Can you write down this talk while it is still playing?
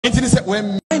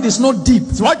When mind is not deep,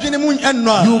 you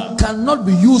cannot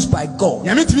be used by God.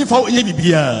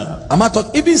 I'm not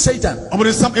talking even Satan.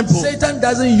 Satan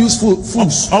doesn't use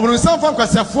fools.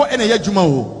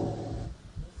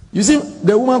 You see,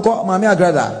 the woman called Mami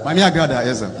Agrada. Mami Agrada,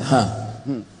 yes, sir.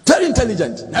 Very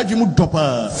intelligent.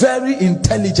 Very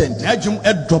intelligent.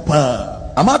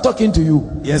 Am I talking to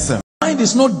you? Yes, sir. Mind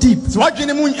is not deep. You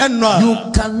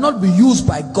cannot be used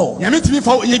by God. I'm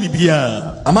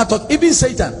not talking even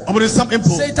Satan.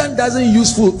 Satan doesn't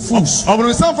use fools.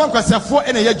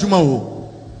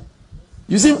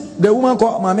 You see, the woman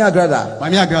called Mami Agrada.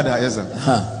 Mami Agrada, yes, sir.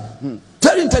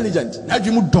 Very intelligent.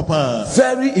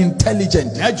 Very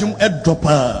intelligent.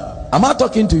 Am I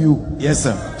talking to you? Yes,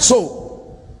 sir.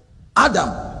 So,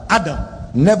 Adam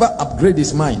never upgrade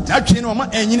his mind.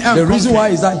 The reason why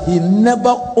is that he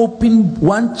never opened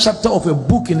one chapter of a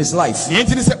book in his life.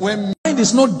 When mind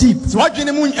is not deep, you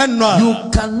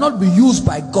cannot be used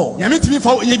by God. I'm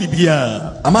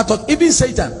not talking even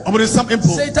Satan.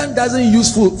 Satan doesn't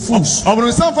use fools.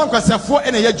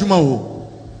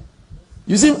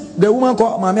 You see, the woman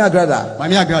called Mami Agrada.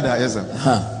 Mami Agrada, yes, sir.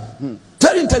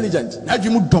 Very intelligent.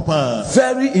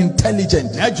 Very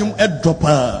intelligent.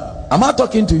 Am I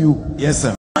talking to you? Yes,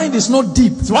 sir. Mind is not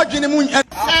deep.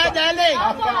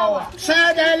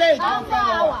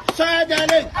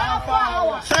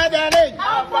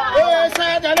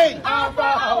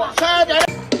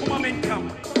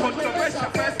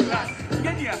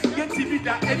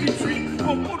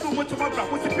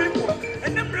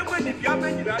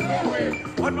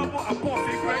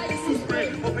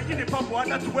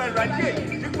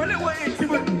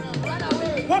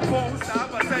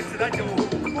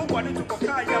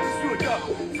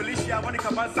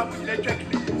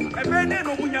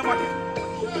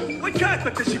 We can't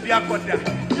put the ship up on that.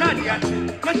 Nadiati,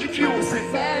 not to kill say,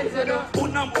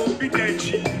 Unambo be dead.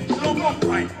 No more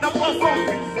fight, no more phone.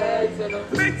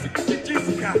 Make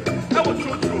Jessica, I was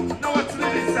true. Now what's the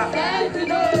answer?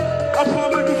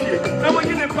 Upon the here, now we're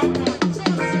getting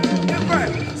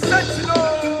back. Sentinel,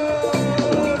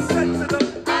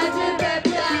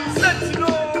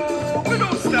 we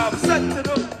don't stop.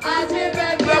 Sentinel,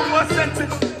 that was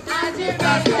Sentinel.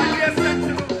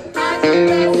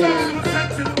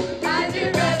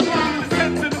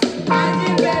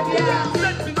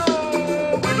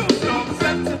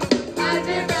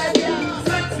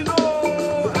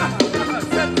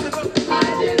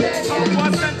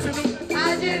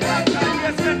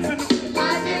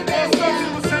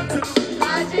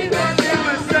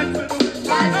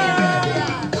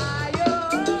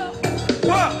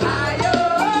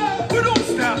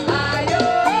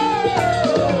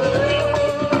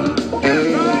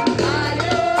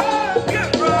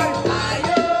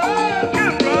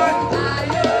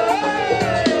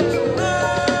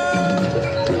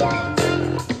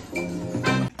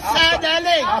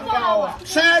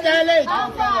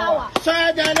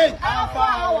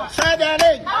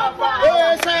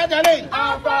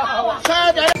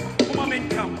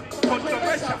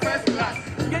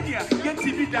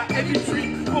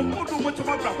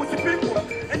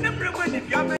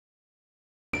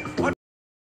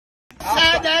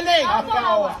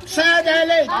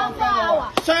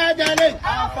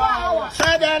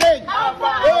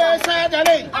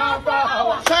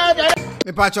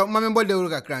 Me pacho mamembo de uru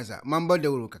kakranza mambo de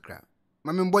uru kakra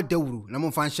mamembo de uru na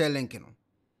mo fan share link no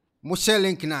mo share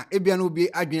link na ebia no bi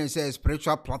adwen say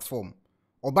spiritual platform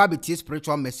oba be tie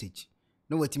spiritual message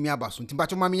no wetimi abaso nti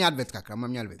pacho mami advert kakra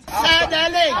mami advert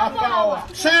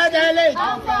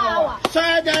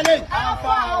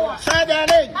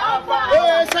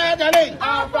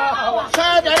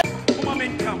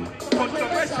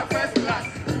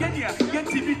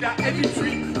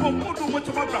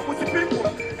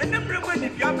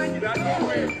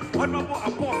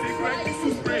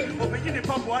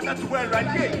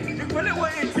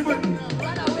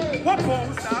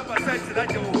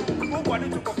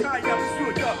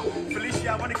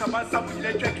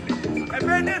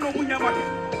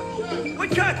we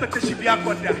can't put the ship up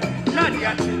on that.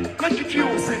 Nadiati, not to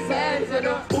kill say,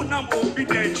 Unambo be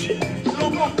dead. No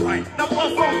more fight, no more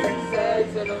phone.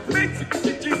 Make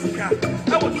Jessica,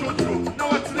 I was true. Now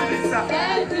what's the answer?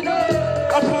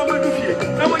 Upon the here,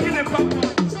 now we're getting back.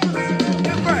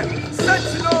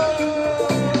 Sentinel,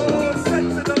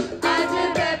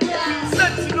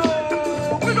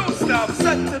 we don't stop.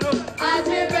 Sentinel,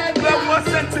 that was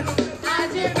Sentinel.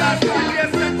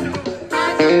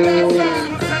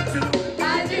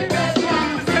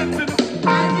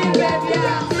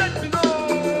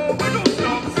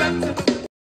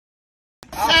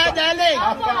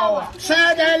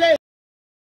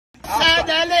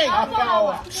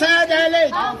 Sadly.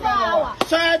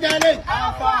 Saddling,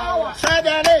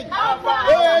 Saddling, oh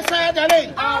Saddling, Saddling,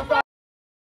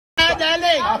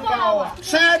 Saddling,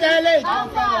 Saddling, Saddling,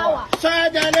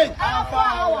 Saddling,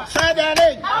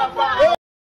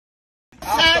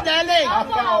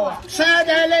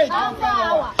 Saddling,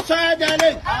 Saddling,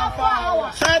 Saddling, oh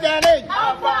Saddling,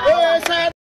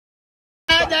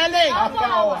 Saddling,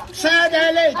 Saddling,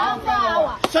 Saddling,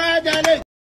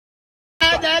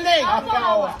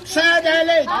 Saddling,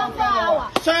 Saddling,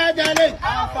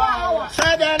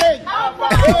 Saddling,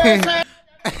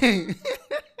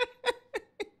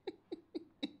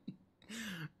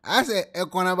 I say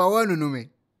Ekuonaba one no me.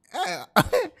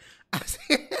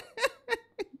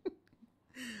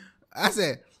 I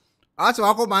say also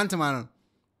I come man.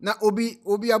 Na obi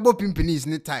abo pimpinis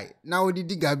ni tie. Na odi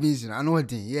diga beans na no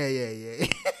thing. Yeah.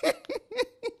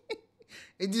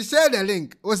 It you share the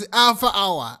link. Was Alpha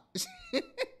Hour.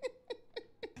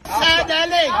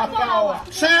 Saddling,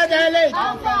 Saddling, Saddling,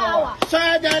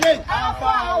 Saddling,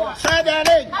 oh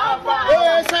Saddling, Saddling,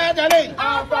 Saddling, Saddling,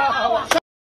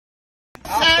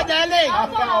 Saddling,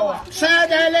 oh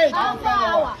Saddling, Saddling, Saddling,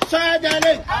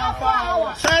 Saddling,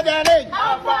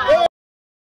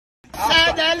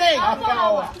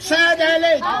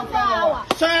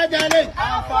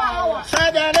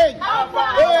 oh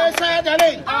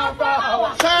Saddling,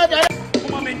 Saddling.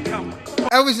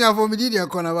 Everything for me did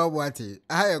Ekuonaba what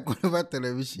I Ekuonaba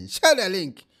television. Share the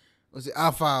link. Was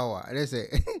Alpha Hour. They say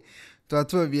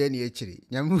to be any actually.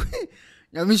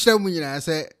 Nyamisha munyina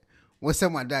say what's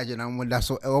some dad and I'm that's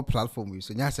so platform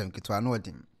so nyasem ke to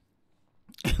anodim.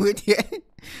 Wait here.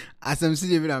 As I'm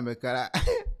sitting in America.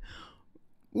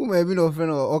 Who may be no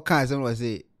friend or kinds of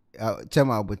say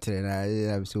Chama Butre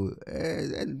na so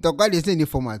to God is any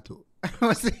format too.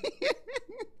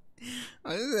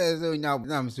 So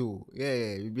now so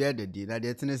yeah you be the day na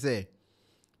the thing say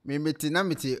me na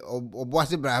meti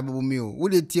oboase brahabu mi o wo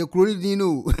de tie kroni din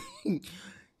no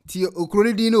tie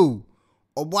okroni din no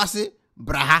oboase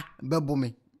braha bebo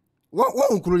me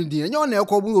wo kroni din nya na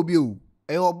ekobu obi o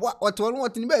e obo oto no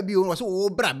otini ba bi o so wo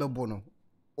bra bebo no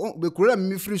be kroni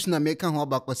mi free na me ka ho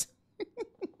abakose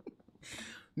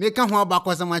me ka ho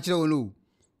abakose ma kire wo no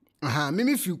aha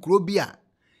me free kro bi a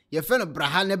ye fe no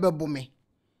braha na bebo me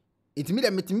itimi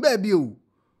da metim ba bi o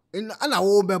ana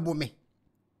wo bebo me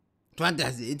to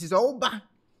antazi it is all ba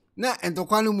na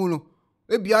entokwa no mu no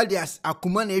ebia de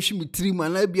akuma na ehwi mitiri ma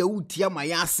na ebia wutia ma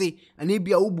yase ana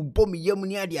ebia wo bubbo me yam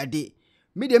ni ade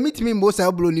me de mitimi mbo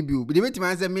sa blo ni bi o de mitimi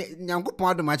anse me nyankopon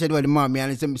adoma che de ma me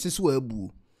an se me sesu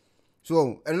abu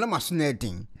so eno ma so na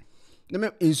edin na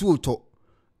me ensu oto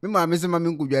me ma me se ma me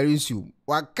nkudware nsu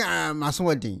waka ma so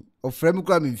odin ofra me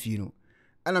kwa me mfi no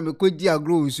ana me kodi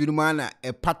agro nsu no ma na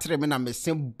e patre me na me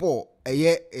se bo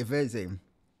eye eveze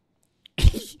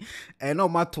no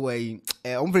matter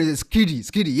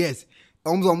skiddy yes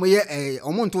ye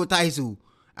to taiso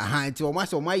aha nti o ma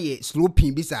so ma ye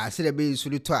sloping bi sa se be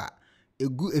su to a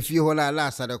egu efie ho na la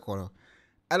asade koro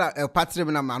ala patre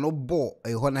me na ma no bo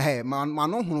ho na he ma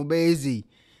no hunu be ezi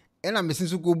na me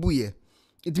sinso ko buye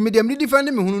nti me dem ni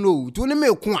defend me hunu no to ne me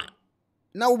ko a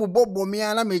na wo bobo me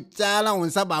ala me chala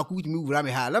won sa ba ku mi wura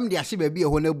me ha lam de ahye ba bi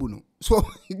ho na bu no so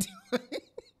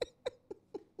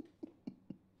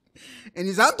and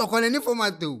is out to call any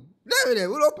format too. There,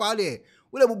 we don't party.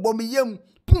 We have bomb yam,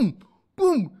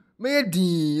 boom, me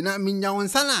di na minya on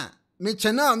sana. Me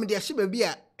chana me dia shibe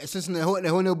bia essence na ho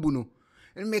na buno.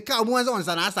 And me ka mo on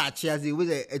sana asa chiazi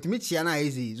with it me chiana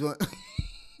easy. So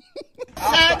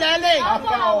Saddling,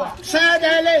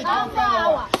 Saddling,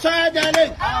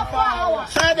 Saddling,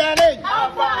 Saddling,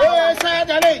 oh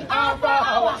Saddling,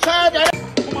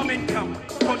 Saddling. Woman come,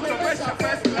 controversial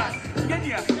first class.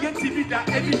 Get TV that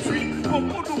every tree. Oh,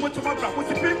 what to my brother? What's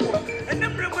the people? And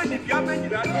then when if you have any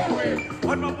that way,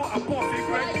 one more upon the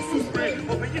grand issue spray,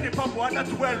 or begin the pump one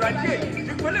to wear right here.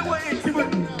 You call it what it's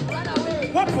even.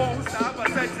 What bones have I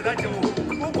said to that?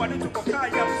 Who wanted to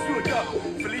Kokaya, Suda,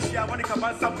 Felicia, Monica,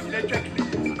 something electrically.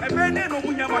 And then no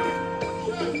Munyamaki.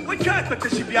 We can't put the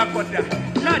Shibiakonda.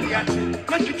 Nadiati,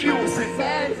 not you feel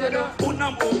said.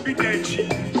 Unam Obidechi,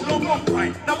 no more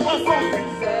pine, no more phone.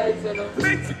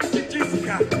 Make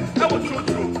Jessica, I was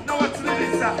true. Now what's the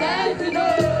name?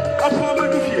 Upon my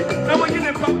review, now we're getting a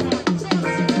pump.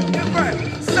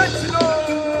 Sentinel,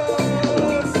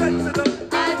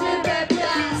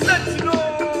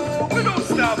 we don't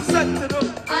stop. Sentinel,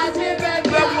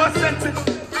 that was Sentinel.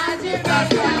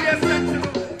 That's why we are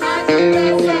Sentinel.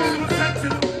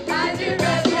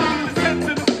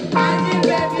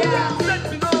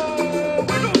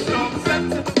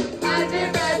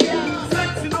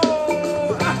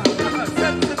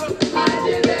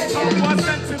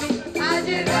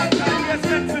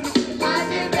 Sentinel.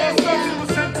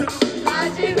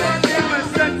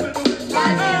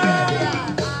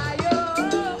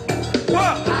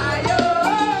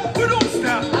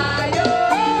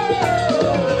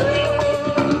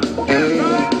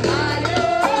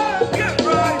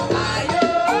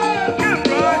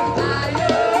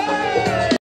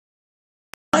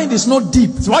 mind is not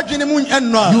deep, you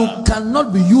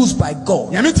cannot be used by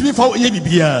God. Am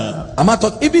I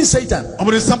talking? Even Satan.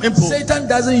 Satan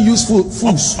doesn't use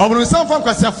fools.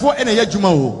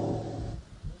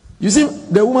 You see,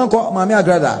 the woman called Mami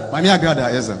Agrada.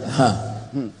 Yes, sir.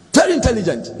 Very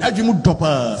intelligent.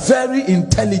 Very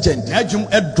intelligent.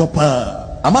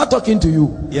 Am I talking to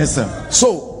you? Yes, sir.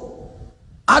 So,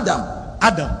 Adam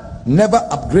never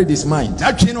upgrade his mind.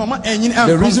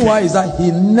 The reason why is that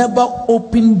he never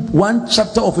opened one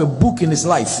chapter of a book in his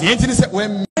life.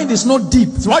 When mind is not deep,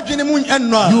 you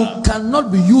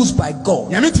cannot be used by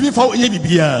God.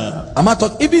 Am I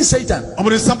talking? Even Satan.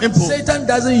 Satan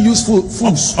doesn't use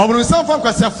fools. All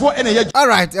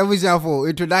right,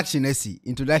 everything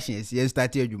introduction. Yes,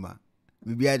 start here, Juma.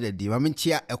 Maybe I did. I'm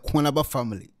chia Ekuonaba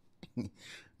family.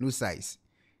 No size.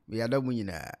 We are not winning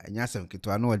a nyasam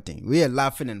kito. I know what thing. We are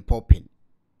laughing and popping.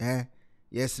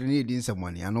 Yes, we need some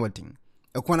money. I know what thing.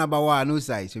 Ekuonaba wa no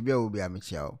size. We will be a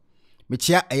michao.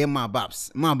 Michia my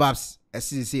babs. My babs.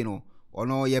 As you see, no, or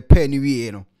no, ye penny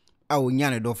we no. I will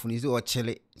nyane dofun is or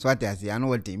chile. So what I say, I know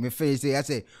what thing. Me face say, I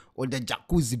say, or the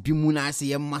jacuzzi bimuna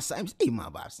say, massa. I'm saying my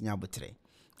babs. Nyabutre.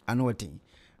 I know what thing.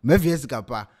 Me face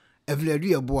kapa. Every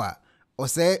day a boy.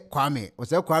 Ose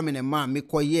Kwame ne ma me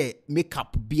koye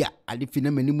makeup bia ade fi na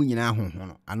manimu nyina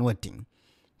hohono ano atin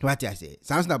to what I say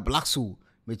sounds like black soul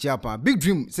me chiapa big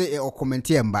dream say or comment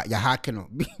here mba ya hack no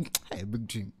big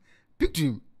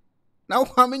dream now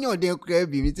Kwame nyo de kra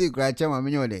bi me say kra cha ma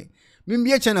me nyo de me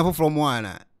mbia cha na from one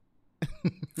na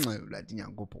bloody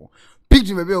nyangopo big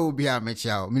dream be obi a me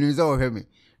chia me nimi say o hwe me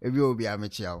ebi obi a me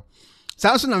chia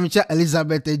Sanso na micha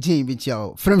Elizabeth Jean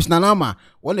bichao. Frames na nama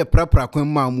one prepara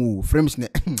kwen mamu. Frames ne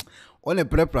one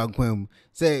prepara kwen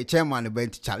say chairman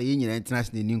event Charlie Union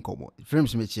International Ninkomo.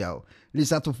 Frames michao.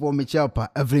 Lisa to for michao pa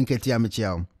Evelyn Ketia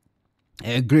michao.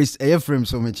 Grace frames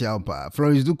so michao pa.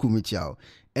 Florence Duku michao.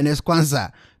 NS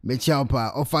Kwanza michao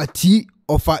pa offer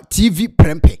TV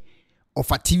prempe.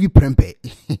 Offer TV prempe.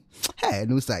 Hey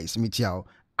no size michao.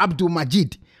 Abdul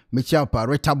Majid michao pa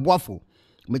Reta Boafo.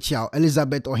 Michao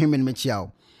Elizabeth Ohimen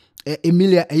Michao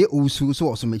Emilia Usu so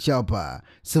also Michao pa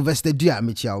Sylvester Dia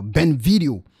Michao Ben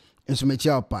Video and so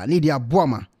Michao pa Lydia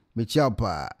Boama Michao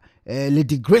pa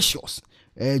Lady Gracious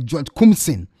George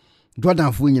Kumsin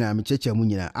Jordan Funyina Michecha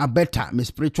Munina Abeta my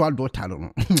spiritual daughter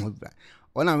on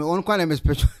quite my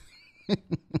spiritual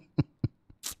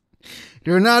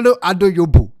Ronaldo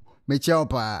Adoyobo Michao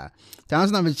pa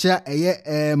Tansna Micha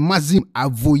Mazim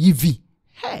Avoyivi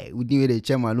hey we didn't the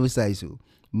chairman no size so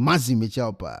Mazi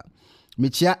Michao pa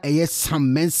Michia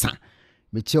Sam Mensa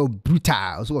Michao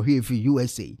Brutal so here for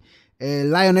USA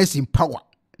Lioness in Power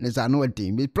there's another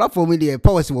thing the platform the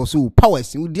powers was so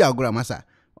powers in diagram masa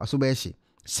so beshi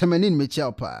Semenin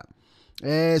Michao pa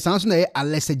Samson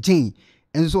Alessa Jane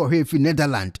and so here for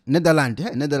Netherlands with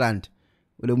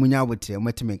the munya bote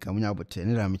matimeka munya bote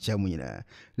nira Michao munyina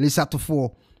Lisa to 4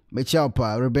 Michao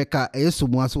pa Rebecca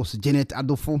Esumu so Janet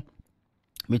Adolfo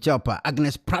Michao pa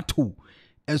Agnes Prato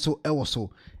and so also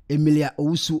Emilia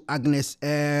Ousu Agnes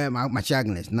Machi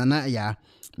Agnes Nana ya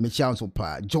Michao so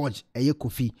pa George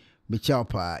Kofi Michao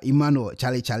pa Emmanuel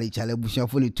Charlie Busha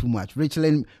fully too much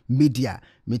Rachel Media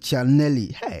Michao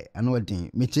Nelly hey I know what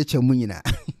thing Michecha Munina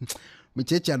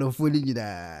Michecha do fully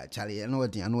jida Charlie I know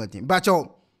what thing but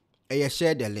yo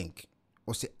share the link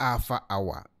or say Alpha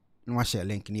Hour no share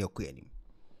link near Queen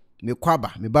me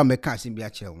kwaba me ba me ka sim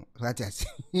bia che ho so that is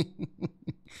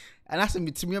and ask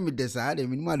me to me desire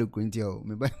me no do kwenti o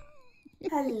me ba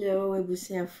hello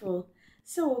ebusiafo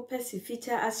so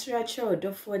pesifita asra che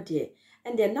odofo de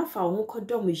and then na fa ho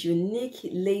kodom unique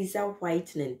laser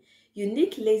whitening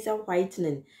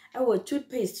our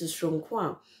toothpaste stronko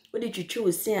a odi twitwi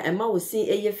wo sen ema wo sen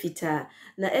eye fita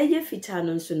na eye fita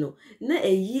no nso no na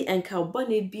eyi enka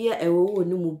bone bia ewo wo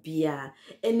no mu bia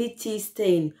any tea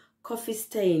stain coffee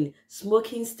stain,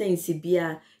 smoking stain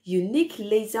sibia, unique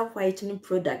laser whitening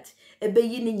product. Ebe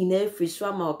yi ni nyina free so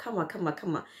ama o kama.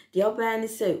 The oba ni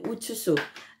say utu so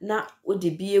na o de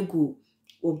bi egu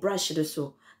o brush de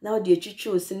so. Na o de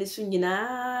twitwi o sene so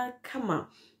nyina kama.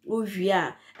 O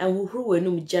hwia enhohoro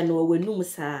wenum gya no wenum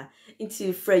saa.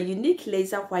 Into for unique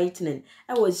laser whitening.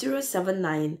 I was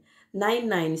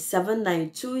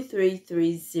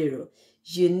 07999792330.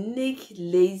 Unique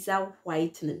laser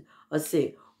whitening. Or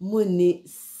say Muni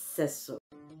seso.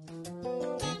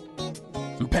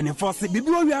 Penifo se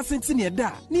bibi o wiase ntine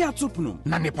da ne atopno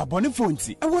na ne pabone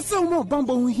fonti e wo se wo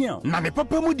bambo hu hia na ne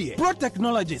papa mu de Pro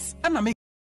Technologies ana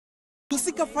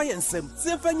Tusika fire and sem,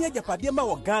 Sefania Japadema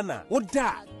or Ghana, or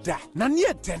da. Na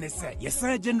near Tennessee, yes,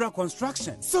 general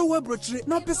construction. So we're broaching,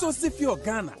 no peso si for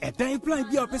Ghana, a day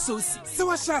plan be a peso si.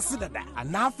 So I shall say that,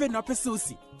 and now for no peso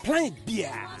si. Plan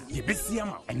beer, ye be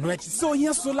and which so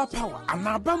here solar power, and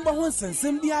now Bamba once and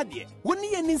send the idea. When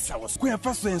you need our square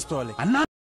first to install it, and now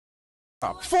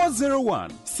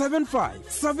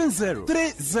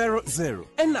 401-7570-300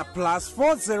 and a plus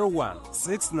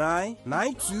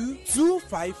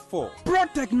 401-6992-254. Pro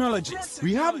Technologies.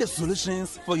 We have the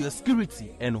solutions for your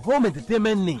security and home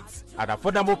entertainment needs at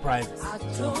affordable prices.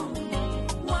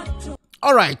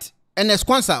 All right, and the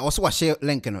sponsor also was share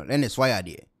Lincoln, and it's why I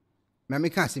did.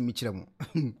 Mammy can't see me chill.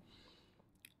 And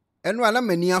while I'm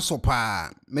many so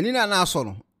pa, many na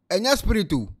solo, and your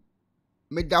spiritu,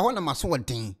 make the one of my sword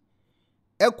thing.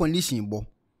 Air conditioning bo.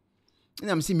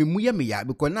 And I'm seeing me muya me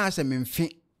because now I'm in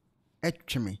fin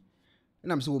me.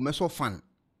 And I'm so much so fun.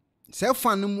 Self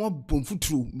fun no more boom for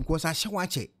true because I shall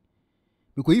watch it.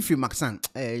 Because if you Maxan,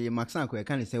 Maxan, I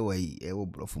can't say why a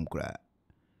bro from cry.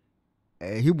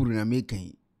 Hebrew na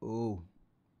making. Oh,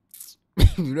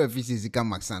 you know if this is come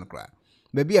Maxan cry.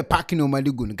 Maybe a parking on my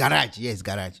lagoon garage. Yes,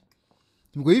 garage.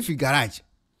 Because if you garage.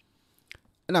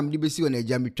 And I'm busy on a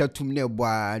jammy chat to me, boy,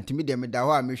 and to me, them that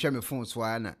I share my phone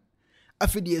swana. I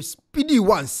feel the speedy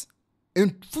once,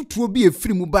 and foot will be a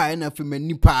free mobile and a free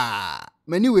nipa.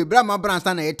 Anyway, Brahma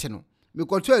Branston eternal.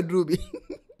 Because I drew me.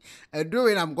 I drew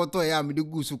and I'm got to am the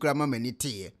goose who cram many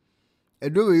tea. I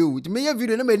drew you to me a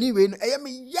video number anyway. I am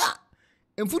ya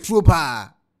and foot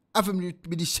ropa. After me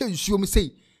be the shame, show me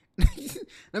say.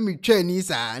 Let me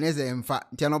Chinese and as I am fat.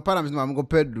 Tiano Params, no, I'm go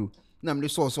Pedro. Nam the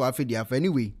source so I feel the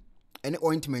anyway. Any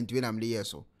ointment when I'm there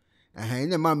so.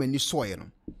 And the mamma any soil.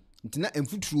 It's not in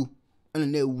foot true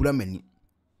and no woman.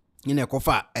 In a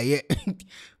coffer, a year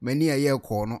many a year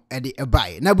corner at the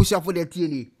buy. Nabusha for the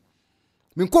TNE.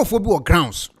 Min call for board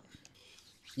grounds.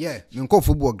 Yeah, min call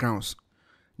for board grounds.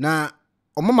 Now,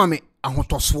 o mamma, I want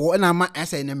to swore and I might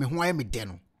answer and why I'm a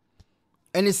deno.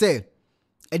 And he say,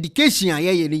 education, I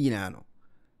hear you know.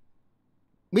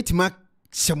 Meet my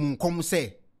some come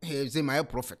say, here's my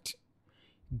prophet.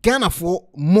 Ghana for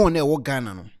more than what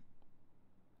Ghana no.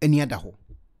 Any other ho.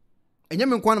 And you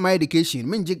mean my education,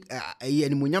 menjig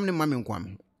any munyam ne mammy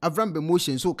kwam. I've run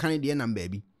emotion so Canadian and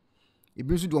baby. It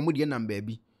brings you to a Mudian and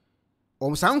baby.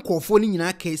 Or some call for in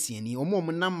our case, any or more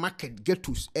man market get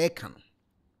to air can.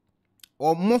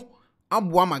 Or more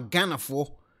abwama Ghana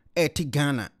for eti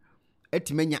Ghana.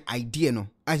 Eti menya idea no.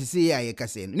 As I say, I can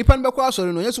say. Nipan bakwa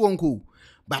sorry no, yes one cool.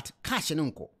 But cash and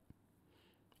uncle.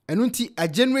 And unti a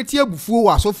generator before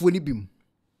was off when he beam.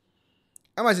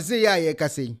 I must say, I can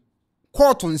say,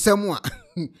 cotton somewhere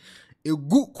a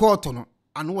good cotton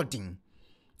and what thing.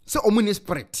 So, omni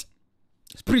spirit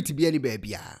be any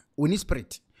baby, when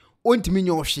spirit, on to me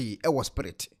your she, I was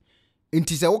spirit.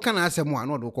 Intis a can ask someone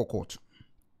not to court.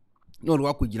 Not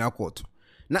work with your court.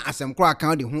 Now, as some crack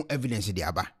counting whom evidence the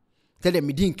abba. Tell them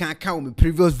me didn't can't count my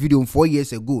previous video 4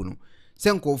 years ago. No,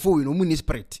 send call for no money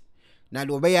spirit. Now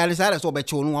the obey Alice so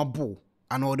bet you no bull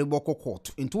and all the boko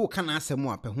court into can ask some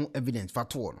more whom evidence for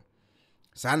two.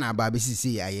 Sana babisi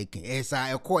see I can as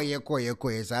I acquire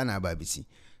sana babisi.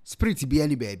 Spirit be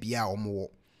any baby or more.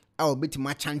 I'll bet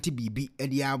my chanty BB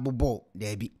and the elbow ball,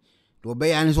 Debbie. The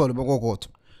obey Alice or the boko court.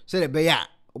 Said the bear,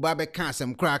 Obabe can't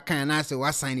some crack can ask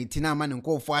what sign it in a man and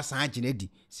call for a sergeant Eddie,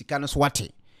 Sicano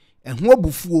Swati. And who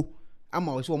before I'm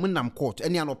always woman nam court,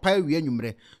 any other pile we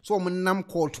anumere, so woman nam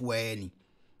court where any.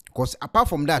 Because apart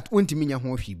from that, won't mean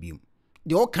your she beam.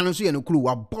 The old cancer and a crew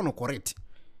are born correct.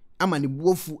 I'm an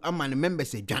wofu, I'm an member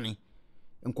say Johnny.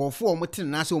 And call for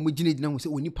Martin Nassau, we didn't know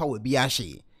when you power be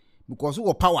ashy. Because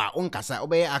we power on Casa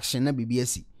obey action and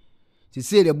BBSC. She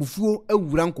said a buffo, a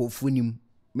ranko funim,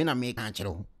 men I make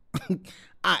natural.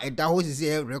 Ah, a house is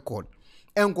a record.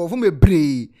 And call for me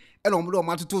bray, and on the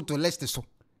matter to Leicester so.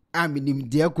 I'm in him,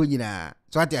 dear Queen.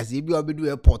 So I say, you will be do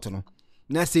a portal.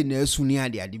 Nothing no sooner,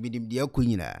 dear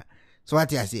Queen. So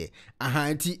what I say,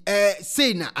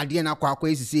 say na adiana kwa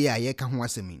kwezi say I can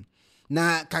was mean.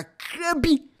 Na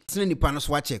kakrabi tini panos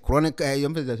watch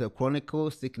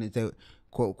chronicle sickness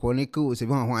chronicle se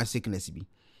one sickness be.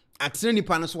 At tini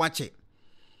panos watch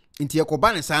inti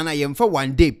yakobana sana yemfa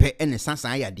 1 day pe ene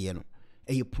sansa ya de no.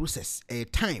 A process, a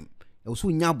time. E so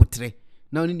nya botre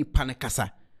na oni ni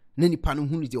panekasa. Na ni panu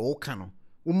hu ni de o ka no.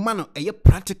 Wo ma no a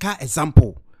practical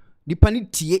example.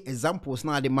 Dipani tie examples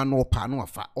na de mano pa no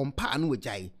afa ompa no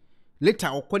wajai later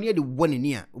okone de wone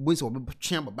ni a obunse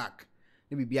obetwa back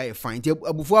na bibia ye fine tie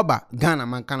abufu aba Ghana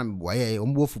man kana meboa ye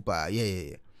ombofu pa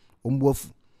ye ombofu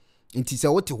nti se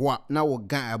wote ho na wo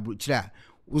ga abrochira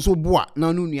wo so boa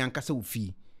na no nua nkasa wo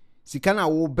fi sika na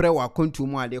wo bre wa kontu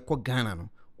mu ade ko Ghana no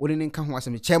woni ne nka ho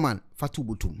asem chairman fatu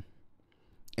botum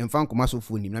emfa nkoma so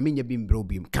fo nim na menya bi mbre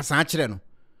obi kasa a kire no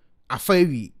afa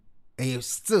wi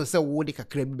still say wo de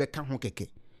kakra bi be ka ho keke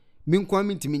min kwa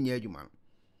min timi nya adwuma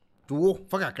to wo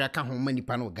fa kakra ka ho mani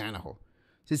pa no Ghana ho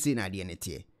sisi na ade ne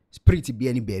tie spirit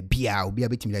bia ni ba bia obi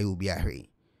abetimi da yo obi ahwe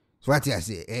so what I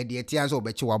say de tie anso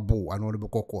obeche wabo ano be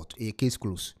court case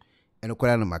close eno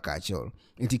kwara no maka achol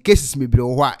nti cases me bre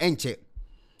ho a enche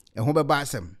ho be ba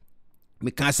asem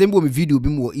me kan asem bo me video bi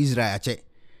mu Israel ache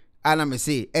ana me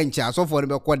say enche asofo no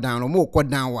be ko down no mo ko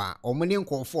down wa o mo ne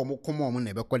nkofo mo komo mo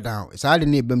na be ko down sa de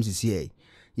na ebam sisi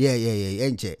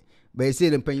enche be say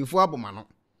le mpanyifo aboma no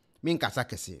min kasa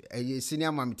kese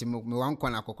senior mamiti me wan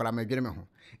kwana akokora medwere me ho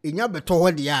enya beto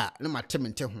ho de a na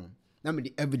matemete ho na me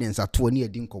the evidence ato ni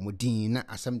adi nkomodin na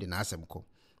asem de na asem ko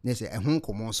na se ehun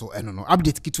nkomo so eno no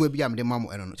update kitwa bi am de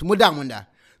mamo eno no so moda monda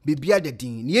bibia de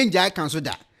din ni enja kan so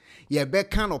da ye be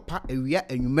kan opa awia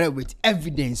anwumere with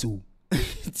evidence o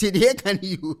ti de kan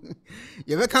you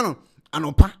ye be kan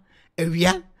anopa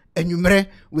awia anwumere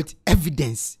with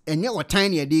evidence enye wotan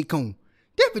ne de kan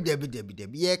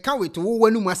David ye ka weto wo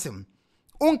wanu masem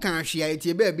onka ahwea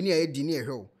etie ba bi ne edi ne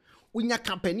ehwe unya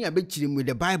company abechire mu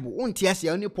the Bible onti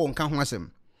ase oni Paul nka ho asem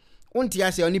onti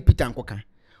ase oni Peter nkoka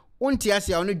onti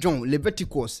ase oni John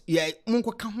Leviticus ye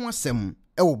munkoka ho asem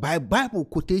wo Bible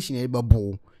quotation e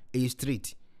babo e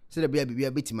straight se da bia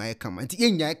bibia betima ye kama nti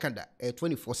yenya ye kada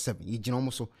 24/7 ye gina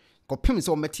omo so kopem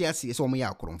se o meti ase se o mo ya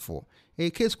akoromfo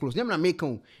case close nem na make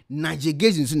on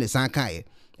najegezi nso ne san kae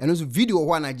and also video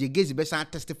ho na jegezi be san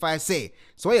testify say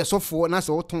so ye sofo na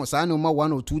so ton sa na ma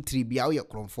 1 or 2 3 bia wo ye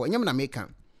kromfo nyem na make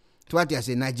to what you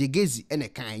say na jegezi ene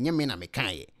kan nyem na me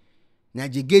kan ye na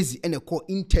jegezi ene ko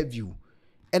interview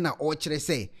ena o kire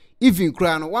say even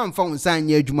kra no wan fa wonsan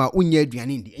nya adwuma unya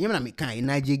aduane ndi nyem na me kan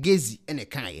na jegezi ene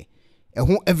kan ye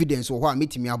ho evidence ho a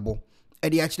metimi abo e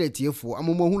de a kire tiefo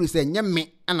amomo hunu say nyem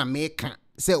ana me kan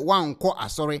say wan ko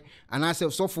asore ana say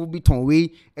sofo bi ton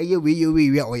we eye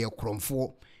we o ye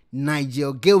kromfo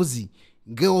Nigel Gelzi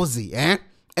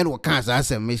and what cancer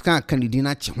asem me kan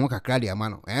kanidina che ho kakra de ama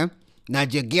no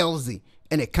Nigel Gelzi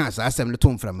and a cancer asem le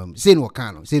tom from him say no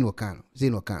can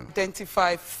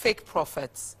identify fake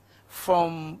prophets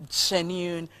from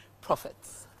genuine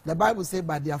prophets. The Bible says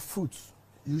by their fruits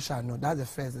you shall know. That's the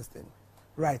first thing,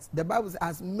 right? The Bible says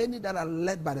as many that are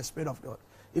led by the Spirit of God.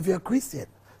 If you're a Christian,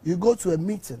 you go to a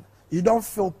meeting, you don't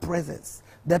feel presence.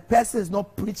 The person is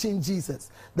not preaching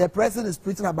Jesus. The person is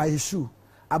preaching about his shoe,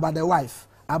 about the wife,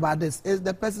 about this.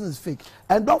 The person is fake.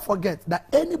 And don't forget that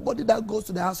anybody that goes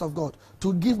to the house of God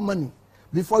to give money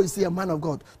before you see a man of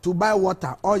God, to buy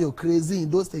water, oil, crazy,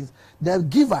 those things, the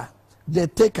giver, the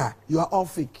taker, you are all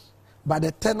fake. But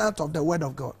the tenant of the word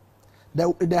of God.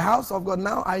 The house of God,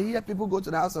 now I hear people go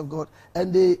to the house of God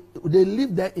and they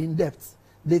live there in debt.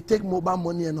 They take mobile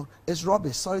money and it's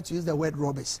rubbish. Sorry to use the word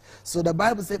rubbish. So the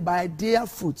Bible says, by their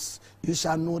fruits you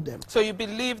shall know them. So you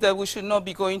believe that we should not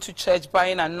be going to church,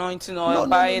 buying anointing oil,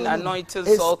 buying anointing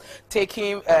salt,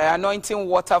 taking anointing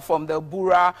water from the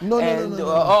bura,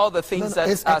 all the things that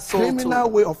it's are sold. It's a criminal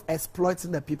way of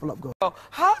exploiting the people of God. So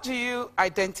how do you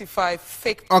identify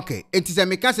fake? Okay, it is a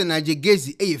mekase na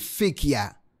jegezi e fake ya.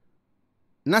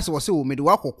 Na se wo se wo me de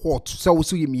wa court, so wo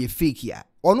so ye fake ya.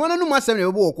 Ono na numa asem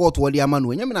na be wo court wo de ama no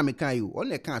nyame na mekan yo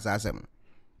ono kan asa asem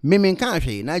me kan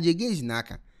hwe na jegezi na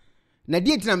aka na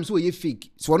die tinam so ye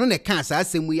fake so ono ne kan asa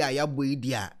asem yi aya boy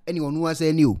dia ene ono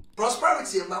asa ni o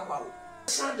prosperity e makwa o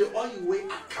send the all you way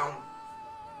account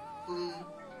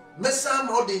mesa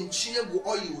ma de nchie go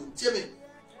all you tieme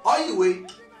all you way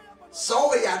so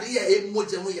we yade ya e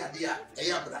moje mu yade ya e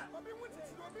ya bra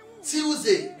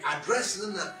Tuesday address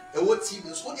na ewo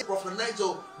TV so the prophet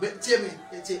Nigel tieme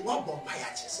enti one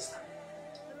bombaya sister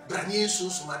branye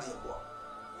sunsu ma de bo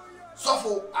so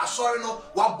for asori no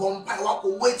wa bombaya wa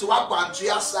ko wait wa ko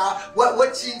antuasa wa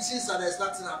chinchi so there's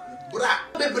nothing happening bra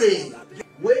bebre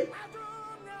wait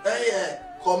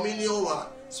communion one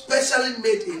specially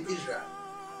made in Israel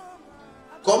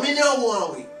communion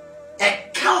one we e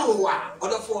kawa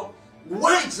other for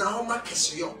white na ho ma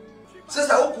keseyo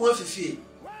sister oku afifie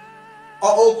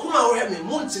okuma wo hemi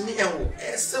muntimi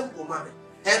enwo simple mame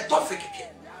topic keke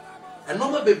and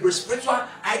normal be spiritual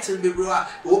item be bro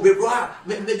o be bro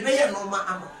me ye normal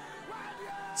ama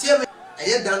tie me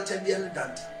eye danta bia ne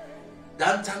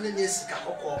danta ne sika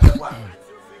kokko kwa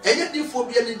eye difo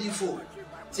bia ne difo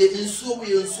tie insuo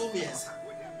me ensa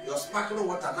your sparkling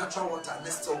water natural water and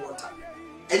still water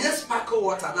eye sparkling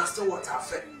water and still water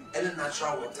affe and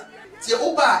natural water tie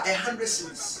oba 100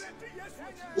 cedis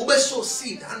ube show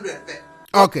seed 100 pe.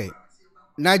 Okay.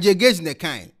 Na jegezi ne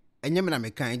kan. enye me na me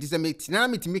kan. It is a me tina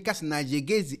me timikas na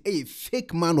Jegezi a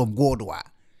fake man of God wa.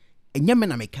 Enye me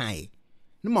na me kan.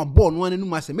 No ma born one no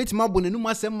ma se metima bo no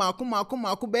ma se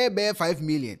mako be 5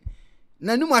 million.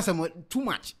 Na no ma se too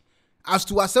much. As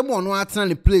to asem ono atena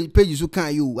le page so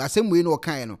kan you asem we no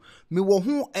kan no me wo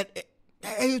ho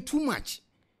too much.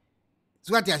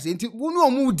 So what I say nti wo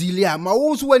no mu delay a ma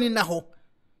wo so wani na ho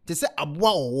te se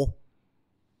aboa owo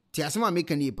ti asem a make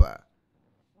ni pa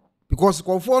because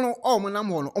konfo no o mo nam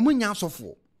ho no o mo nya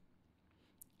asofo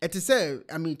it is say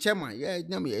I mean chairman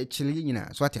na me chile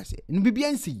nyina. So what I say no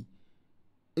bibia nsi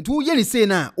nti wo ye ni say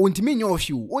na ontimi nya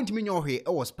ohwe ontimi nya ohwe e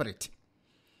wo spirit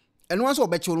eno aso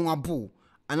obeche no abo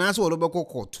anaso wo beko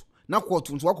court na court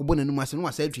nso akobo nanum ase no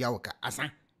asa atua woka asa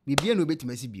bibia no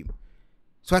betimasi biem.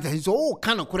 So what I say so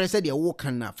kind of correct said you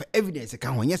can na for evidence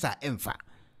can ho yes emfa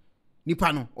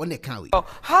nipa no on the can we.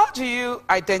 How do you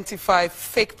identify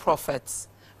fake prophets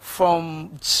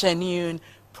from genuine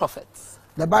prophets?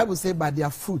 The Bible says by their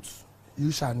fruits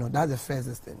you shall know. That's the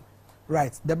first thing.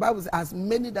 Right. The Bible says as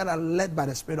many that are led by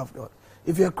the Spirit of God.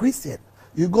 If you're a Christian,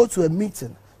 you go to a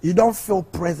meeting, you don't feel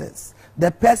presence. The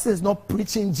person is not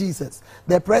preaching Jesus.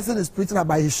 The person is preaching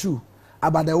about his shoe,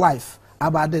 about the wife,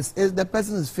 about this. The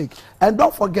person is fake. And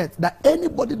don't forget that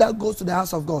anybody that goes to the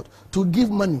house of God to give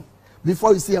money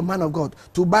before you see a man of God,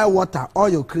 to buy water,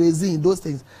 oil, crazy, those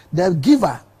things, the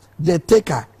giver, the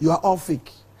taker, you are all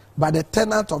fake. But the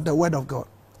tenant of the word of God.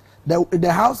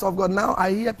 The house of God, now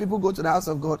I hear people go to the house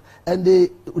of God and they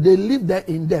live there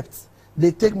in debt.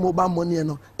 They take mobile money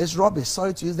and it's rubbish.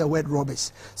 Sorry to use the word rubbish.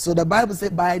 So the Bible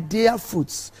says, by their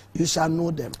fruits you shall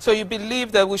know them. So you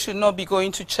believe that we should not be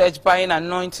going to church, buying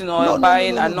anointing oil,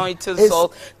 buying anointing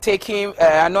salt, taking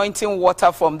anointing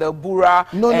water from the bura,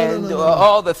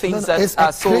 all the things that it's are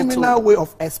a sold to. criminal way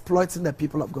of exploiting the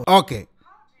people of God. Okay.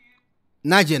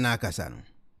 Naje na akasa no.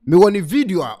 Me woni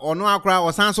video a ono akra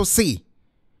osan so see.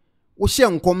 Wo hye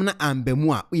nkom na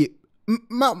ambemu a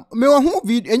me wo ho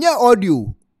video enye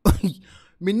audio.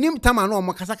 Minim tama no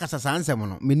mo kasa kasa sansem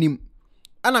no minim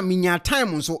ana minya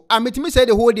time so metimi say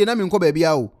the whole day na me nko ba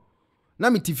bia o na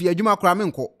metifi adwuma kora me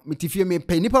nko metifi me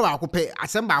pe nipa ba ko pe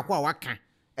asem ba ko a waka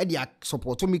e dia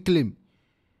support me claim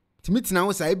timi tina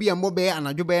wo say bia mbo be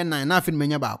anadwo be 9 na afi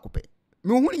menya ba ko pe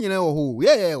me hu nyina wo ho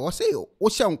wo say wo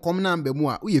hye nkom na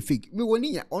ambemu a wo ye fake me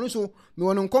woni nya ono so me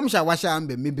woni nkom sha wa sha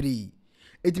ambe mebri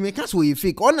etime ka so ye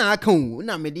fake ona aka o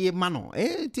na me de ma no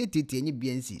tete nyi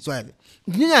biansi so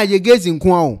nya Jegezi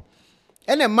nko a o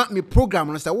ene ma me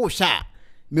program no say wo sha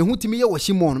me hu timi ye wo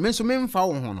himon me so me mfa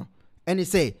wo ho no ene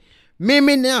say me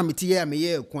na me tie me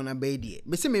ye Ekuonaba die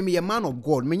me say me ye man of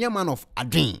God me ye man of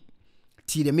adwen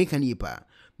ti de me kan yipa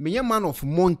me ye man of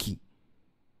monkey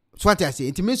so what I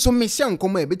say etime so me hye nko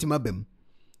ma e betima bam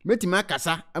metima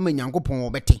akasa ama Nyankopon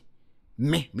wo bete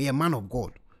me ye man of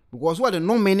God. Because what the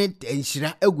no minute and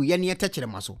shira egu ye ne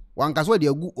techirema so wanka so de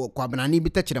egu kwabenani bi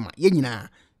techirema ye nyina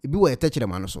ebi wo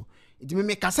techirema no so it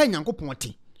me kasa Nyankopon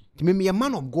te it me a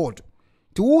man of God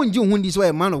to wo nji hu ndi so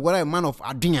a man of God, a man of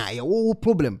adwenya ye wo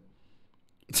problem.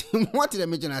 What did I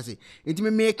mention? I say it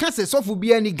me kasa sofu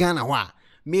bia ni Ghana ho a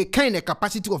me kind the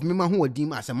capacity of me ma ho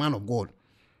odim as a man of God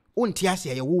onti ase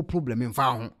ye wo problem mfa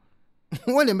ho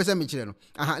wo le mbesa me kire no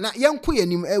aha na yenko ye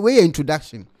nim we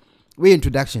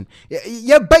introduction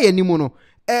ye ba ye nimu no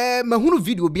mahunu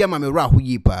video bia ma me ra ho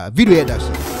yi pa video ye da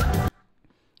so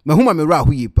mahuma me ra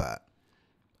ho yi pa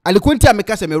alikonti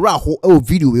ameka se me ra ho e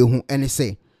video we hu ene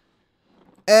se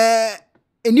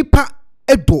enipa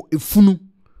edo efunu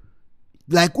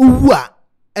like owu a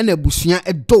ena busua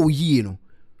edo yi no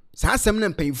sa asem na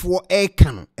mpanyfo e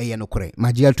ka no eye no kore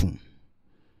magye atum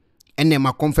ene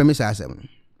ma confirm sa asem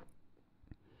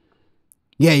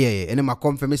ene ma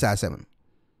confirm sa asem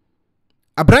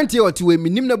Abranti oti we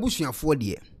minim na busuafo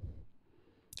de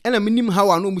ena minim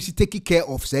how no musi take care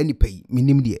of say ni pay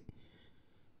minim de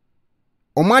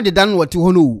o ma de dan wote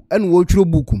ho no ena wo twiro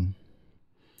bukum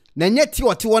na nyeti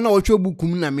wote wo na wo twiro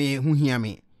bukum na me hu hia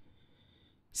me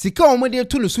sika o mo de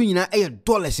to no so nyina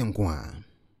 $dollars nko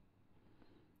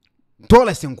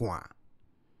a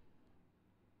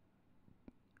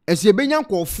esi benya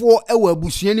nkofo e wa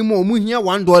abusua ni mo o mu hia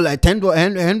 $1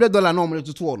 $10 na o mo de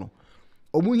toto no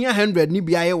omuhia 100 ni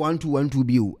bia ye 1212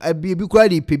 bi o abi bi kwa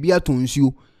de pebia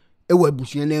tonsuo e wa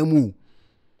busua na mu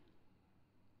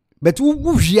but wu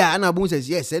hwia na bo says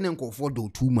yes ene nkofo do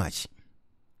too much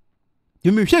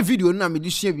you me hwe video na me di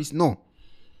share bis no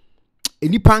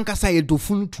eni pankasa ye do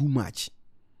fun too much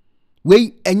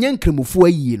we enye nkremofo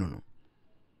ayie no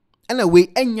ena we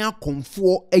enya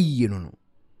konfo ayie no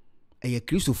eye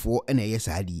kristofo ena ye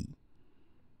saadi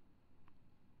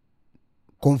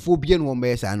konfo bia no mo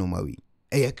be sa no mawi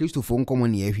eye kristofo nkomo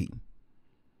ne ahwi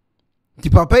Ti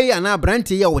papa yi ana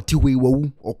brante ya wote hoi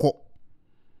wawu okọ.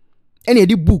 Ene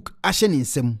di book ahye ne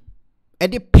nsam.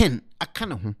 Ede pen aka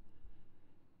ne ho.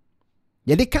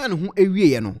 Ye de kan ne ho ewie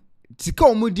ye no. Sika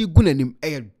omudi gu nanim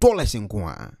 $dollars nko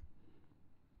a.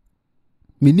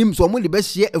 Minim so omudi be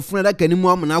hye afuna da kanimu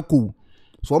amana akọ.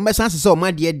 So ombesan se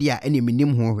omade de a ene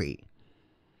minim ho hwe.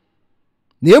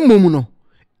 Na emom no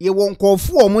ye won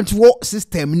kofo omote wo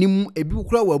system nim ebi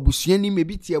kura wa abusua nim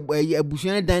ebi tie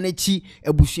abusua dan na chi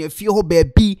abusua fie ho ba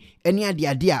bi ene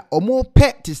ade a omo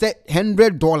pe te se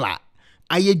 $100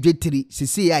 aye dwetiri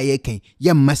sisi ya ye kan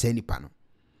ye masa nipa no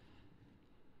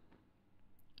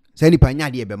sa nipa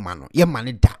nya de be ma no ye ma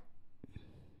ne da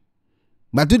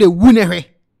ba do de wu ne hwe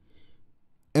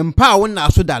empa wo na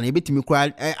so da na ebetimi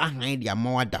kura ahan de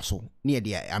amawa da so ne ye de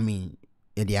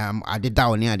ye de ade da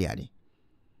wo ne ade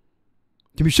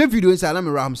to be share video inside na me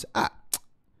rams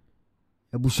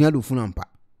abusua do funu ampa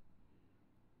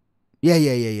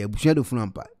yeah abusua do funu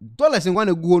ampa dollars ngwa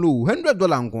na guo no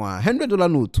 $100 nko a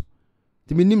 $100 note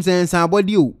to me nim say san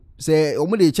body o say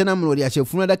omo de chena me no de ahye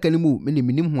funu da kanimu me ne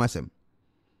minim ho asem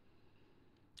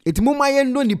etimu maye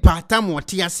ndo ni pata mo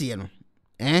te ase no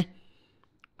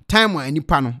time a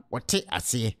nipa no wote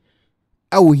ase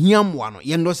a ohia moa no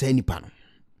ye ndo sa nipa no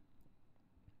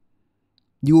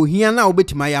di ohia na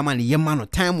obetima ya ma ne yema no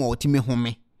time wo timi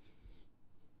home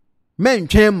men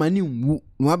twen mani wu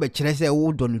no abekire se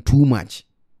wo do no too much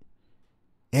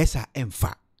esa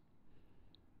emfa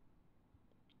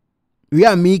we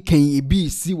are me kan ebi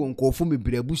si won kofo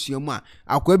mebre abusua mu a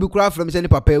akwa bi kura from se ne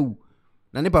papa wu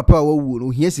na ne papa wo wu no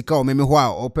ohia sika o meme ho a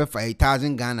ope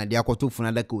 5,000 Ghana de akoto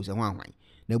funa da ko se ho ahwan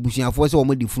na abusuafo se wo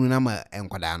mo di funu na ma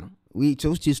enkwada no we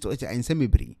chose to ense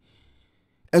mebre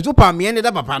ezo pa me ne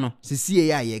da papa no sisi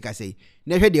ya ye ka sei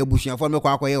na hwe de abusuafo no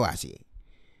kwa akoye wase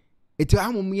eti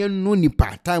amom ye no ni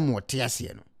pa time wote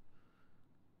ase no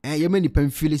ye mani pa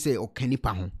mfili sei okani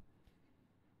pa ho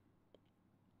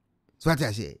so what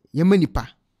I say ye mani pa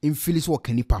mfili so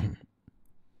okani pa ho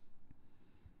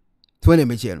to na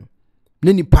meche no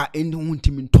ne ni pa enu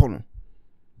huntimi nto no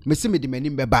mesi me de mani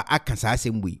beba aka sa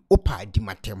asem bui opa di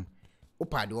matem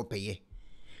opa de opeye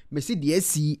mesi de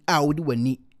asi a wodi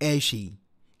wani ehwe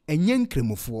enye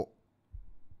nkremofo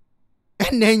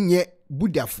enenye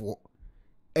budafo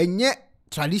enye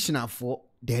traditionalfo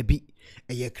dabi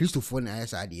eye kristofo na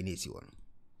ayesa de na esi wono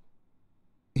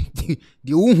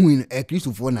de ohun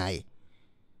kristofo na aye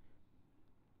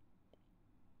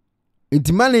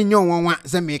intimale nyo wonwa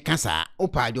se me kasa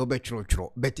opa de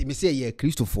obetworo but me se eye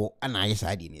kristofo ana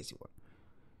ayesa de na esi wono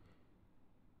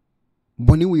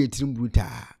boni we yetrim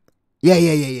bruta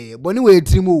yeah boni we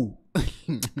yetrim o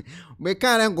me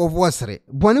kare ngofo sere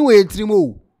boni we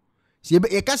trimo se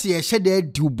ye kase ye hyede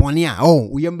du boni a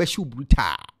we yembe hye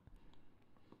bruta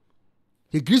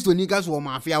ye kristo ni kaso o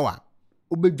mafia wa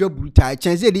obedwa bruta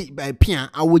chance di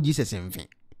pia awo Jesus mfe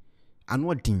ano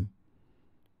odin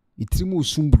itrimo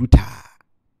sum bruta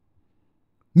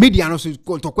media no so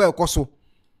tokwa ekoso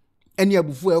eni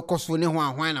abufu ekoso ne ho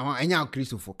ahwan na ho enya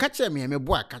kristofo ka che me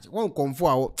boa ka che won konfo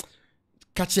a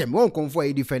kache me won konfo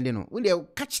e defending no we dey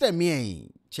catch them me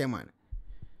chairman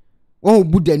won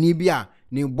budani bia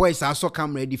ne boys aso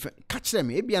camera defend catch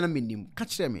them e bia na menim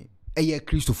catch them eye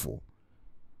kristofo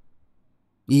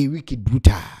e wicked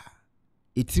brutal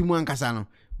etrimu ankasa no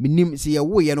menim se ye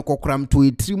wo ye no kokram to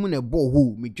etrimu na bo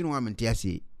ho medwunu amante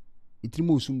ase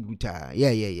etrimu osum brutal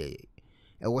yeah e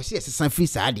wo se sesan free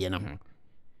sa de na ho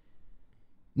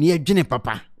ni ye dwene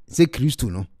papa se kristo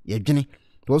no ye dwene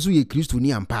also ye kristo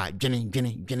ni ampa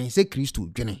dwene se kristo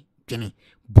dwene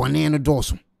bone no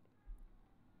doso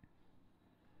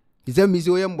ize mi se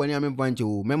oyem bone am fanche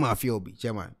o me ma afia obi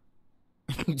chairman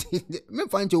me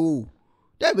fanche o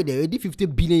David dey 50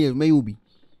 billion years me obi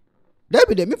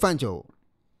David dey me fanche o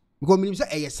because me say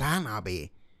eye sa na abaye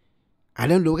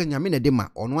alen lo ka nyame na de ma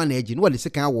ono na agi no wale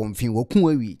seka wo mfin wo kun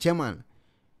awi chairman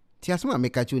ti asema me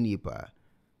ka cho ni pa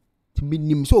ti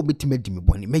minim so obetima di me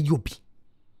bone me obi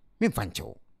me fanche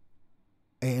o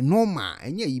normal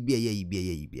enye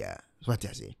yibia so what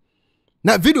I say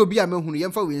na video bi a me hunu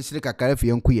yemfa we nsire kakara fe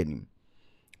yanko yanim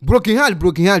broken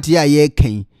heart ya ye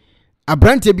kan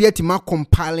abrante bi atima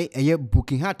compile eye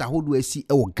broken heart ahodo asi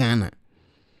e wo Ghana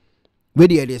we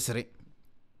de ye sere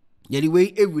ye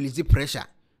we e release pressure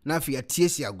na fe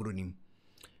atiesi agronim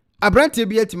abrante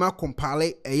bi atima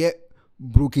compile eye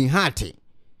broken heart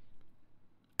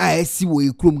a asi wo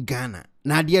ekrom Ghana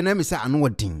na de na me say ano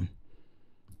odin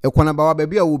Ekuonaba wa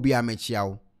baby a wo bia mechia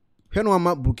wo hwe no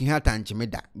ama broken heart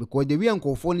anchemeda because the we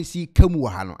ankofo no si kamu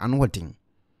wa ha no ano odin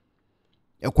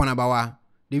Ekuonaba wa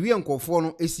the we ankofo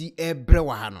no esi ebre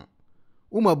wa ha no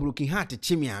uma broken heart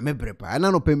chimi a mebre pa na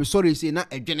no pemi sorry say na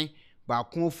edwene ba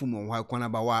konfu no ho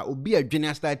Ekuonaba wa obi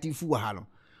adwene starting fu wa ha no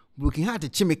broken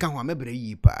heart chimeka ho amebere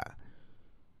yi pa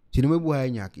ti no mebu ha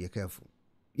nya ye careful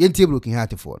yentie broken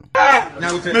heart for no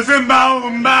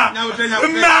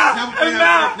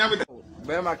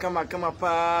Bema kama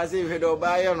pa si vedo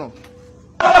ba yo no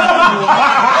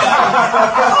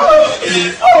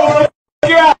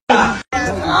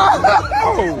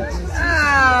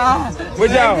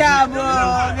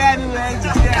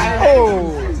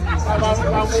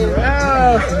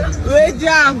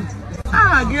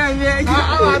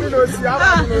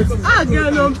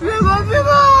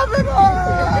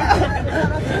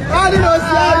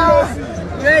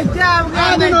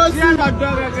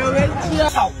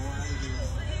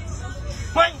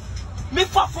me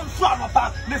fa from Florida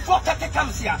back, me for take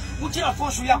comes here. Would you have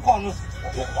forced your corner?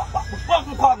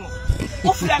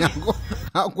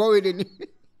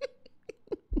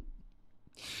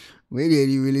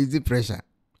 Really release the pressure.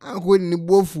 I couldn't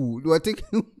go food. You are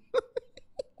taking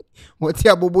what's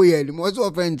your bobo here? You must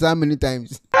offend how many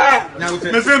times.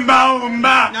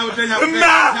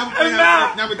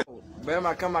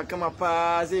 Bema kama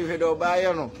pa si vedo ba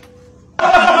yo no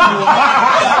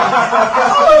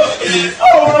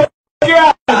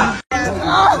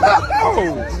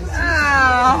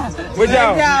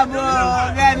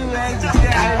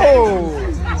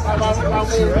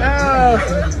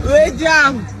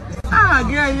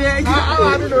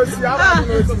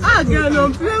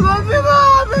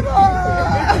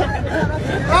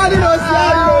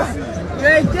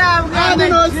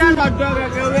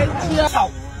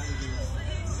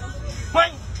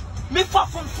me far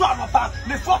from Florida back,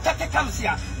 me for take comes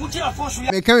here. Would you have forced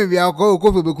your Me come be alcohol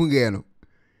ko be kunge no.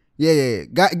 Yeah.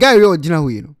 Guy we odina ho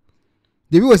yi no.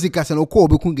 Debi was kasa no ko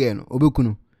obekunge no,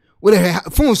 obekunu. We the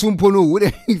phone so mpo no, we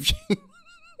the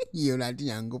you na di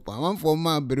yango pa. One for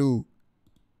man bro.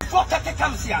 for take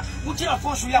comes here. Would you have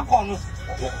forced your corner?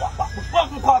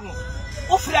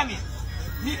 Offer me.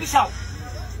 Me be shout.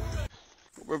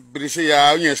 Brisi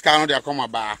ya onye scan de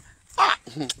Ekuonaba.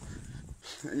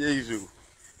 Yezu.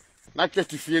 Na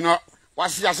ketifie no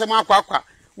wasi asem akwa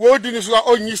wo di ni so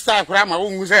onyi style kra ma wo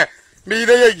hu se me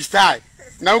yire ye style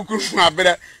na ukuru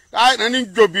abere ai na ni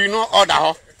jobi no order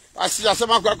ho wasi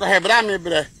asem akwa hebra me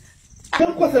bre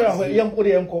ko sera ho yanko de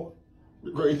yanko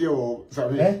ko ide o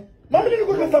sabi mama ni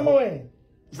ko ka samo we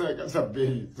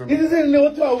sabi it is in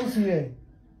what I was here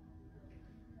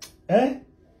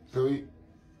so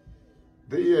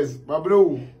 3 years my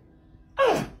bro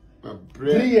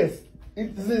 3 years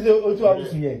it is what I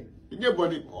was here.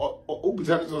 Anybody who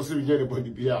pretends to see anybody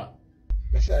be here.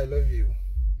 I love you.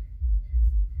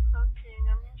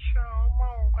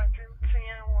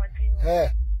 Okay,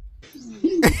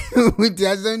 with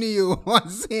the you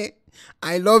say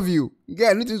I love you.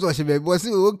 Girl, nothing to say, but say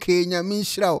okay, nyami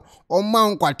shira o ma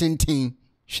nkwa tintin.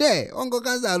 Share, Uncle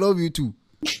Cancer, I love you too.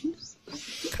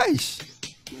 Kaish.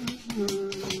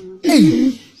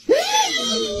 Hey.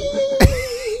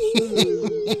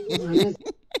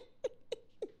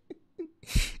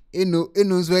 Eno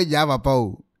so eja papa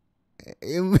o.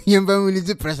 Yem family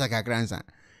ti pressure kakransa.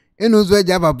 Eno so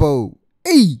eja papa o.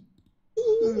 Hey.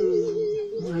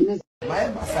 My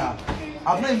pasa,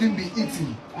 I've not even been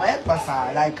eating. My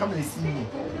pasa, like come and see me.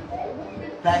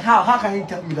 Like how can you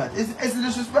tell me that? It's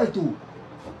disrespect too.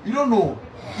 You don't know.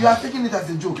 You are taking it as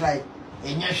a joke, like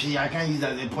I can't use it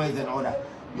as a point and all that.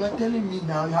 You are telling me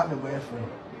now you have a boyfriend.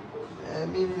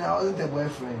 Meaning I wasn't a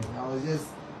boyfriend. I was just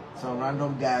some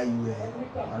random guy you were.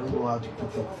 I don't know how to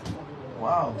put it.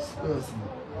 Wow, seriously.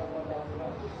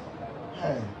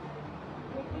 Hey.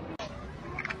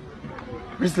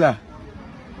 Risla.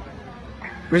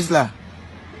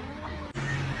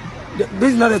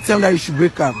 This is not the time that you should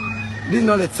break up. This is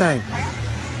not the time.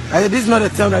 This is not the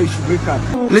time that you should break up.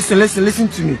 Listen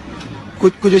to me.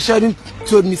 Could you Sheldon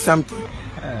told me something?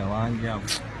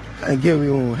 I gave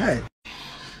you hey.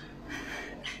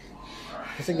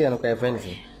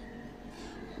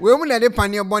 We mu na de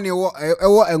panie bone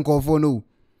ewo enkofo no.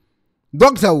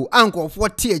 Doctor wo ankofo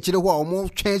tie kire ho a omo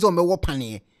twen se omo wo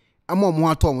panie. Ama omo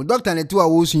atom. Doctor na ti wa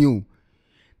wo sun yo.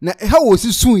 Na ha wo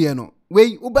si sun ye no.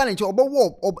 We wo ba na che obo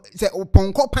wo se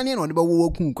oponko panie no de ba wo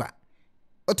kun kwa.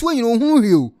 Oto anyi no hu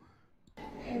hwi o.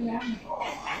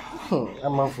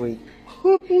 Ama foi.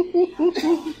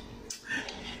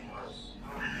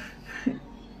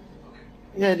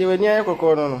 Yeah, they were near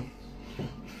Kokoro no.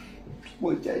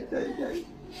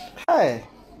 Hi,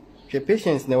 your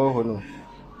patience never hold no.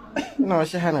 No,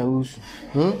 she had a house.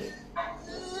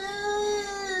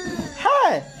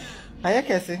 Hi, I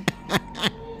can see.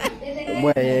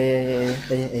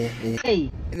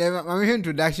 Hey, I'm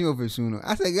introduction of a soon.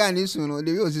 As a guy, this soon,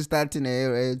 they was starting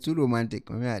a too romantic.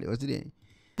 What's it?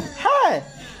 Hi.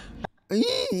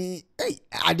 Hey,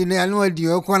 I didn't know what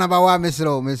you want about Miss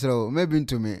maybe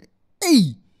to me.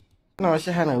 Hey, no,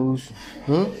 she had a house.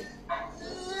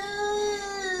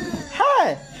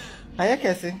 Hi, I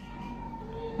can see.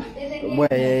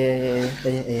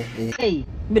 Hey,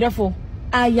 beautiful.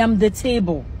 I am the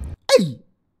table. Hey,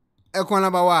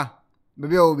 Ekuonaba,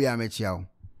 baby, I'll be a mechiao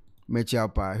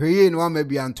pa. He no one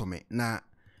maybe anto me. Na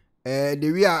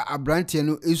the we are a branch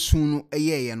no esun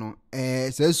eye no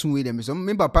say sun we dem so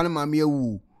me papa no mama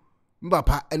ewu. Me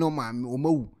papa no mama o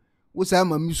mawu. Wo say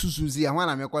mama susuzi a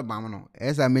wana me kwa bam no.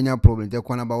 Esa menya problem te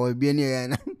Ekuonaba we bi ne ye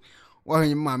na. Wo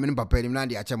hwen mama ne papa nim na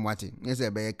de achem wate.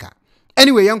 Esa be ka.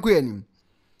 Anyway, yanko yanim.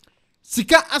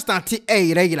 Sika astarte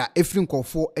regular efrin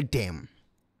kofo edem.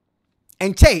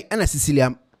 Enche ana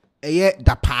Sicilian eye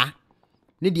dapa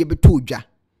ne de beto odwa.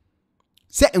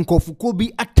 Se enkofuko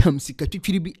bi atam sika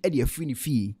twitwiri bi e de afiri ne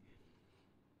fie.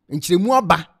 Enchiremu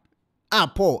aba a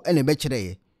Paul ene be kire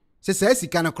ye. Se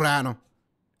sika na kura no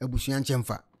abusuan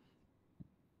nchemfa.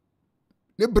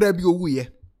 Ne bra bi owu ye.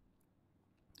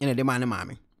 Ene de mane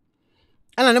maame.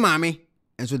 Ana ne maame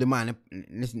enso de mane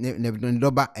ne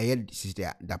doba eye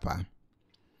sister dapa.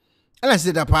 Ana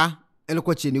sister dapa ene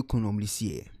kwache ne kunom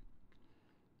lisie.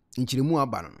 Enchiremu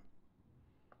aba no.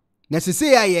 Na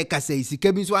sese ya ye kasa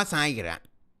sika bi so asan yira.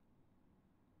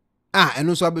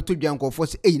 Eno so abeto dwan kofo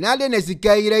se na de na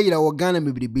sika yira wo Ghana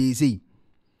mebrebe sei.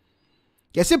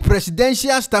 Yesi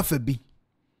presidential staffer bi.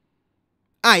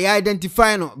 Ya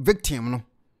identify no victim no.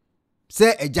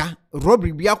 Se eja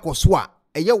robbery bi akoso a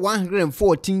eye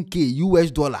 $114k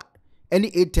US any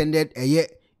 800 eye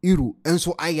euro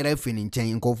enso ayira fini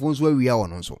nchen nkofo nso awia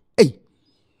wono nso.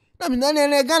 Na me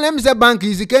na Ghana me se bank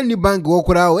sika ni bank wo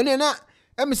kura o na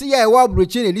em say ya wa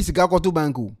abrochi na disika kwato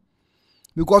banku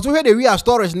because we dey we are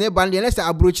storage na ban dey na say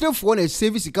abrochi fo na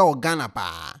save sika o Ghana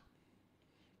pa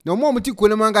no mo muti ko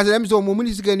na man ka say em say mo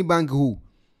muni sika ni bank ho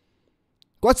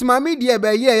because ma media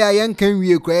be ye ya yan kan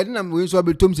wie kra na we so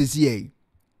abetom sesi ye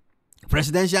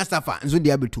presidential staffer nso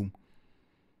dey abetom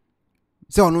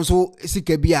say ono so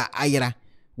sika bi a ayira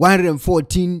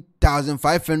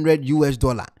 $114,500 US,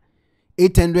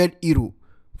 800 euro,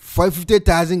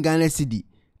 550,000 Ghana cedi.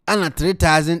 Ana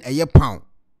 3,000 a year pound.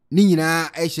 Ni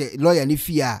nyina ehye lawyer ni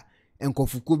fia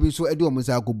enkofuko bi so ede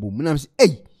omusa akobom. Na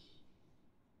say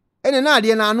ene na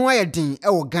ade na anu ayedin e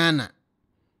wo Ghana.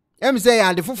 Em say ya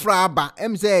ade foforo aba,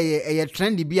 em say ye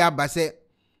trend bi aba say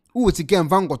wo sika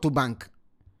mfa ngoto bank.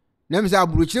 Na em say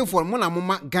aburochire for mo na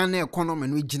moma Ghana economy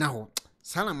no gina ho.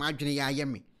 Sana ma adwene ya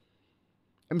ayeme.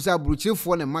 Em say aburochire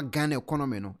for na ma Ghana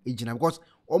economy no gina because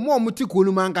omo omuti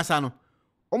konu mankasa no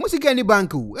omo sika ni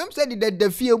bank o em said the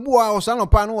fie bu a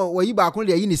osanopa no wayi ba ko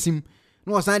de yi ne sim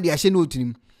no osan de ahye no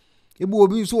otirim ebu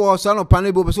obi nso osanopa no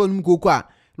ebu obeso onum koko a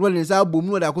no le nsa bom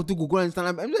no da akoto koko na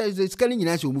stand em sika ni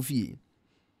nyina hye omo fie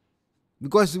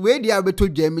because we dey abeto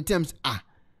dwa emitem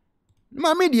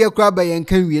ma me de akra ba yen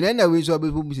kan wie na we so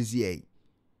abepo musisi ai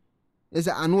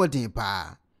esa anu odin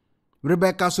pa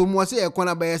Rebecca so mo se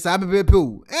Ekuonaba ya sa bepepe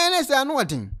o na se anu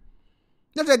odin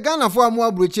na te Ghana fo amu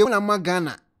abroche na ma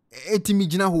Ghana etimi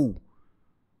gina ho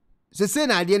se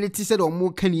na ade ne ti se do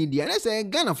mo kani dia na se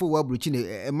Ghana fo abroche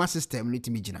ne ma system ne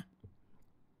timi gina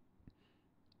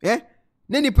ne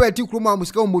ni pa ti kroma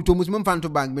musika moto musima mfanto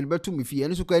bank me beto me fie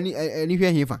ne so kani ani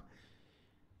hwe hefa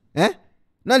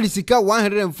na lisika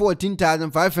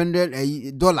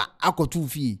 $114,500 akoto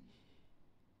fie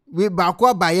we ba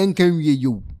ko ba yen kan wie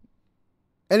yo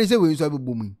ene se we nso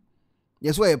abebom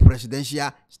yeso ye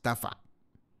presidential staffer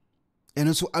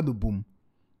ene so abebom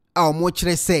a o mo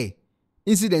kire say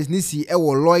incident ni si e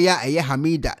wo lawyer eye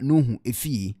Hamida Nuhu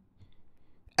efie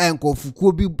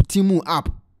enkofukuo bi timu app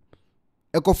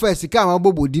ekofa sika ma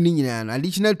bobodi ni nyina na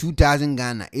additional $2,000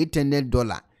 Ghana,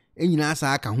 $800 enyina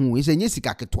sa aka ho ese nye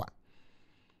sika ketwa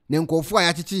ne nkofo a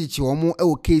yachichichi omo e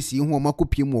wo case ho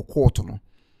makopie mu court no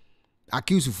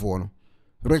accuse for no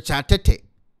Richard Tete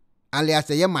alias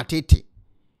eye Matete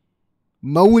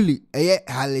Mauli eye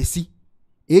Halesi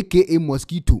aka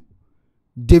Mosquito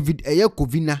David eye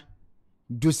Kovina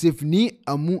Joseph ni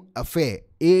Amu Affair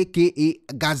aka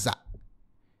Gaza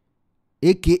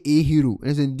aka Hero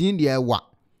ese din dia wa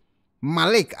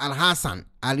Malik Al Hassan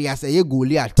alias eye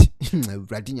Goliath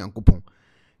Vrati Nyankopon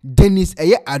Dennis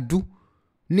eye Adu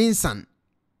Ninsan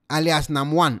alias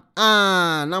Namwan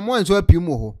Namwan so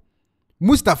apimo ho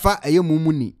Mustafa eye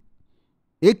Mumuni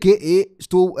aka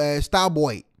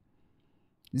Starboy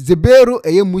Zebero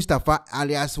eye Mustafa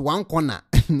alias One Corner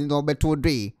no beto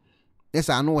dwe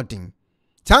esa anu odin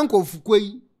tanko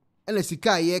fukoi ena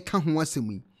sika ye ka ho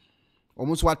asemi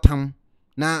omo so atam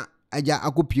na aja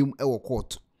akopiem e wo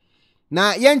court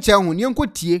na ye nche ho ne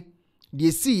nkotie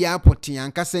de si ya potin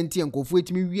anka senti enkofo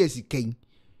etimi wi asikan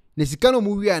na sika no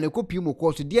mu wi a na kopi mu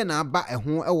course de na aba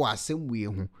eho e wo asem wi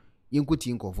eho yenkoti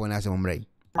enkofo na asem mrai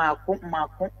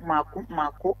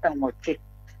mako enwoche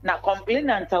na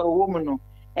complainant owo mu no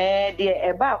de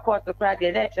eba court kra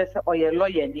de na chese oye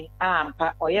lawyer ni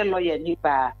ampa oye lawyer ni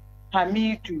ba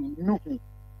Hamidu Nuhu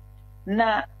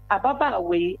na ababa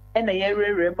we na ye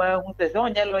rere ma hu se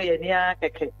onye lawyer ni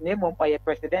akeke na emo oye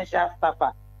presidential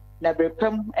staffer na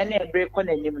brepam ene ebre ko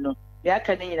na nim no ya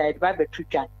ka ni nyina ba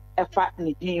betutwa efa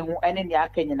ni din hu ene ni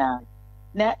aka nyina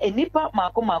na enipa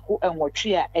mako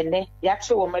enwotwe a ene ya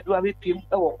che wo medua bepim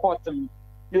e wo court mu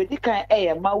na odikan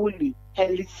eye mawuli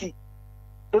helisi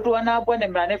dodo na abo na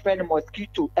mrane friend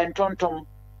mosquito entontom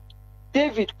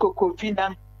David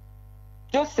Kokovina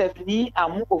Joseph ni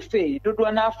amu ofe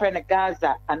dodo na friend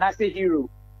Gaza anase hero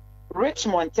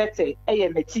Richmond Tete eye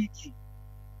metiti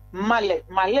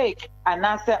Malik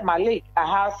anase Malik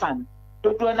Ahasan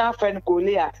dodo na friend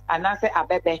Goliath anase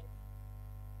abebe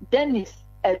Dennis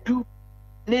Edu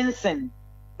Ninsen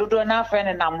dodo na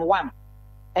friend nam 1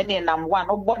 ene nam 1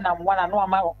 obo nam 1 anu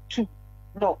ama 2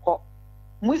 no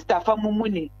Mustafa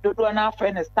Mumuni dodo na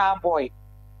friend Starboy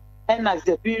ena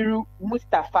Zebiru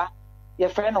Mustafa your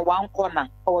friend one corner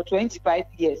over 25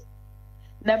 years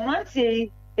na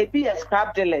mantie ebi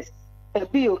scrap dealers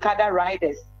ebi okada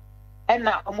riders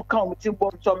ena omuka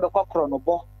omutimbo ntombe kokro no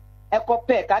bo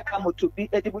ekope kaka motobi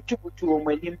edibutubutu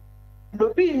omanim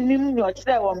dobi nim nyo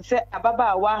kire wom se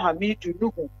ababa wa Hamidu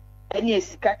Nuhu eni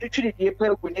esika twitwiri die pa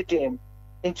egu ne dem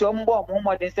enti ombo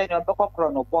omodin se nyo bekokro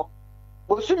no bo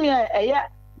bosumi eya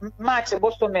match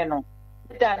bosome no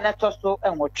da na toso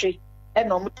enwotwe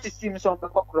ena omutisim so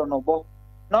bekokro no bo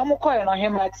na omukoye no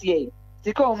hematie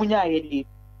sika omunya ayedi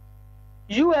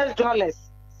US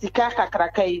dollars sika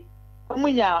kakrakai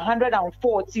omunya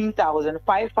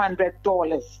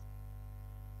 $114,500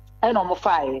 ena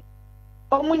omufaye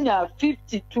omunya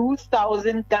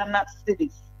 52,000 Ghana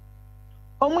cedis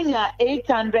omunya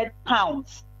 800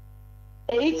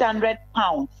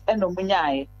 pounds ena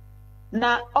omunya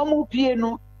na omupie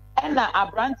no ena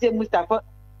abrante Mustafa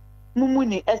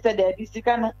Mumuni esede bi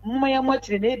sika no mmaya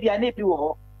mochiri na ebia na ebi wo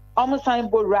ho omusan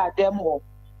borra dem ho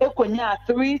ekonya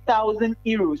 3,000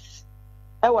 euros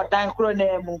ewo dan kro na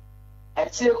emu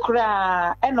echire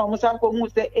kra ena omusan ko mu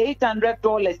se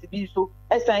 $800 bi so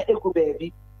esan eku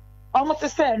baabi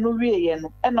omusese no wieye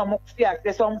no ena omukfi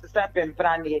akse omusese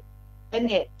pemprane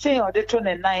ene chen ode to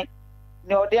ne nan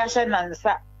ne ode ahye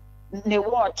nansa ne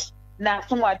watch na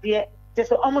somade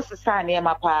tese omusese na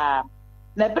ema pa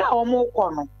na bra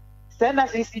omukọ no send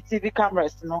us CCTV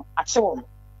cameras no achewom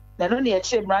na no ne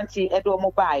eche mranti edo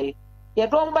mo bae ye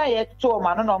do bae to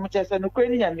ma no mo chese no kre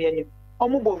ni nyame anim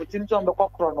omo bo mutim to mbe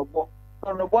kokro no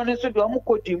bo ne so de omo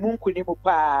kodi mu nkuni mu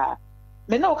pa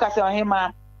me na okase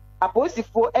ohema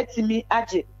aposifo etimi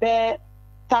age be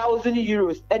 1,000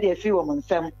 euros e de afi wo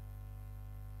nsem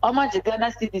omo age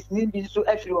Ghana Cedis ni bi so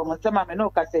afi wo nsem me na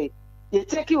okase ye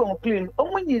cheki wo clean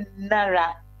omo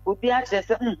nyinara obi a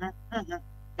chese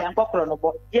yankokro no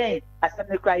bo yen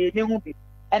asem kra ye ne hu bi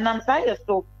enam saye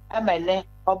so amene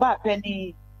oba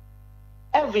pani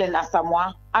Evelyn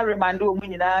Asamoah aremando omu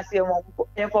nyina se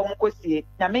enfo mu kosie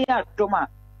nyame ya doma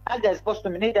August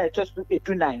bostom ne da just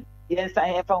 89 yen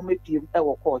san enfo mu piem e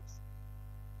wo court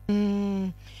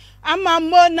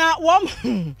amammo na wom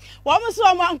so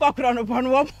am ankokro no bo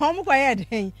no wom ko ye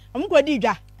den wom ko di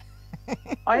dwa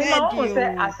oyi ma wom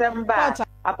se asem ba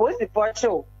aposi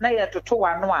pocho na ye toto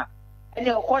wano a any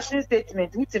caution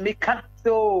statement which me can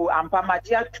so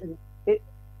ampamagia to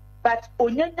but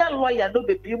onyanya lawyer no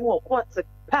be bi mu court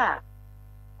pa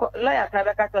lawyer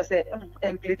private to say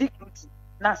plead guilty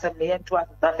na some me ento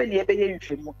asa fe ne be ye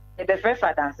nhwemu e be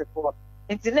fair dance for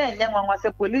nti na enya nwanwa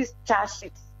say police charge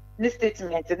sheet ni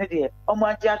statement ne de omo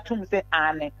agia tum say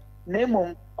ane na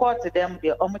emom court dem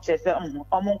de omo chese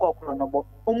omo nkokoro no bo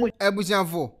omo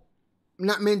ebusianfo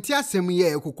na menti asem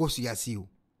ye ekokosu yase o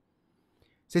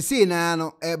se na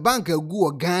no bank agu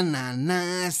o Ghana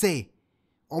na say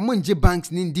omo nje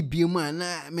banks ni ndi biem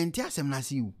na menti asem na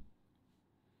se o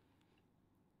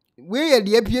we ye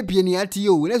de apiepie ni ati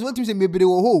o na so otim se mebere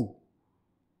wo ho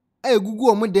agugu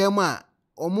omo dem a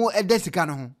omo edesika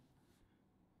no ho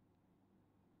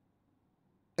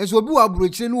eso obi wa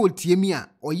burochire no otiemi a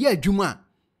oye adwuma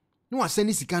no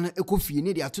wasani sika no ekofie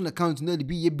ne de ato na account na de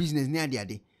bi ye business ne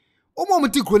ade omo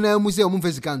mtikro na mu se omo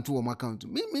mfesika nto omo account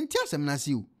menti asem na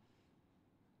se o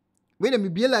we na me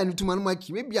biela no tuma no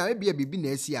maki me bia bibi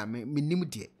na asi a menim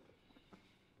de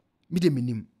me de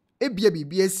menim ebia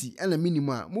bibi asi ana menim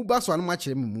a mu ba so anu ma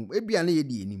kire mu ebia na ye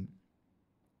de enim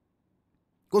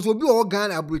cause obi o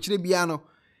Ghana abrochire bia no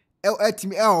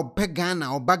Etimi ope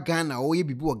Ghana or back Ghana or ye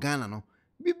bibu Ghana no.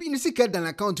 Bibi ni sika dan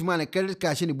account man credit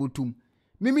cash ni botum.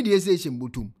 Mimi di station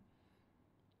botum.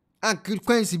 An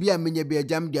kwansi bia menye bia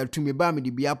jam dia tumi ba me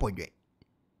di bia podwe.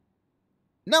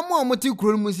 Na mo amoti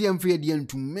kuro mu si amfie dia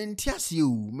ntum mentiase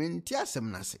o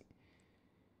mentiasem nase.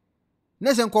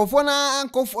 Na se nkofo na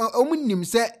nkofo omunim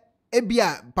se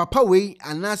ebia papa wei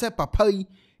anase papa yi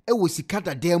ewo sika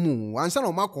dademu ansa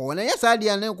no makọ na yesa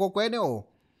dia na kokọ ne o.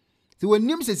 Se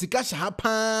wonim se sika sha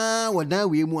pa wodan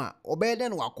we mu a obede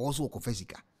na wakọ so kofa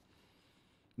sika.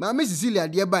 Ma me Cecilia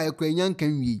dia ba ekwanya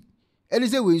nkan wi. Ene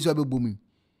se we so abebom.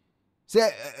 Se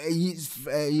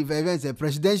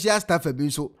presidential staff bi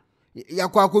so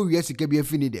yakwa akọ wi sika bi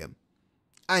afini dem.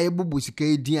 A ebubu sika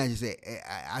edin a se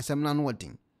asem na no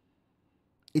wotin.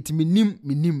 It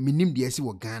minim de esi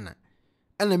wo Ghana.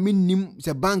 Ana minim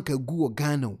se bank agu wo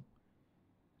Ghana.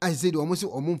 I said almost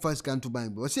first can to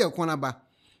bank. But say Ekuonaba.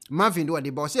 Marvin do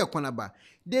they say Ekuonaba.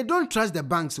 They don't trust the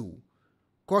banks so.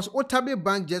 Cause Otabe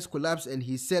bank just collapsed and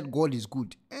he said God is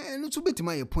good. And it's a bit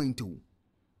my point too.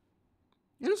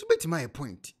 And it's a bit my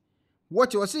point.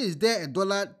 What you say is there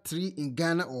 $3 in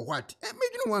Ghana or what?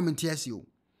 Maybe no one tells you.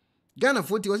 Ghana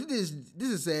 40 was this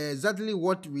is exactly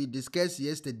what we discussed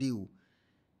yesterday.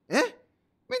 Men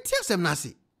tell some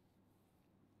nasi.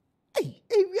 Hey,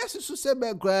 we are so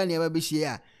sebe gra ni aba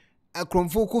share. A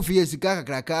kromfo kofi sika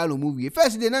kakaka lo movie.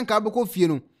 First day nan ka be kofi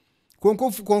no.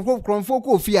 Kromfo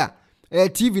kofi a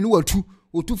TV no watu,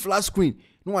 otu flat screen.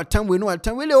 No atam we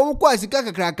le o kwa sika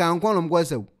kakaka ankon lo mko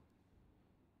saw.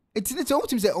 Etine te o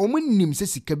tim say o munnim se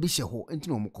sika bi hye ho enti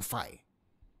no mkofai.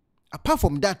 Apart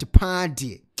from that pa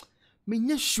de.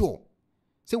 Menya sure.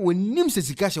 Say wonnim se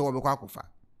sika hye ho be kwa kofa.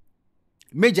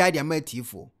 Major idea ma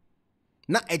etiefo.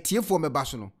 Na etiefo meba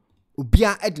so no.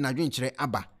 Obia edna dwenkyere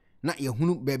aba na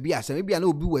yehunu baabi asem ebia na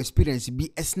obi wo experience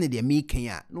bi esne de mekan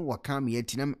a no waka me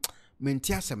ati na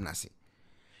menti asem nase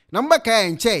na mbaka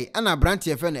enche ana branch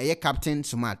efe na ye Captain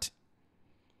Smart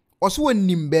oso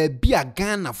wonim baabi a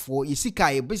Ghana fo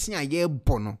yesika ye besi a ye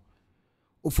bo no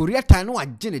Ofori Attah no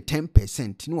agye ne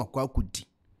 10% no wakwa akudi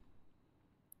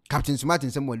Captain Smart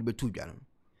nsem wo betu dwa no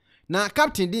na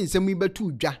captain di nsem yi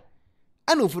betu dwa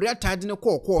ana Ofori Attah de ne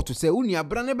kɔ to sɛ unia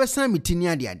bra ne besan mitini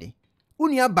ade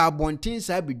unia ba bontin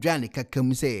sa bidwa ne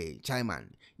kakam sɛ chairman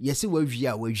yesi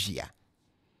wawia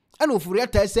ana Ofori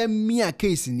Attah sɛ mia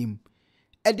case nim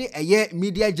ɛde ɛyɛ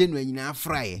media genuine nyina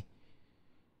frae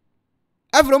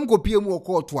Avrom kopie mu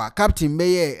court a captain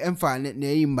beye emfa na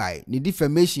yimbai ne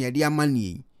defamation yade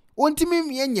amane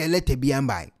ontimi yenye letter bi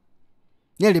ambai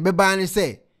ye de beba ne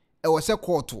sɛ ɛwɔ sɛ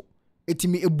court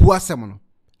etimi ebu asɛm no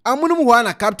amunum ho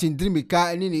na captain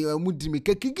drimika ni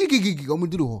amudrimika kikikiki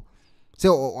omuduru ho sɛ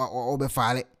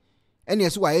obefaale ene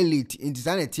so wa elite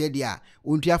intizane tie dia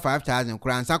ontua 5000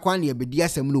 kransa kwa na ebedi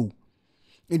asɛm no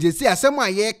nti si asɛm a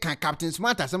ye kan Captain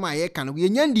Smart asɛm a ye kan no ye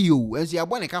nyandi yo enso ya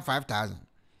bɔ ne ka 5000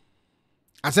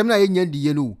 asɛm na ye nyandi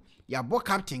ye no ya bɔ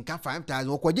captain ka 5000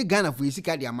 okoje Ghana fo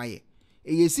yesika de amaye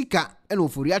yesika ene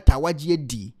Ofori Attah wagye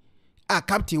di a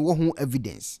captain wo ho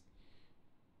evidence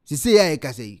sisi ya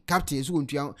ka sei captain so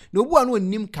ontua na obu anu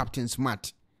nim Captain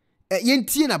Smart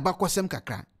yentie na bakosem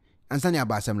kakra ansa ne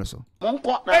abasem no so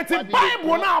eti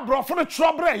Bible na abrofo no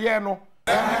trobre ye no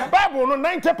Bible no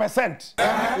 90%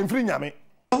 infri nyame.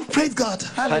 Oh, praise God.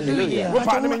 Hallelujah. Praise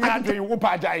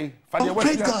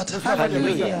God.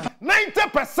 Hallelujah.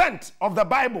 90% of the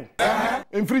Bible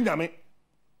infri nyame.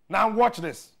 Now watch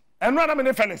this. And one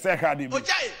minute Felix say cardi.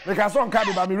 Because on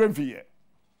cardi ba mi remfi here.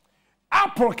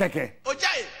 Apple keke.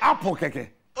 Apple keke.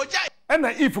 And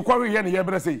if you quarry here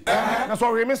na say. That's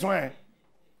what we miss one.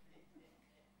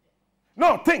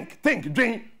 No, think,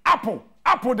 drink apple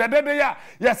the ya.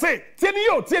 You say,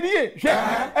 tieni ye.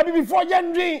 And before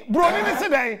you drink, bro, you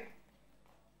say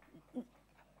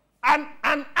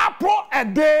an apple a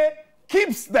day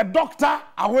keeps the doctor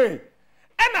away.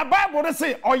 And the Bible they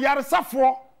say, oh yare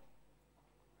safro.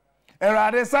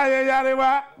 Erade sa ye yare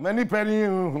wa many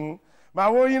penny. Ma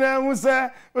wo yina hu se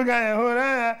uga hu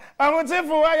na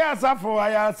awontifo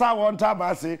aya sa won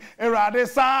tabase erade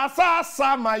sa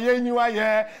ma yenyiwa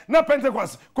ye na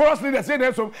Pentecost chorus leader say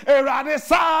dem so erade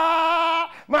sa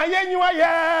ma yenyiwa ye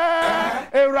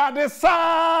erade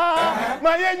sa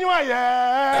ma yenyiwa ye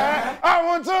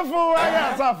awontifo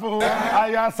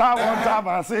aya sa won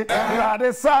tabase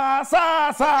erade sa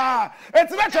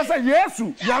eti na che say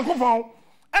Yesu Yankopon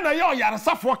e na ye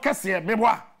oyaresafo kese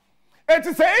meboa. It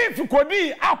is if you could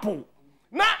eat apple.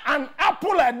 Now an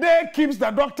apple a day keeps the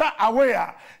doctor away.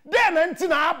 Then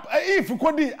if you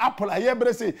could eat apple, I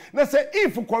ever say, na say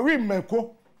if you could read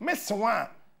meko, miss one.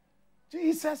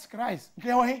 Jesus Christ,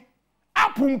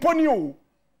 apple ponyo.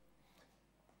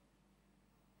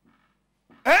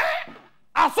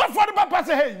 I saw for the papa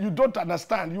say, hey, you don't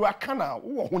understand. You are kana.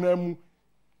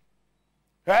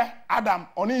 Adam,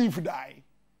 only if you die.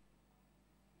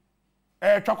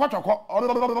 Choko.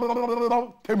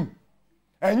 Tim.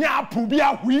 And ya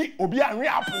pubia we, obia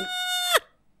reapu.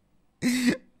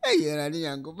 Hey, you're a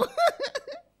young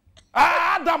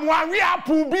Adam, one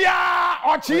reapubia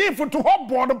or chief to hop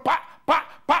board, pa.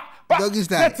 Doggy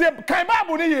style. Let's say,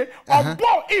 Kaibabuni, or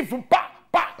bo if pa.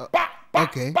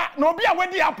 Okay. No be a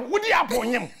with the apple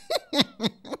him.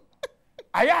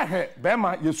 I heard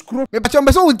Bema, you screw. But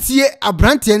you're so tear a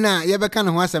brantina, you ever can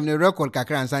have some record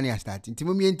Kakra and Sanya starting.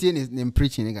 Timomian is name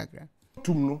preaching in Kakra.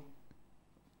 Tumno.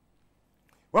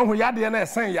 When we had the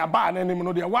NS saying your bar and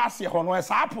no the was your honor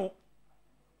apple.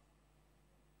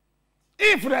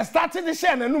 If they started the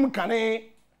share and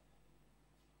numcane,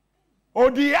 or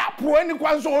the apple any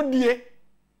one's old dear.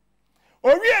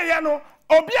 Or no.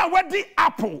 Obia what the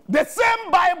apple, the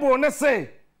same Bible na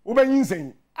say,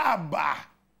 Ubenyinsen, Abba.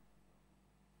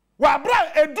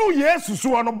 Wabra edu Yesu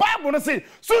so on Bible na say,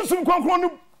 Sunsum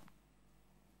Kwankwan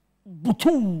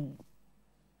butu.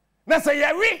 Na say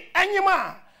yewi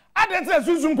anyima, ade say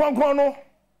Sunsum Kwankwan no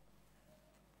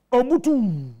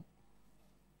obutu.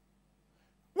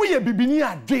 We ye bibini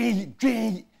a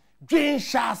dwen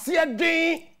shase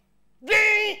dwen.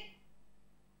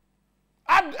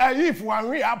 If one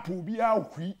we apple be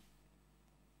out quick.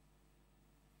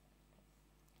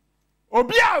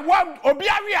 Obia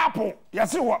we apple.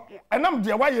 Yes, what? And I'm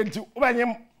the way into when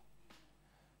him.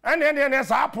 And then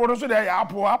there's apple, so they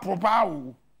apple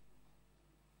pow.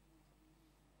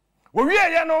 We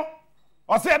are, no,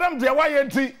 or say them the way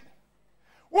into.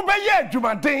 Obey to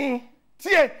my thing.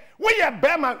 See, we are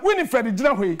Bama, Winifred the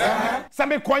dinner way.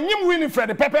 Some Quanyim Winifred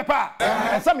the pepper,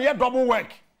 and some here double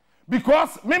work.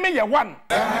 Because maybe you one.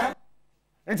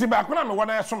 It's about when I'm one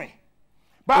ask me.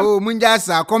 Oh,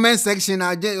 Munjasa, comment section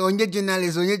on your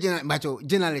journalist, but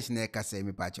journalist never say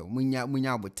me, Pacho,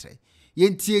 Munya Butre.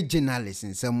 Yentie journalist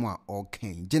in someone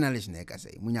okay. Journalist never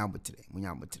say Munya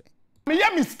Butre. Me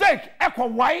a mistake. Echo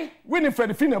why Winifred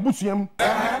the Fina Busium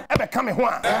ever come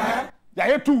one.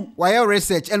 Ya too. Why your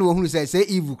research and who says say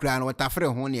evil crown or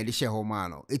Tafre honey the share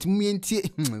homano. It means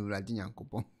Radinian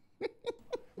coupon.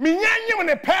 Me nyanyi when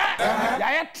a pair,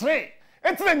 ya tray.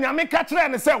 It's the Yamika tray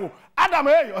and say, Adam,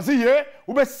 you see here,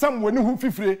 who best someone who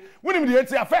free. When you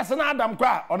see a first and Adam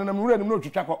cry on an American no to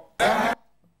tackle. I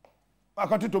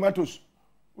got tomatoes.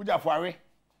 Would you worry?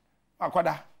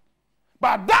 Aquada.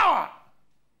 But thou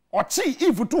or chi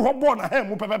if you two hot born a ham,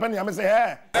 who pepper and say,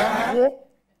 hey,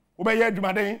 obey your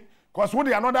day, cause would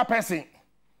another person.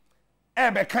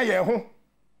 Ebe Kaya home.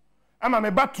 I'm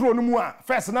a batro no more.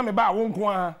 First, and I'm about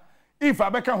one. If I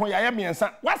become who I am, and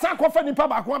son, what's our coffee in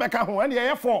Papa? One become who any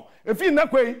air for. If in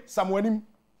that way, someone him.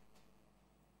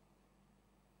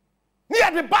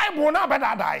 Near the Bible, now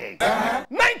better die.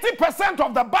 90%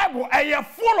 of the Bible are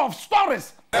full of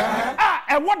stories.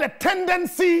 And what the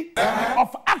tendency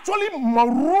of actually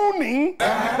marooning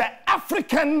the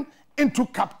African into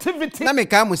captivity. Na me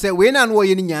come say we na no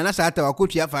yen nya na sa ta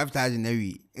wakotua 5000 na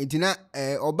wi. Entina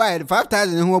oba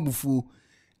 5000 ho abufu.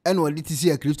 And what did you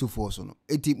see a Christo force on?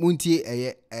 Eti munti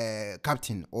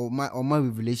captain or my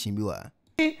revelation be wa.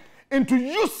 Into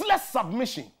useless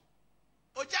submission.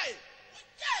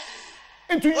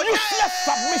 Into useless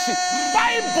submission.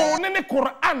 Bible and the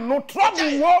Quran no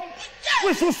trouble.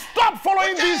 We should stop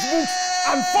following these books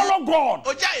and follow God.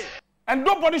 And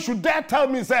nobody should dare tell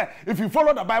me, say, if you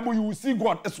follow the Bible, you will see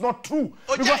God. It's not true.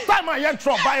 Because time I hear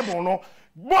the Bible, no,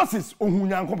 Moses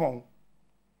ohunyankopon.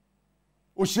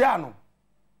 Oceano.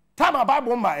 Time a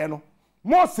Bible mba no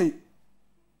Mose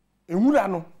ewura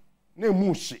no na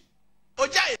emuhye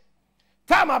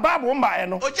time a Bible mba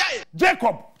no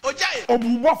Jacob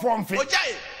obubo fomfe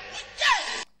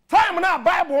time na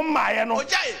Bible mba no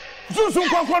sunsun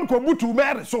kwankwan ko butu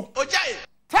mere so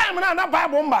time na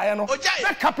Bible mba no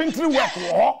na carpentry work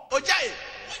wo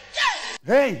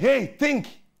hey think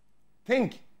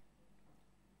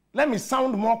let me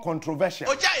sound more controversial.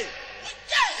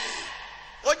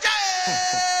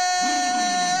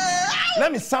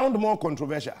 Let me sound more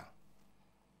controversial.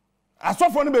 I saw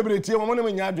for the baby tea when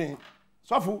we nyadwen.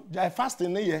 So for jai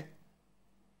fasting ne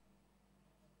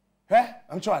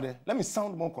I'm trying. Let me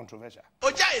sound more controversial.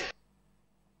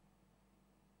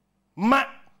 Ma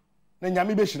na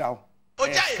nyame be shira wo.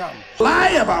 Lie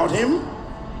about him.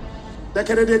 The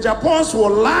Kennedy Japons will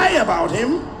lie about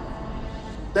him.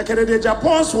 The Kennedy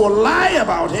Japons will lie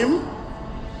about him.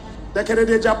 The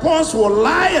Kennedy Japons will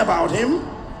lie about him.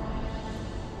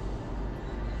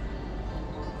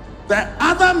 The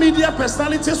other media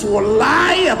personalities will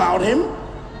lie about him.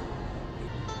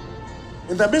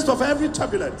 In the midst of every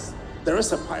turbulence, there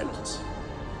is a pilot.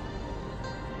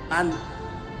 And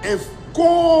if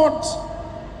God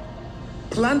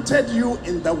planted you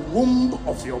in the womb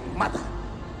of your mother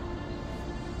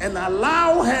and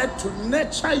allow her to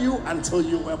nurture you until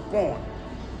you were born,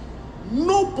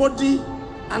 nobody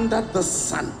under the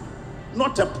sun,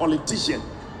 not a politician,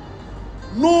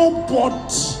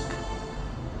 nobody,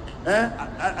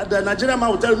 the Nigerian man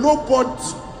will tell you,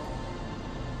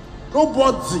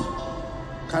 nobody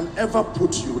can ever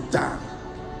put you down.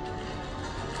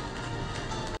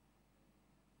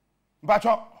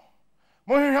 Bacho,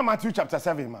 Mohira Matthew chapter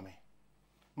 7, mommy.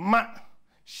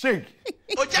 Shake.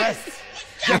 Yes.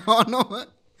 Oh no.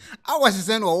 I was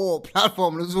saying all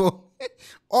platform as well.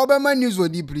 Obama news will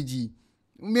deep G.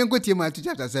 Me go to Matthew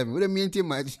chapter 7. What do you mean to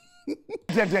Matthew?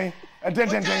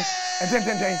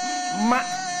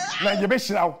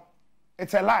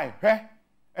 It's a lie, eh?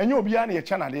 And you'll be on your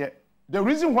channel there. The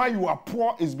reason why you are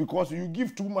poor is because you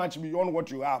give too much beyond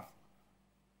what you have.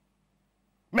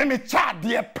 Me chat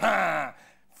dear pan.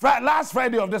 Last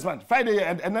Friday of this month, Friday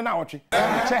and then I watch it.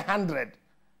 100.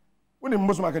 When the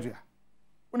most market here.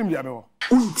 When the abo.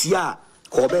 Untia,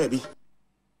 ko baby.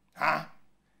 Ha?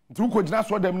 Do ko jina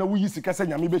so dem na wo yisi kase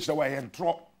nyame be kire wa here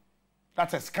drop.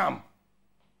 That's a scam.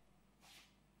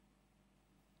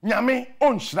 Nyame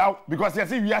on shraw because you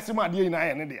see we are sima ade ina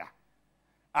ye ne dia.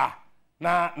 Ah,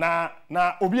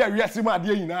 na obi a we are sima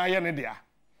ade ina ye ne dia.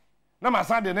 Na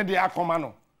masa de ne dia akoma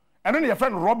no. And then your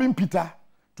friend Robin Peter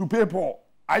to pay Paul.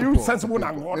 Are you sensible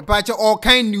now? We patch all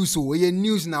kind news so we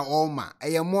news now all ma.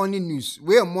 A morning news.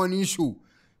 We a morning show.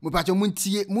 We patch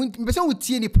muntie person we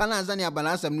tie ni panasa ni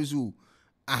abanasa news.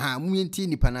 Aha, muntie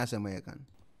ni panasa American.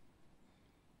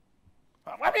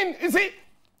 I mean, you see,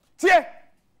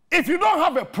 if you don't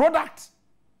have a product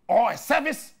or a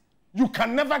service, you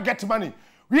can never get money.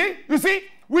 You see,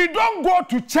 we don't go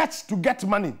to church to get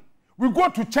money. We go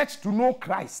to church to know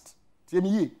Christ.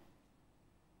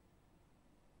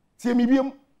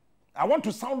 I want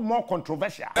to sound more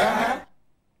controversial.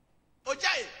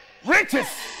 Riches,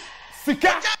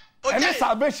 sika, and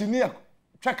salvation here.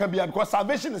 Because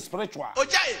salvation is spiritual.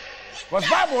 Because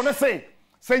Bible want say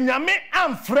nyame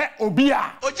amfre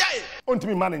obia. Onti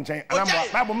me man nchen.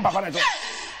 Bible mbaba na jo.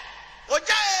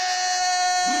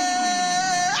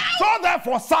 So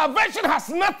therefore, salvation has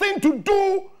nothing to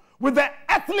do with the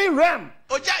earthly realm.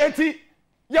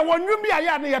 Ya wonwumi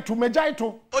aya na yeto megya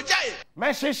to me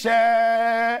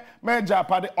hwehwe me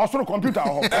japade osoro computer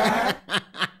ho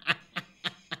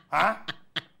ha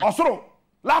osoro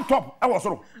laptop e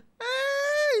osoro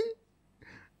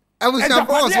I was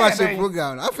supposed to watch the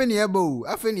program afeni ebo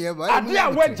ade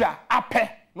a waja apɛ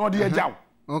na ode agyaw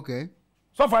okay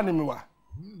so far ni mewa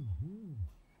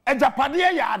ejapade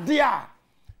ya ade a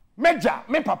megya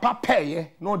me papa pɛye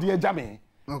na ode agya me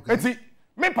okay eti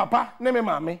me papa ne me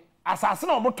maame asase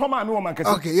na obotoma na wo mankase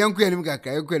okay yanku enim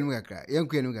kakra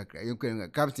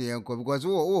captain yanku because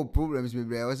wo problems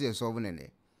be I was here solving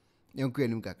it yanku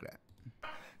enim kakra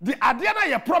the idea na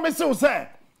ye promise you say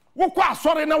wo kwa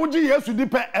asore na wo gi Yesu di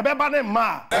pe ebeba ne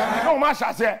ma na wo ma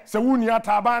hyase se wuni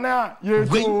ataba na ye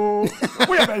to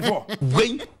wo ye before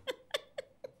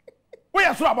wo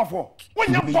ye so abofo wo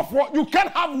nya bofo you can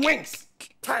have wings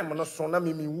time no so na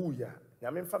me wu ya ya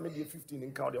me mfa me die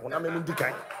 15 nka wo de na me di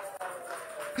kan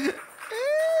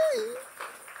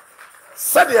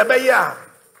said the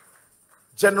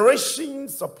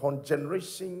generations upon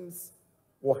generations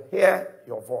will hear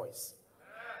your voice.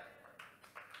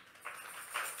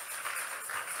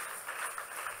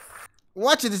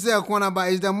 Watch it say Ekuonaba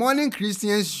is the morning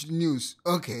Christians news.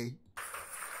 Okay.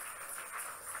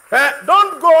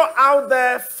 Don't go out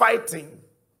there fighting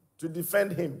to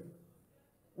defend him.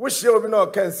 Wish you would no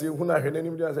can see who na hwene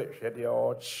nim dey say hwede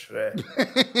o chre.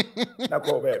 Na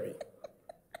ko baby.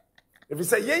 If you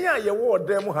say yenya ye wo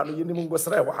dem ha no yenim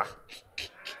ngosre wa ha.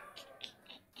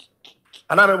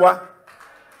 Ana me wa.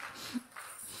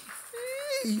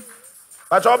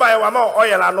 Ba cho ba ye wa ma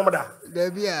oyela anom da. Da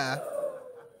bia.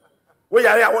 We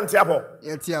yare a won tiapo.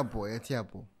 Ye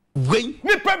tiapo.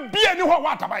 Nipa bia ni ho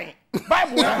wa taban.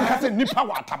 Bible na say nipa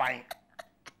wa taban.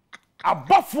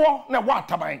 Abofo na wa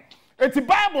taban. Eti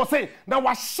Bible say na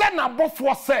wa hye na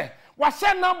bofo say wa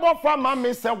hye na bofo ma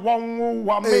me say won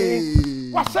wa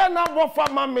me wa hye na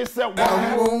bofo ma me say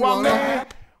won wa me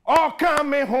o ka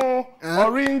me ho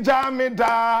orinja me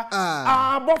da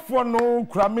abofo no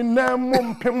kura me na mu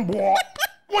mpembo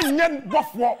wonye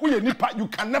bofo wo ye nipa you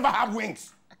can never have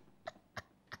wings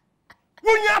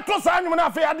wonya to sa anwum na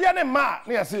afa ade ne ma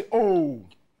na ye say oh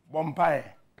bompae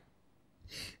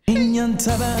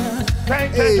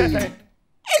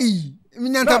Hey,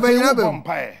 minyanta bayina be.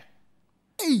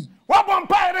 Hey, What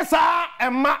vampire sa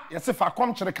Emma Yesifa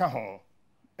come chireka ho.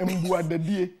 Embua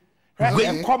dadie.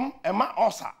 Hwe come Emma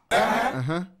osa.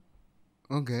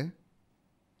 Okay.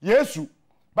 Yesu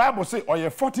Bible say or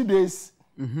 40 days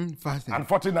fasting and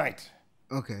 40 nights.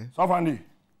 Okay. So funny.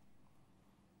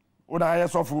 Oda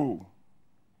yesofu.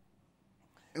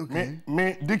 Okay.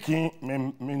 Me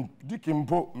dikin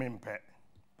po mempe.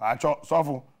 Pacho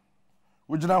sofu.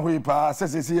 Ujina hui pa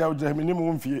sesesi ya uje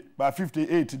minimum fee by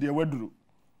 58 de waduru.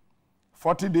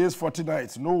 40 days 40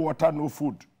 nights no water no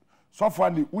food. Sofu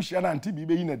andi ushia na anti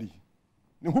bibe yinadi.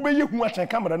 Ni hube ye hu achen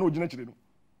camera na ojina chire no.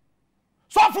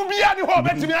 Sofu biya ni ho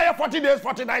betimi aye 40 days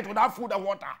 40 nights without food and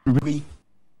water.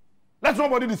 Let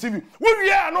nobody deceive you. We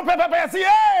here no pepe say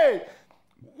hey.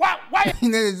 Why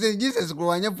Jesus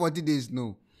go anya 40 days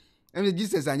no. I mean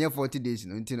Jesus anya 40 days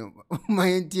no ntino. My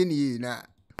ntini na.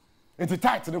 It's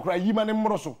tight the cry yima ne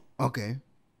mmoro so. Okay.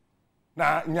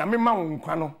 Na nyame ma wo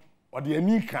nkwa no ode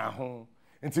ani ka ho.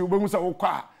 Nti wo behu se wo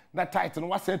kwa na tight no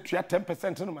wase tua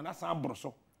 10% no na san abro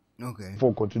so. Okay.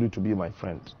 For continue to be my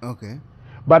friend. Okay.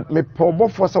 But me pobo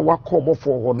for se wakọ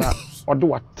for ho na ode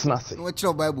watena se. What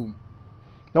your Bible?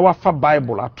 Na wafa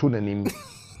Bible ato nanim.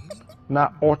 Na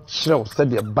o kyerɛw sɛ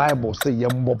the Bible say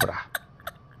yɛmbɔbra.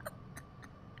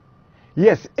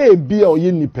 Yes, bi a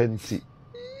ɔyɛ nipanti.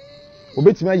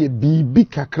 Obetimi ayɛ bibi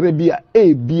kakra bi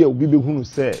a bi a obi behunu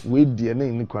sɛ we die na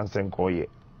ni kwansen kɔyɛ.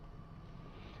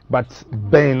 But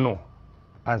ben no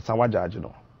ansa wajage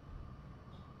no.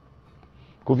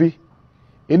 Kofi,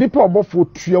 enipa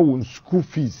ɔbɔfo tua won school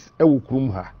fees ɛwɔ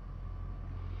kurom ha.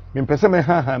 Me mpɛsɛ me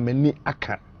ha mani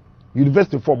aka.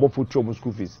 University for ɔbɔfo tua won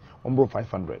school fees ombro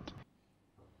 500.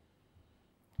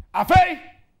 Afei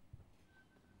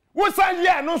wosan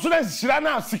ye no so na sira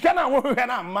na sika na wo hwehwe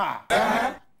na ma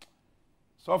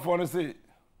so for no say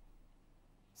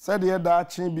said ye da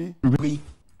chin bi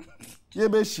ye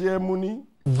be hie muni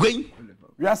gwen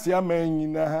wiase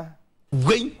amanyina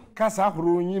gwen kasa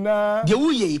horo nyina de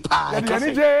wuye pa ye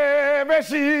ni je be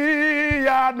shi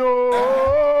ya no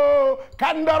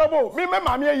kandarobo mi me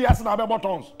ma me yes na be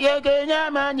buttons ye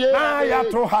kenya manye na ya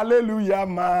to hallelujah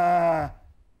ma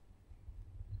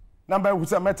number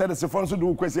who method is phone so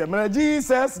do question me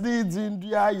Jesus needs in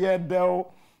dia yedel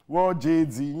wo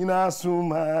jedi nyina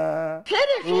suma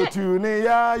otu ne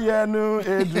ya ye no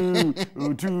edu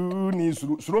otu ni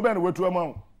suro be no wetu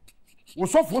ama wo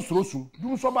sofo suro su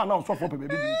du so ba na wo sofo pe be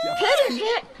bi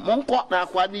tia monko na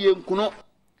kwa ni yenkuno.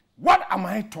 What am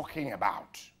I talking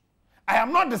about? I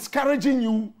am not discouraging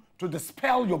you to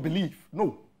dispel your belief,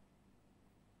 no,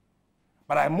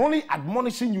 but I am only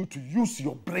admonishing you to use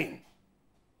your brain.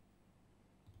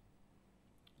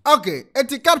 Okay,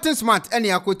 eti Captain Smart eni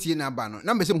akoti na ba no.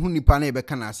 Na mbese hu nipa na ebe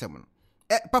kana asem no.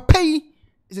 Papa yi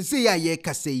se ya ye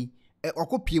kase yi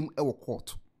okopiem wo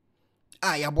court.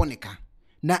 Ya bonika.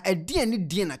 Na edi ni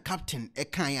die na captain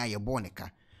kan ya ye bonika.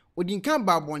 Odinkan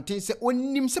ba bonten se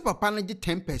onim se papa na ge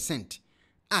 10%.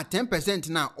 10%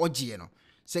 na ogie no.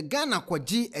 Se Ghana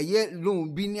kwaji eye loan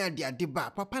bi ni ade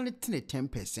ba papa ne tene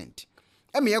 10%.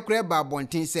 Eme ye kura ba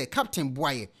bonten se captain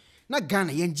boye na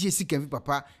Ghana yenji sika vi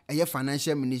papa eye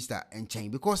financial minister enchen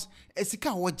because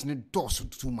esika wojine dosu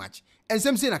too much and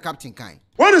some say na captain kind.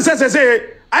 What is say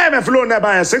IMF loan na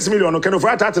buy 6 million can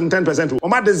offer that 10%. O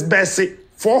ma disburse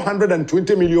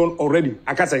 420 million already.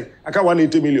 Aka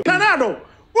 180 million. Na no.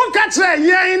 Won ka tire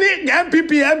ye ni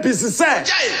MPP MPC say.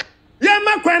 Ye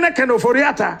ma kwan na can Ofori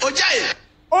Attah. Ojaye.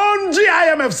 Onji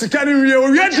IMF sika ni wie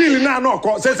o wie deal na no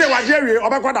ko say waje wie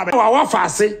obekwa da be. Wa fa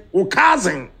ase o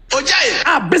cousin. Ojaye.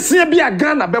 Besia bi a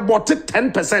Ghana be bought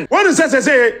 10%. What is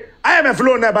say IMF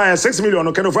loan na buy 6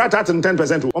 million can offer that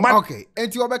 10%. Okay,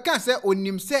 enti obeka say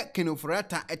onim say can offer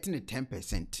that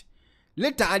 10%.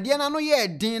 Later ade na no ye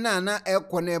din na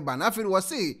ekọ na eba na afi wo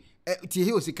say tie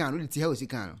he osika no tie he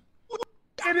osika no.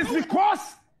 It is because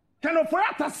can offer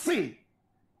that say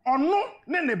ono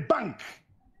ne bank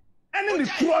any the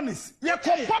cronies ye ko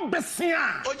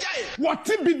besia. Ojaye. What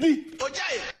be di?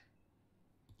 Ojaye.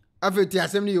 Afeti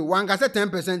asem you wan ka say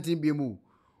 10% in bi mu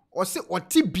o se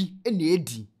otibi ene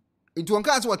edi nti won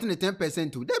ka say what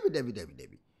 10% o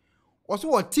debi o se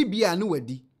otibi a no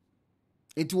wadi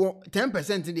nti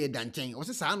 10% de danchen o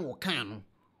se sa na o kan no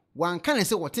wan ka na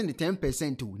say what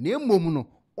 10% o na emom no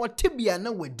otibi a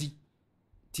na wadi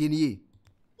tienie.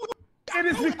 It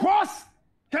is because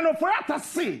can offer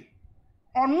say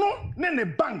ono ne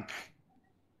bank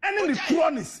any the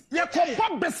cronies ye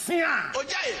ko besia.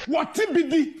 Ojaye. What be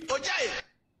di? Ojaye.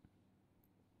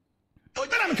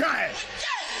 Ojaye kai.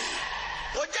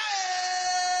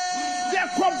 Ojaye. Ye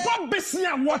ko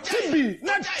besia what be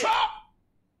na chop.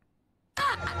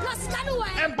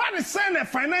 bad is saying a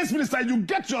finance minister, you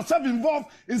get yourself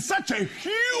involved in such a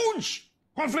huge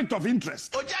conflict of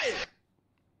interest.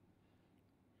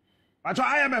 But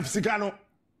IMF Sikano,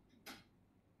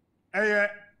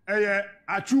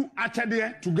 achu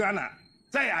achede to Ghana.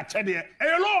 Say achede,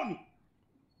 alone.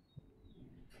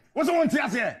 What's the one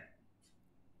here?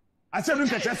 I said,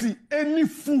 look at any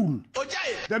fool.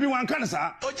 There be one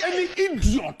cancer, any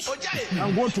idiot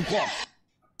can go to court.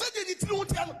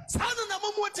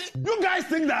 You guys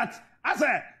think that? I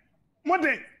said, what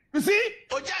they, you see,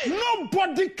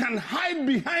 nobody can hide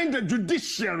behind the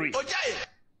judiciary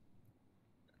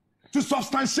to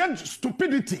substantiate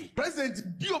stupidity.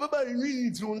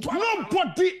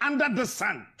 Nobody under the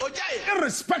sun,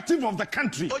 irrespective of the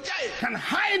country, can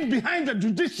hide behind the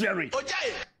judiciary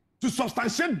to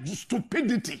substantiate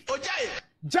stupidity.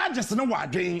 Judges know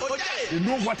what they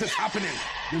know what is happening.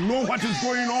 They know what is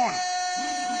going on.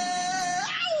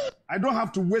 I don't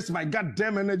have to waste my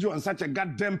goddamn energy on such a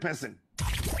goddamn person.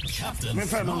 Captain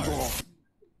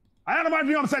I am about to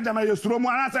be upset that I used to know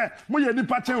more. I said, "Moye di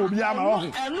pache obi ama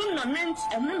o."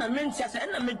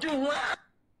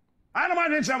 I am about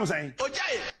to tell say.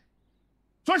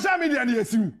 Social media ni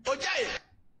esi.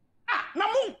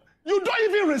 Namu, you don't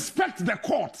even respect the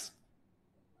court.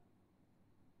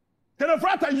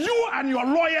 Kenofrata, you and your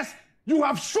lawyers, you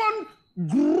have shown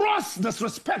gross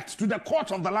disrespect to the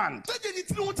court of the land.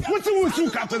 What's the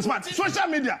Captain Smart? Social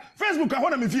media, Facebook, I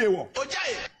want to be here.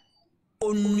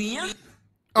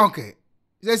 Okay.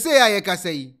 They say I can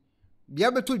say,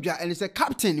 Biabetuja, and it's a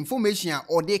captain information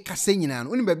or they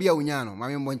casino, only baby a unyano, my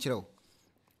monchero.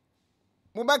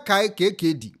 Mobakai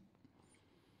KKD.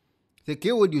 The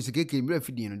K would use a cake in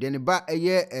Brefidino, then about a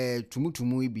year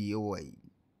tumutumu be away.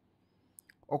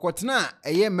 Okotna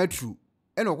a year metro,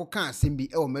 and Okokan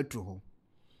Simbi or metro.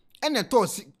 And a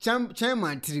toss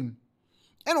chairman trim.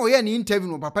 And we any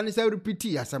interview of Papa Nisa repeat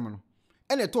as someone.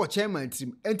 And a toss chairman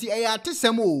trim. And the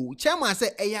Ayatissamo, chairman say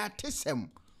Ayatissam.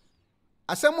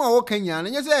 A somewhat walking yan,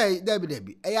 and you say,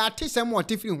 Debbie, Ayatissam or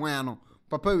Tiffany Wano,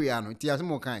 Papa Riano,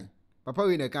 Tiasmo kind. Papa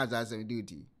in a cars as a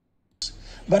duty.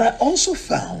 But I also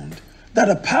found that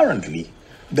apparently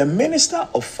the Minister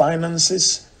of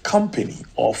Finance's company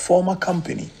or former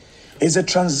company is a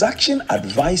transaction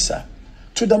advisor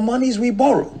to the monies we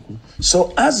borrow.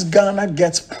 So as Ghana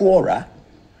gets poorer,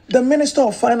 the Minister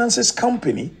of Finance's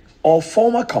company or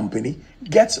former company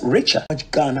gets richer, which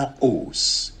Ghana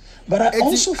owes. But I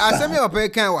also found...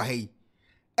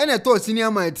 And I thought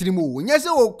senior my trimu. Yes,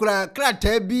 oh, crack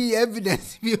be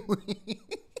evidence.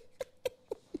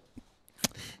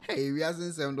 Hey, we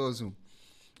hasn't sound also.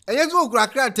 And yes, oh,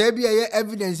 crack be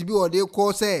evidence be or they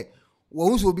call say,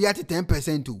 won't will be at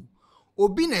 10% too.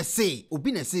 Obina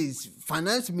says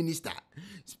finance minister.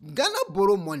 Ghana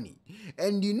borrow money.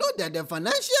 And you know that the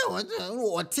financial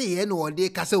or they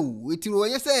castle. It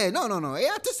will say, no.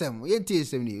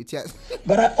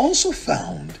 But I also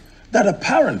found that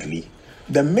apparently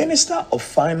the Minister of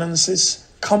Finance's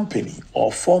company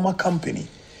or former company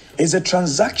is a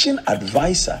transaction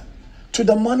advisor to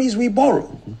the monies we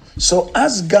borrow. So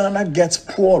as Ghana gets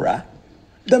poorer,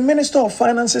 the Minister of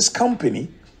Finance's company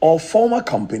or former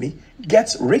company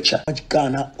gets richer, which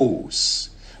Ghana owes.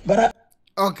 But I...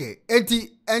 Okay,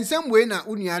 and some way na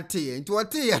uniate into a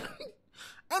tea.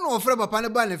 And offer Papa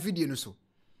Ban a video no so.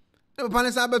 The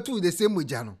Papa Saber the same with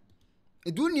Jano.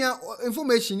 A dunia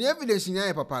information, evidence in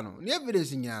your papa, no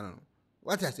evidence in Yano.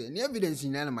 What I say, evidence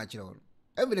in Yana Machel.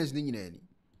 Evidence in any.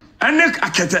 And look, I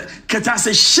can't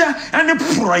say share and a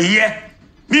prayer.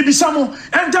 Maybe some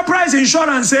enterprise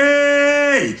insurance,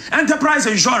 enterprise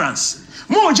insurance.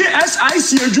 Mo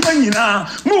JSIC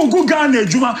ejuma mo go Ghana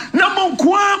ejuma na mo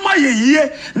kwa ma ye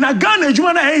na Ghana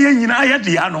ejuma na ye nyina ye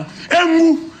de ano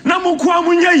engu na mo kwa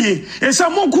mo ye esa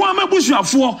mo kwa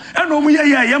mabusuafo e no mo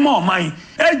ye ma oman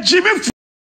ejimi.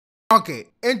 Okay,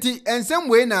 and some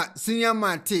way na senior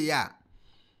man te ya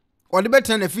or the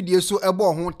better na video so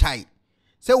ebo ho tie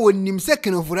say wonim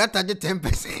second of that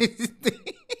 10%.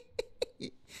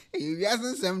 You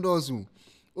hasn't some those who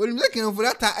wonim second of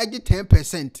that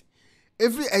 10%.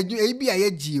 Every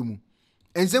ABI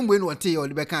and some way what or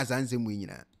the back as answer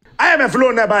winner. I have a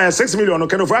flow nearby 6 million,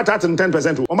 can afford that and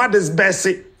 10%. Oma this best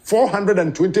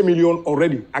 420 million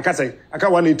already. I can say, I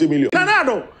can 180 million.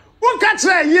 Nanado, what can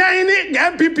say, yeah, in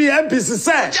MPP, MPC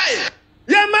say,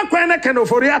 yeah, Macquana can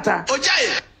afford Attah.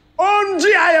 On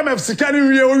GIMF security,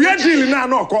 we are dealing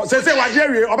now, say, what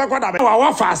Jerry or Baquada,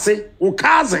 our fussy, or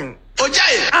cousin.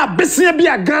 Ah, Bessia be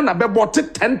a gun, but bought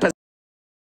it 10%.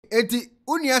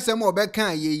 Unia some more back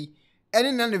can ye,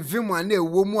 and none of them one near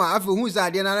woman after whose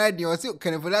idea and idea or so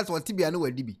can for that's what Tibia know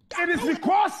a DB. It is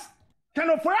because can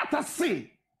Attah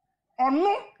say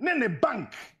ono ne ne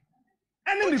bank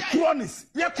ene ne cronies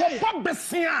ye ko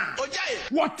besia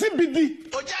what bidi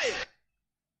ojaye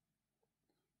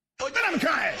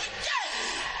kai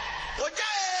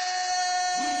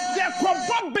ye ko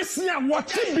besia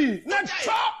what bi na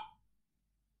cho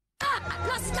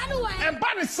and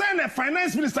by the saying a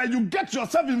finance minister you get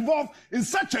yourself involved in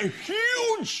such a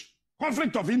huge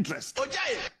conflict of interest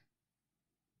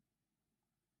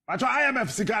Acho IMF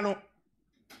sikano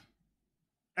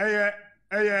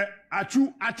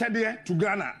achu achede to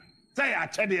Ghana say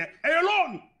achede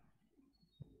alone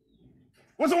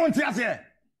what's one tia say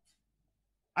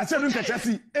I said don't catch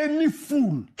any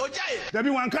fool there be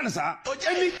one kind of sir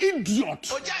any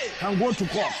idiot can go to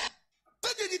court.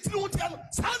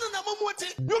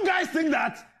 You guys think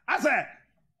that I said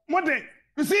what they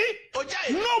you see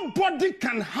nobody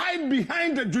can hide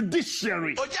behind the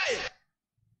judiciary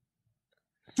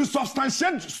to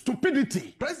substantiate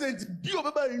stupidity. President,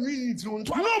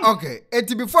 okay,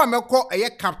 before me call a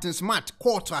Captain Smart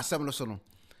court to assembly so no.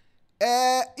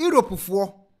 Europe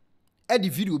for the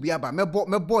video be about me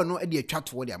boy no e chat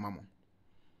to the amamo.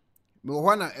 Me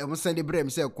wana e send the brem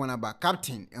say Ekuonaba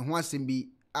captain and who asem bi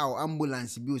our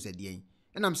ambulance bi o se de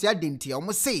and am say adenti o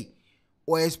mo say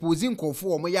o exposing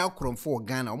kofo o mo ya kromfo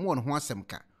Ghana o mo no ho asem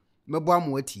ka. Me bo am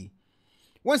wati.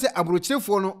 Won say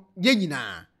abrochirefo no ye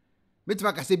nyina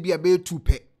metima ka se bia be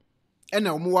tupe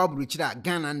ena omo wa abrochira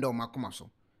Ghana nda o makoma so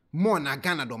mo na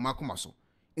Ghana do makoma so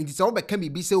enti se wo be ka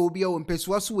bibi se obi a wo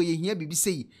mpesua so ye hia bibi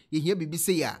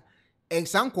se ya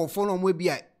example for no mo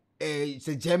bia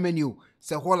se Germany o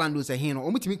se Holland o se hin no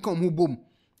omutimi kan ho bom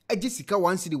agisika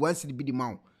 1 city bi di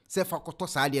mawo se fa koto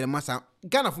sa de masa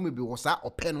Ghana fo me bi wo sa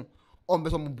ope no o mbe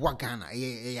so mo boa Ghana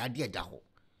ye ade agya ho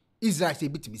Israel se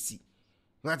bitimi si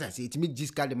what I say itimi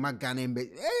giska de mag Ghana mbe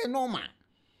normal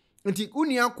nti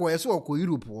uni akọ eso okọ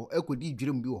Europe ekodi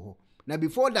dwirem bi wo ho na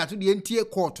before that the entie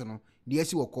court no the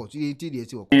esi wo court the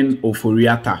esi wo and Ofori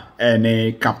Attah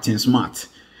and Captain Smart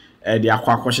the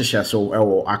akwa hwehwe so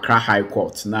wo Accra High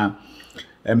Court na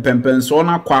empempen so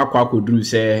na kwa koduru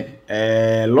say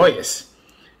lawyers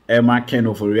Ken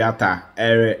Ofori Attah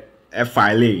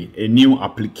file a new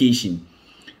application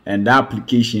and that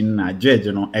application na judge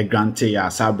no grante ya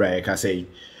Sabra ka say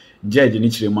Judge ni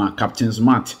chirema Captain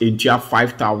Smart into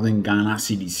 5,000 Ghana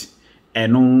cedis.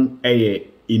 Eno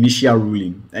initial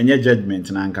ruling. Enye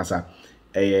judgment na ankasa.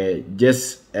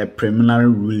 Just a preliminary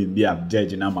ruling be up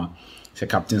judge nama. Se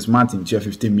Captain Smart into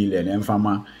 50 million.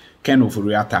 Enfama Ken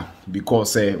Ofori Attah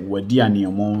because wadi ani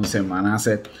omo se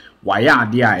manase waya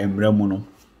dia emremu no.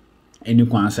 Eni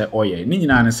kwan se oye. Ni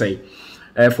nyina ne say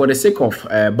for the sake of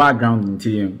background on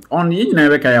the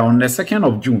 2nd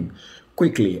of June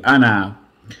quickly ana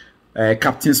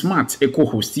Captain Smart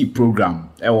co-hosting program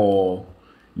or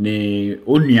ne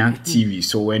Onua TV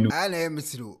so when I am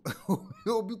Mr.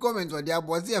 Obi comment on there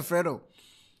was a Fredo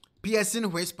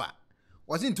Pearson whisper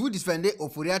wasn't too defended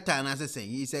Ofori Attah and as say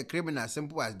he is a criminal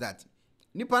simple as that.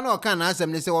 Nipa no can answer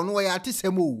me say ono ya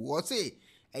tisemu or say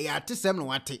e ya tisem no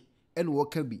wate and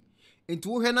what can be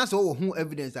into hena so who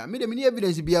evidence me the many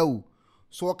evidence bia o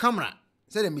so camera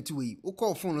say them to we o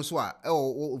call phone so a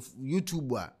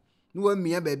YouTube a no wa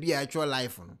mia ba bia actual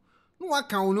life no wa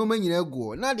kan no manyina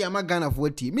go na de ama Ghana for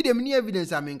ati me the many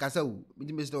evidence am nkasa o me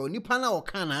the Mr. nipa na o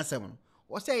kan na asem no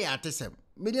o say ya tisem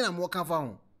me dey na mo kan fa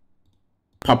ho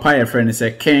papa your friend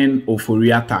say Ken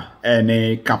Ofori Attah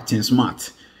and Captain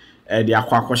Smart the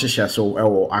akwa hwehwe so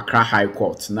wo Accra High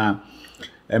Court na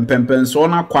empempen so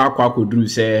na kwa koduru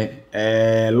say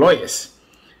lawyers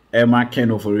Ken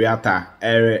Ofori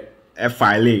Attah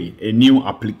file a new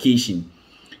application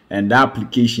and that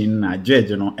application na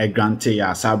judge no grante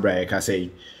ya Sabra ka say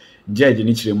judge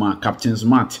ni chirema Captain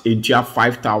Smart into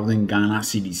 5,000 Ghana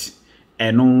cedis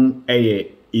eno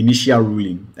initial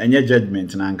ruling enye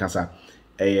judgment na ankasa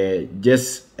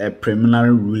just a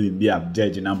preliminary ruling be up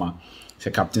judge nama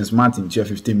say Captain Smart into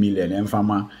 50 million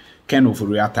enfama Ken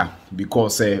Ofori Attah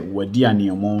because wadi ani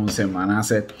omo se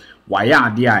manase waya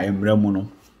ade a emremu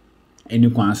no eni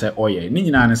kwan say oye ni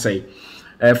nyina ne say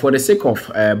for the sake of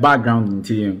background on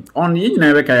the on the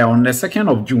 2nd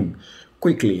of June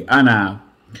quickly ana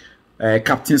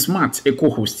Captain Smart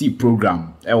co-hosting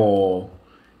program or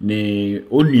ne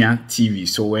Onua TV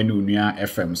so when Onua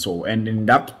FM so and in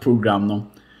that program no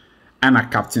ana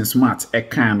Captain Smart a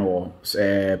kind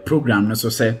of program no so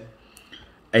say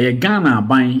Ghana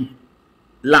by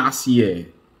last year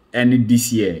and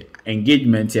this year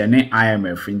engagement and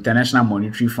IMF International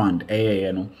Monetary Fund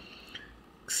no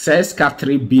says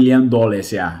 $3 billion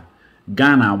ya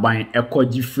Ghana buying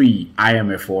ecogy free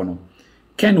IMF no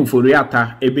Ken Ofori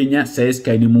Attah ebenya says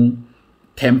kanimu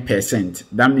 10%.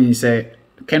 That means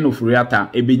Ken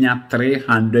Ofori-Attah ebenya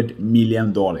 $300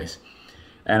 million.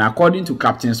 And according to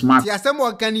Captain Smart,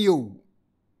 asemo kan yo.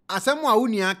 Asemo a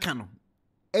woni aka no.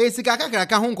 Sika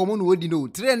kakra ho nkomo no wodi no.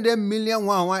 300 million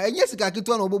wan enye sika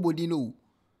keto na obobodi no.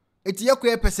 Eti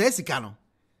yakwe pese sika no.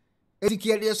 Eti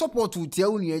kiye support utia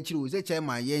woni akiri o se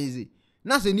chairman yenzi.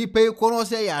 Na se ni pay kono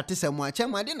se ya atesemo a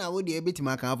chairman de na wodi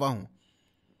ebetima kan afa ho.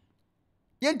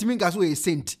 Yentimi nka so e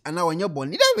saint ana wonye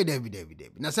boni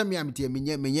David. Na se me amtie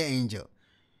menye angel.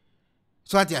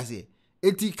 So ati ase.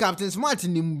 Eti Captain Smart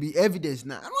ni mbi evidence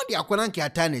na ano de akwana nke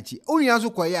atanachi. Onua so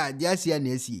koye a de asia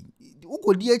na asi.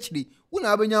 Ukodi akiri,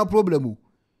 una abenya problem o.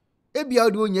 Ebia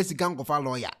odi onye sika nkofa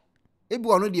lawyer. Ebi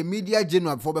ono de media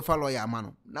general before be fa lawyer ama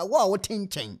no. Na wo a wo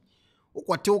tenchen.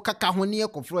 Ukote ukaka ho ne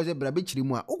ekofro ze bra be kiri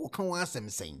mu a ukoka wo asem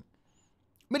sen.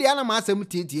 Me de ana ma asem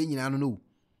tietie nyina no.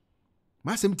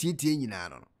 Ma asem tietie nyina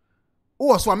no.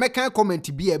 Wo so ameka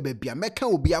comment bi e ba bia meka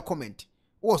obi a comment.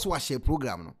 Wo so a share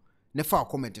program no. Ne fa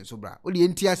comment so bra. O de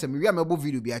enti asem wi amebo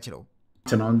video bi a kire wo.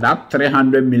 On that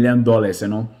 $300 million, you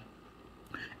know.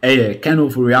 Ken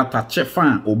Ofori-Attah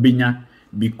chefan obinya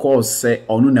because say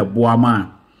onu ne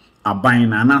boama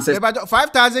aban and answer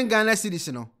 5,000 Ghana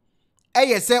cedis no.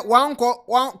 Say one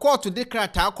court to declare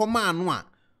ta koma no a.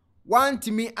 One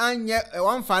timi anye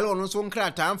one file ono so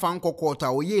nkrata amfa nko court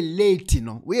a we late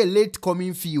no. We late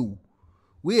coming fee.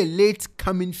 We late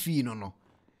coming fee no.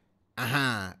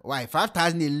 Aha, why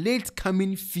 5,000 late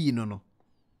coming fee no.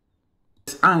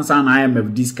 Answer na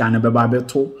IMF this kind of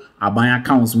beto aban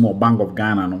accounts more Bank of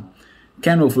Ghana no.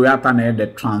 Ken Ofori-Attah na the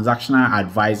transactional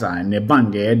advisor and the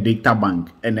bank data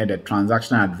bank and the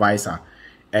transactional advisor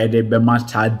the bema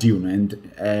chart deal and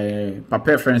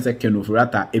papa friends Ken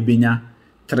Ofori-Attah ebenya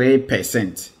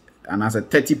 3% and as a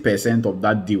 30% of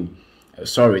that deal.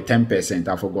 Sorry, 10%.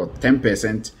 I forgot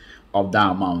 10% of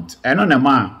that amount. And on the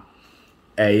man,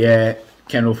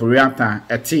 Ken Ofori-Attah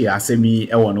asemi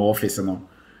e won office no.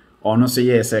 Ono so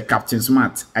yes Captain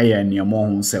Smart aye ne mo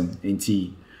honsem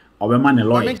enti obema ne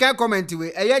lawyer. I can comment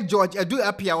we George Edu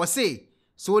appear was say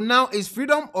so now is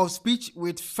freedom of speech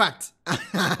with fact.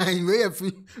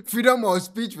 Freedom of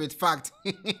speech with fact.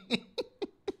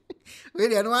 We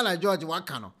dey no na George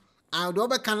wakano. And do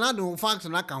be Canada fact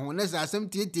na ka ho na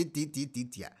asem tie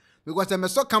because me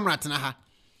so camera tena ha.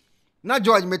 Na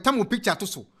George me tamu picture to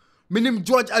so. Minim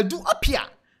George Edu appear.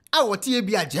 A wote e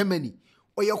bia Germany.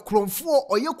 Oye kromfo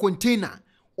oye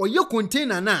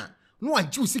container na no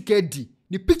aju sika di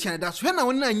ni picture da so na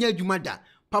wona anya adwuma da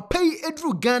papa yi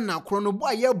edru Ghana krono bo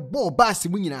aye bo bass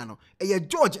mu nyina no eye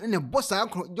George ne boss a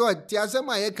George ti asem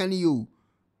aye kan yo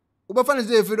obafa ne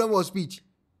say freedom of speech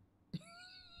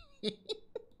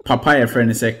Papa your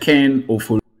friend is Ken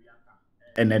Ofori-Attah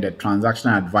and the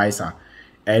transactional advisor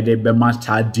the bema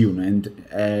chart deal and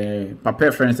papa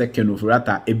your friend is Ken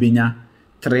Ofori-Attah ebenya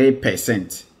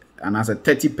 3% and as a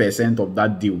 30% of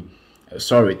that deal.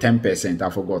 Sorry, 10%. I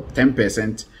forgot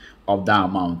 10% of that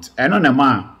amount. And on the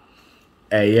man,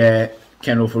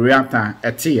 Ken Ofori-Attah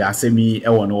asemi e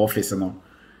won office no.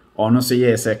 Ono so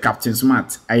yes Captain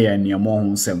Smart aye ne mo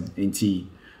honsem enti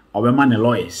obema ne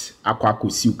lawyers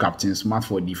akwa sue Captain Smart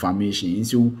for defamation.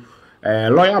 So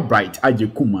lawyer Bright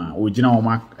Ajekuma ogina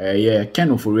oma Ken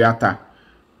Ofori-Attah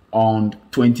on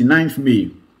 29th May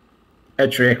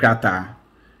krata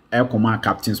Ekoma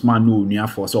Captain Smart no near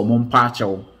for so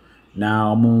patcho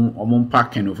now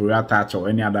pack Ken Ofori-Attah or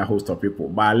any other host of people.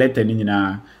 But later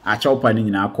nina a chopper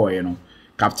nina koy no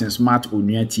Captain Smart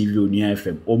Onia TV Onia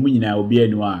FM Omunina obi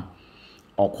enwa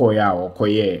okoya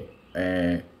okoye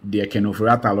the Ken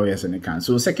Ofori-Attah lawyers and can.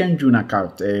 So 2nd June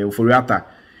account Ofori-Attah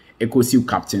ekosi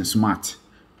Captain Smart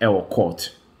or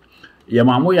court.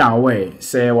 Yamamo ya away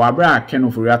say wabra Ken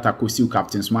Ofori-Attah kosi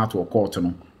Captain Smart or court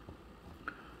no.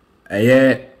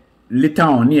 Later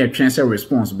on near transfer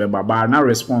response baba na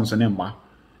response number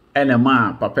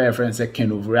enema papa friend say Ken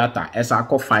Ofori-Attah as I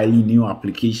filing new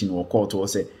application or court or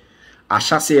say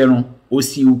ashase no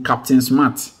osi Captain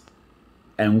Smart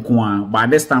enko by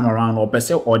this time around or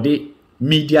pese or the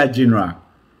media general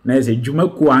na say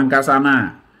dwumaku ankasa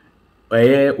na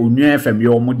onua FM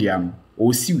yo modia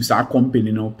osi sa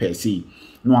company no per se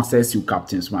no access you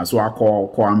Captain Smart so I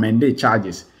call amend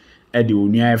charges at the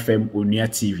onua FM onua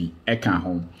TV eka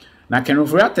home. Na Ken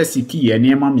Ofori-Attah siki ye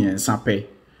niema miensa pe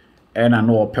na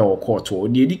no pe o court o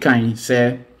de kan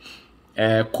se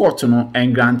court no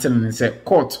engranting se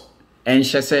court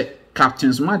enhye se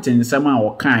Captain Smart nsema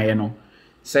o kan ye no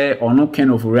se ono Ken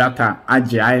Ofori-Attah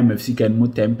age IMF sika no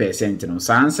 10% no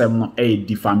sa ansem no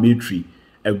defamatory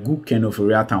a good Ken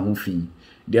Ofori-Attah ho fi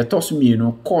de toso mi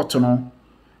no court no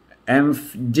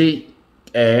MJ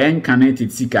encanted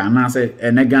sika na se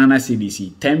Ghana cedis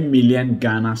 10 million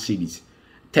Ghana cedis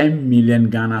 10 million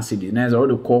Ghana cedis. Now, all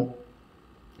the call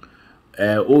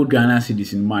old Ghana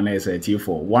cedis in money is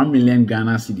for 1 million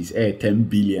Ghana cedis, 10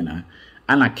 billion.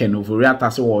 And I can overreact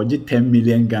as well, 10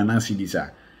 million Ghana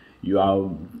cedis. You are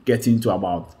getting to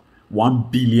about 1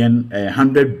 billion,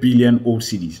 100 billion old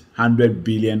cedis, 100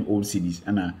 billion old cedis.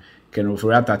 And I can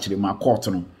overreact actually my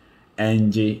quarter.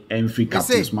 NJ and free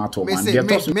Captain Smart Home. Me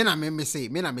say,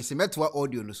 met what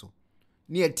audio no so.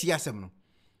 Near TSM no.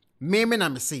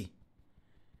 Me say.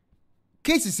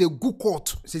 Case is a good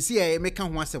court. See, I make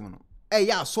one seven.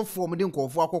 Ya so for me didn't call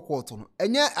for a court no.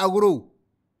 Enya agro.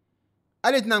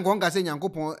 I didn't know Gonga say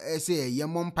Yankopon say your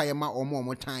mom payama or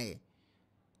more time.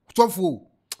 So for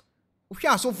if you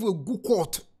are so for a good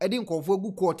court, I didn't call for a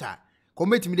good quarter.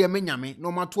 Commit me the menyame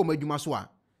no matter what you must wa.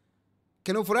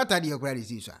 Can for that idea credit,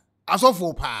 sir.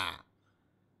 Asofo pa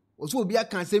oso obi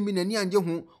aka nsem bi nani anje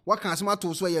ho waka asema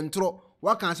to so ye ntro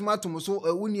waka asema to so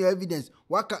woni evidence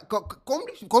waka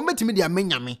committee dia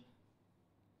menyame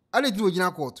ale ti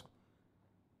ogina court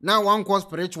na one court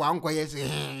spiritual anko yes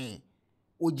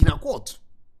ogina court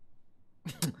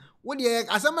wo de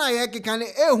asema ye kekan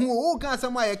ehu o ka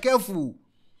asema ye careful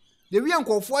de wi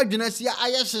ankofo adwena sia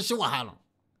aye hyehye wa ha no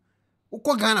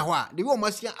ukọ Ghana ho a de wi o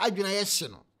masia adwena ye hye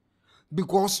no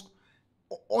because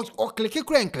o click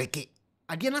click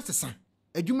ade na sesa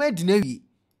adwuma di na wi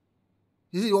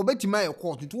you obetima e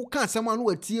court to kan asema no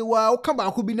atie wa o ka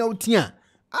ba ko bi na utia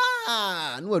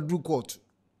no adu court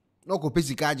no ko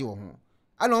pesika age wo ho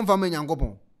ana on fa ma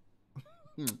Nyankopon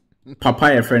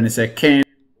papa your friend say Ken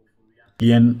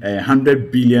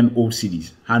 100 billion old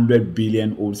cedis 100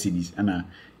 billion old cedis and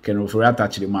can offer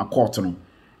actually my court no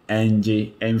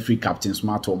NJ and free Captain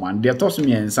Smart Home and they toss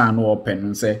me and san no open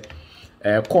and say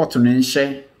court no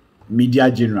share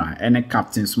media general and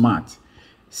Captain Smart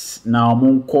now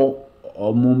monko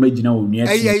or mo magina onua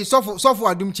eh so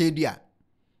adum chedia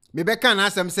me be kan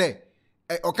asem say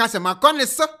o ka se makone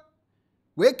so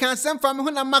we kan sem fam ho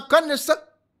na makone so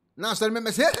na so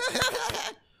me say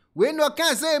we no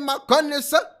kan say makone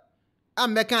so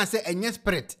am me kan say enye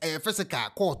spirit physical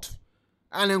court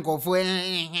ane nkofo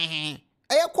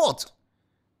court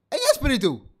enye spirit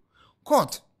o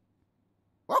court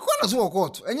wakona so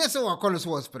court enye se wakona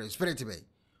so spirit be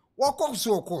wakona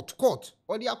so court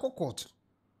odi akọ court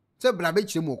se bra be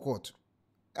chire mo court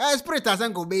spirit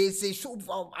asanko be say show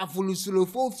afulusulo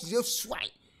fo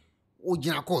swai o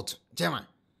gina court jema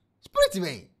spirit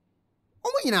be o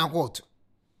mo gina court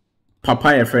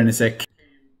papa your friend say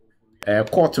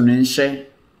court no nhye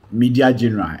media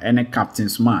general and Captain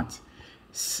Smart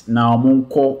now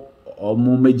monko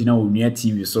omo magina onua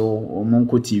TV so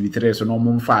omonko TV3 so no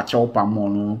momfa acheopa mo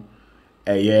no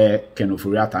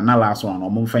kenofuriata na last one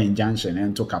omomfa injunction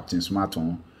into Captain Smart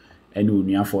on any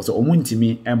onua for so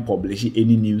omuntimi and publish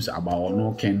any news about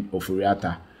no Ken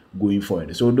Ofuriata going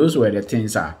forward. So those were the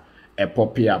things a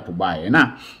pop up by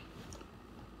now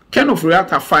Ken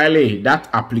Ofuriata file that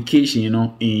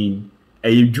application in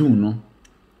June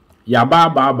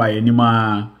yaba by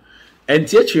anima and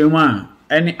teachema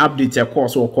any update a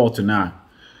course or court now.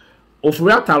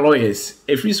 Ofuriata lawyers,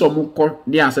 if we saw more,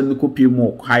 they are sending copy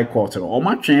more high court or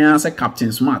much answer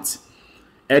Captain Smart.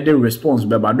 The response,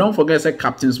 but don't forget say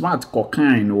Captain Smart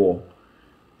cocaine or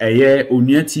a year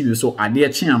onia TV so a dear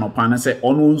chin upon say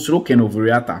on Ken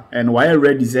Ofuriata and why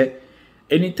ready say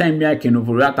anytime I Ken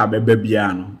Ofuriata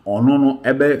bebiano or no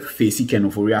ebe face Ken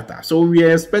Ofuriata. So we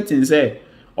are expecting say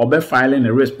or be filing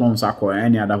a response or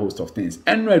any other host of things.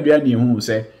 And we who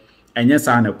say and yes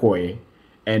I koye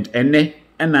and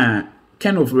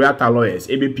Ken Ofuriata lawyers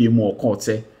ABP more court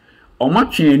say or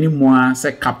much any more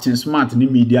say Captain Smart ni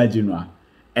media general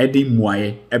Eddie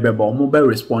Moye ebeba omo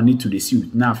responding to the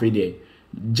suit na afede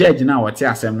judge na wate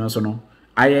asem no so no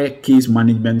aye case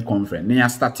management conference na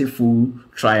start full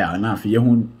trial na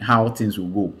afeye how things will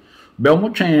go be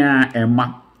omo twen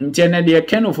emma nti na de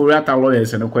Ken Ofuriata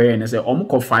lawyers no koye na say omo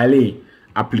ko file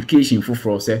application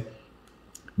for say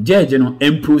judge no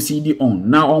proceed on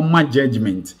now on my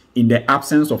judgment in the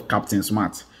absence of Captain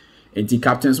Smart and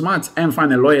Captain Smart and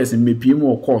find the lawyers in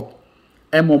BPM court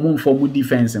Emomum for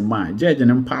defense and man, judge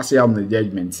and impartial the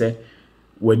judgment say,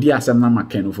 where the Asana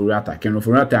Ken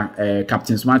Ofuriata,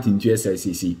 Captain Smart in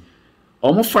GSSCC.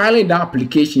 Almost filed the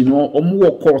application or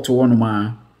more court to one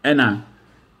man and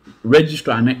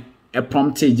register a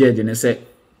prompted judge and say,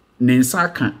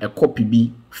 Nensaka a copy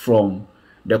be from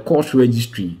the court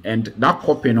registry and that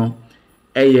copy no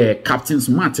a Captain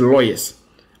Smart lawyers.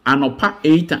 And up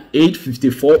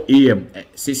 8:54 a.m.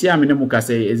 CCA Minemuka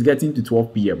say it's getting to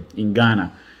 12 p.m. in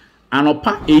Ghana. And up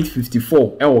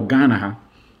 8:54 Ghana ha.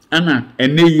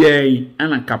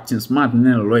 And Captain Smart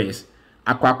and lawyers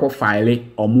akwako file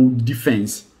omu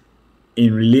defense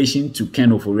in relation to Ken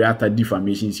Ofori Attah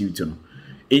defamation suit.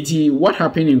 What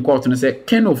happened in court? And say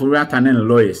Ken Ofori Attah and the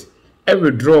lawyers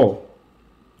withdraw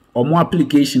or more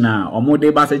application or more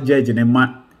debate judge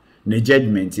and the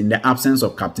judgment in the absence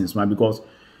of Captain Smart, because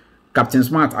Captain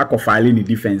Smart are filing the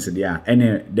defense there,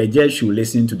 and the judge should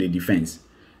listen to the defense.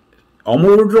 Or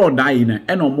more draw die in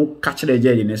and or more catch the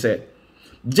judge and say,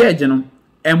 Judge,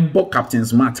 embo Captain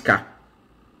Smart car.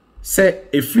 Say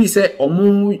a free say or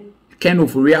more Ken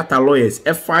Ofori Attah lawyers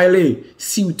file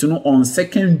suit on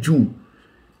 2nd June.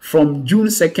 From June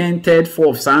 2nd, 3rd,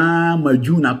 4th, some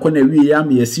June akone we am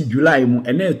yesi July mu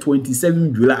and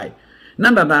 27 July.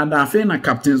 Nanda da fe na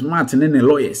Captain Smart and the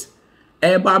lawyers.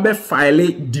 Eba be file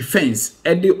defense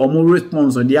edi omo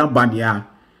response on dia badia.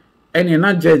 Eni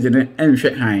na judge ne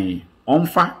enhwe han.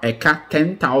 Onfa eka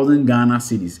 10,000 Ghana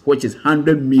cedis, which is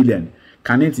 100 million.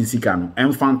 Kaneti sika no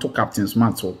enfan to Captain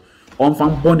Smart so.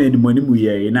 Onfa bone di money mu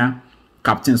ye na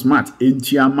Captain Smart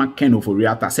entiama Ken Ofori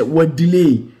Attah say what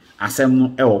delay asem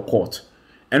no e court.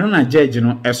 Eno na judge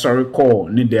no sorry call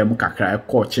ni dem kakra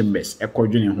court chambers e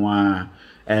kodwene ho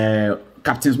a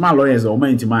Captain Smart lawyers o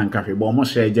man intima nkafe but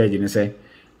almost share judge ni say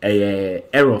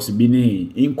errors bi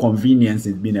ni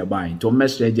inconveniences bi na buy to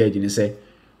almost share judge ni say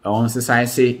on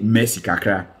say mercy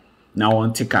kakra na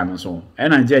on tika no so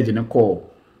ena judge ni call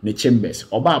ni chambers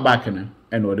oba back no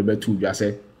ena o de betu dwa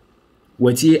say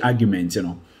wati argument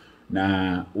no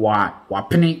na wa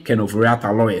pene Ken Ofori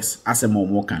Attah lawyers asem o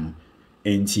mo kan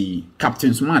enti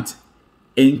Captain Smart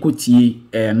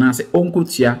enkotie na say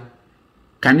onkotia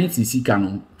kaneti sika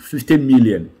no 50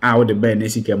 million out the ben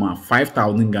sika ma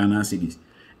 5,000 Ghana cedis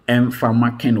and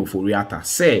from Ken Ofori Attah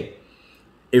say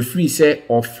a free say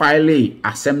or file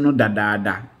asem no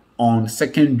dada on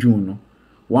 2nd June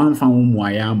one fan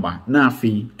muayamba na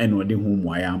afi enode hu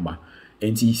muayamba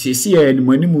enti sesi e ni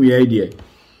manimu ye de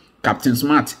Captain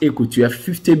Smart ekutua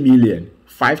 50 million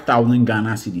 5,000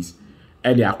 Ghana cedis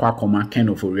e de akwa koma Ken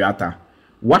Ofori Attah.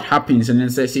 What happens and then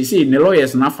say the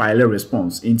lawyers na file a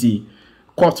response enti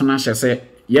court na say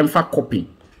yemfa copy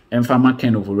emfa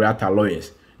Ken Ofori Attah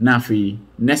lawyers na afi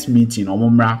next meeting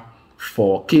omomra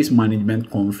for case management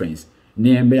conference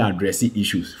na be address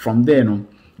issues from there no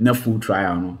na full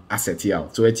trial no asset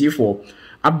out so eti for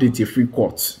update free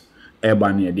court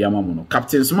eba na de amamu no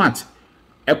Captain Smart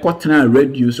ekotena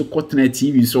radio so kotena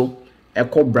TV so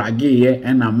eko brage ye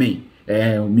na me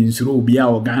minsuro obi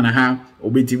a Ghana ha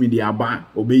obetimi di aba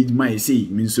obejima ese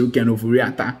minsuro Ken Ofori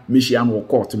Attah meshi am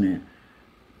court me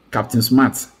Captain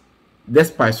Smart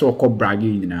despite so called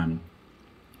bragging no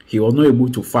he was not able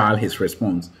to file his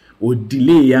response or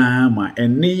delay ya ma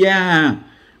and ya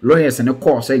lawyers and the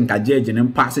court saying ka judge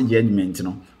and pass judgment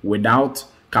no without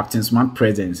Captain Smart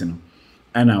presence no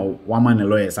and one man the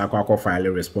lawyers akwa file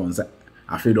a response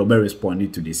I feel obe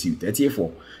responded to the suit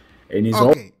for and it's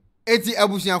okay eti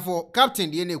abusian for captain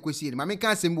de na ekwesi ma me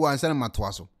kan sembu ansa na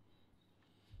matoa so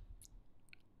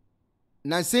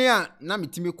na say na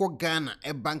mitimi ko Ghana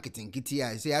e bank tinkiti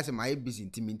ya say ase my busy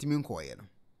ntimi nkoye no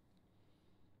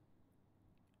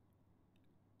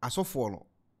aso follow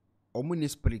omuni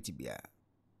spirit bia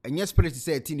enye spirit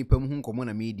say ati nipa mu nkomo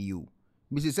na me di o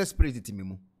mi say spirit timi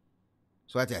mu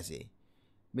so what I say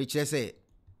me chere say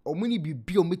omuni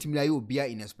bibi omitimi aye obia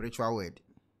in a spiritual word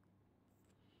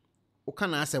o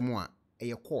kana asem a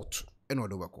eye court e no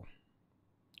do beko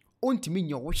ontimi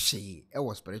nya wo hye e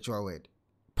wo spiritual word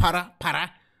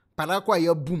para kwa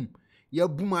ya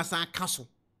boom asa kaso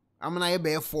amana ye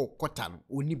be for quarter no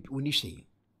oni hye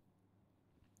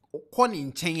okọ ni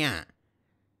nchen a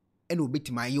ena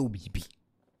obetima ye obibi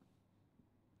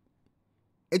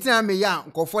etina me ya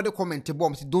nkofo de comment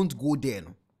bomb say don't go there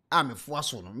no me fo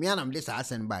aso no me anam dey say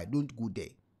send by don't go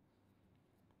there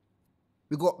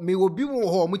because me obi wo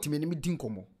ho mutimi ni me din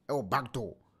komo e o back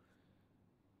door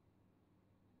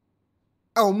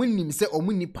o munim say o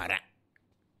muni para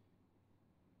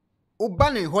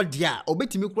obane ho dia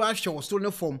obetimi kura hwe so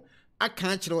ne form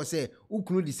aka kire say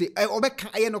ukunu di say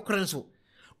obeka aye no kren so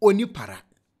oni para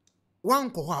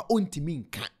wanko ho a ontimi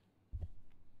nka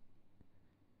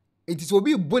it is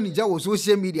obi bonija wo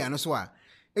social media no so a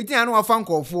eti anu afa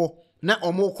nkofo na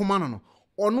omo koma no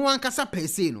ono ankasa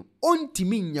pese no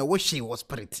ontimi nya wo hwe wo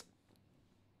spirit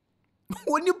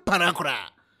oni para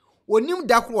kura onim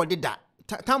da kro odeda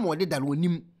tam odeda no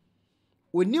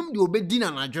onim de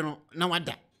obedina na adwono na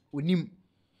wada onim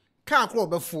ka kro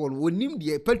obefo no onim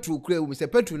de petrol kura wo se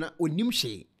petrol na onim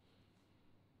hwe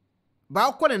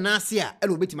ba ko na ase a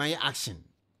ele obetima ye action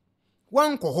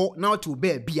wanko ho na to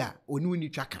be bia oni ni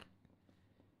twaka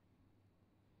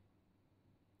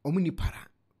omuni para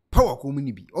power ko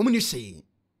omuni bi omuni hye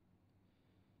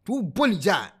tu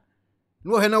bonija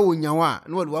no he na wonyawa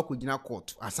no wale wakogina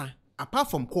court asa apart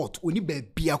from court oni be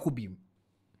bia ko bim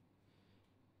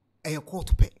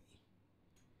court pay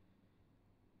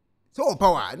so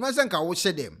power no sense ka wo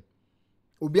hye dem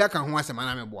obi aka ho asema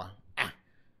na meboa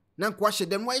na nko hye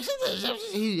dem wa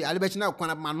alibechi na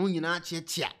kwana manu nyina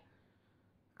chiachia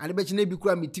alibechi na bi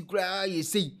kura meti kura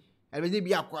yesei alibechi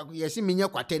bi akwa yesi menye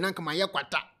kwata na nka maye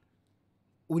kwata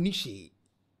oni hye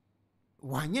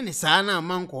wanye ne sana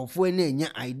amankofo na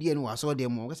enya idea no waso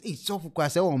dem mo so fukwa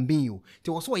se won bin yo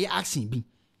te wo so ye action bi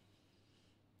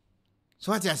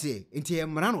so what you say enti e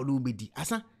mra no do bedi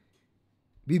asa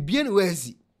bibie ne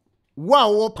wasi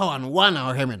wo power no wa na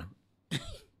oheme no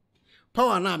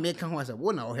power na make ho asa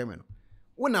wo na oheme no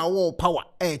wo na wo power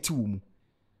ti wo mu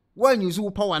wan use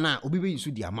wo power na obi be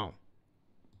use di amount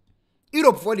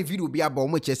Europe for the video be about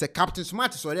mo che say Captain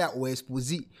Smart so there o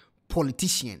expose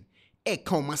politician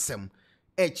come masem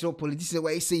chiro politician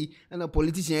why say and a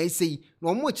politician I say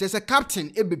no mo che say captain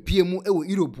ebepie mu e wo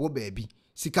Europe wo baabi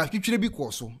sika twitwire bi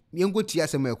koso yengoti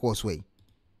asem e koso yi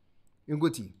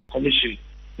yengoti commission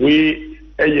we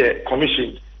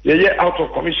commission ye out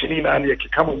of commission in and ye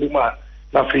kama buma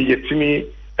na fe yetimi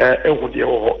ehode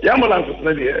ho yamulance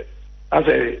na de as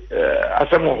a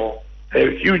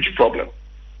huge problem.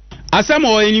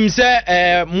 Asamo enim se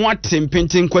mo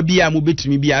tempenten kwa bia mo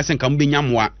betumi bia asenka mo benya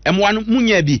moa emoa no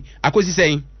munya bi akosi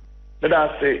sen let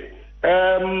us say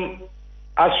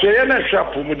asweye na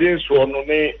hwapo muden so no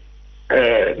ne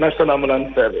National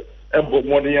Ambulance Service ebo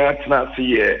modia tna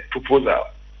see proposal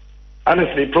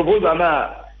honestly proposal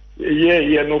na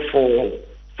ye no for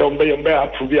somebody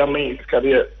approve ya me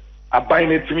career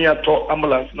abain it me ato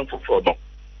ambulance no for no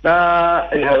na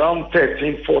around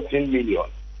 13-14 million.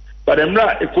 But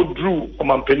emra ekodru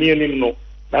omampani anim no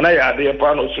na ya ade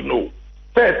pa no so no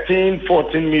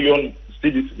 13-14 million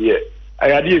Cedis here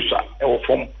ayade sha e wo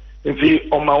fom nti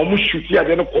oma omu shuti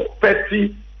ade no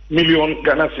 30 million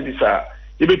Ghana Cedis a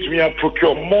e betumi a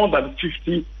procure more than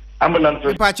 50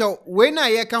 ambulances. Pacho we na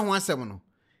ye ka ho asem no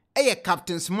e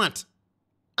Captain Smart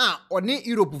one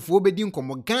Europe fo bedi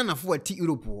nkomo Ghana fo ati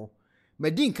Europe wo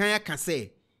medin kan ya ka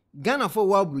say Ghana fo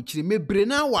wa bruchire mebre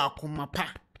na wa akoma pa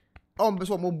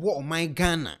beso mo bo o my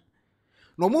Ghana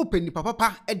no mo peni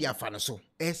papa e de afa ne so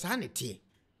sa ne tie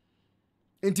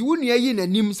enti wonu ayi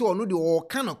nanim se ono de o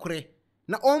ka no kore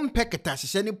na on peketa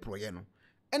hye ne proye no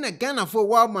e na Ghana fo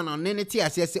wa ma no ne tie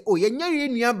ase se o ye nya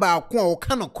nua ba ko o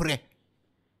ka no kore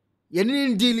ye ne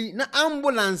ndili na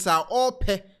ambulance a o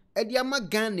pe e de ama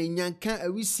Ghana nyanka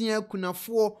awisia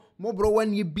kunafo mobro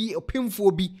wane bi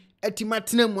opemfo bi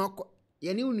atimatena mu akọ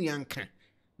ye ne nua nka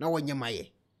na wonye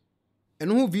maye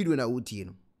and who video na uti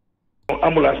no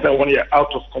ambulance na 1 year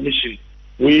out of commission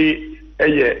we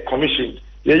commission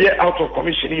ye out of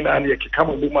commission in and ye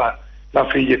kama buma na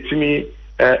fe yetimi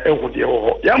ehode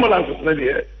ho ya ambulance na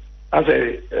de as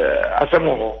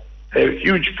a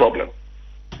huge problem.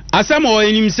 Asamo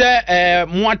enim se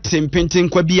mo tempenten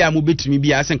kwa bia mo betumi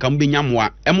bia asenka mo benya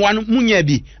moa emoa no munya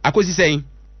bi akosi sen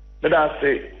let us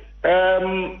say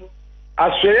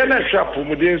asweye na hwapo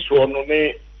muden so no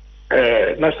ne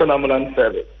National Ambulance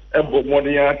Service ebo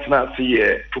modia tna see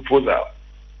proposal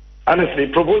honestly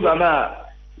proposal na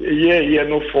ye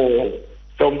no for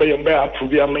somebody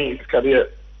approve ya me career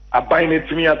abain it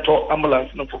me ato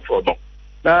ambulance no for no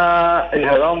na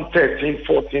around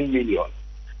 13-14 million.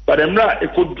 But emra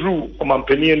ekodru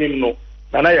omampani anim no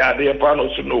na ya ade pa no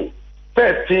so no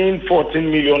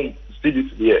 13-14 million Cedis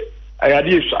here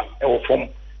ayade sha e wo fom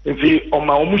nti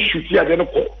oma omu shuti ade no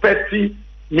 30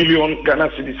 million Ghana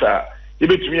Cedis a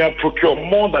ebetumi a procure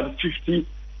more than 50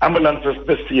 ambulances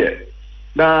this year.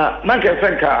 Na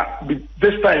senka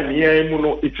this time here mu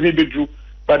no it may be true,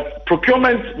 but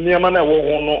procurement niama na wo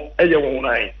ho no eye wo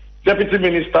nai. Deputy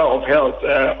Minister of Health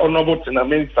Honorable Tina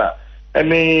Mensa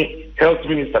any health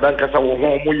minister dan kasa wo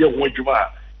ho mo ye ho adwuma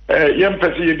yem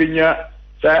pese ye benya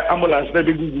sa ambulance na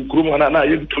be gugu krum na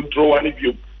ye control one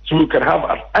bio so we can have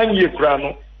an anye kura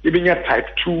no type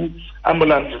 2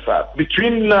 ambulances.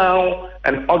 Between now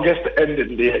and August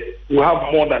ending there, we'll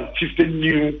have more than 50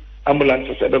 new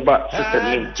ambulances at the back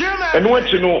system. And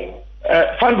what you know,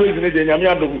 fundraising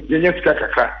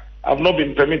I've not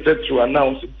been permitted to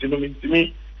announce it to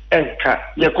me and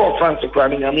you call France it's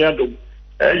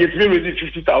been raising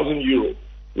 50,000 euro.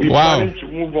 We're planning to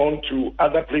move on to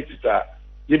other places.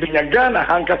 You've been Ghana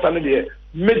Hankasa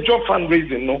major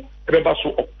fundraising no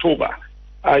October.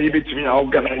 Ebitimi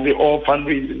organize all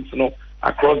fundraisings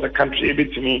across the country.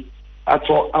 Ebitimi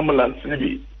ato ambulance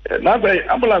maybe. Now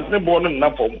the ambulance ne born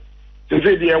na form. They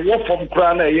say they work from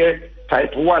krana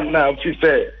type 1 now. She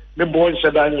say the born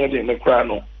shadanya in the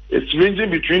krano. It's ranging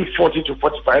between $40,000 to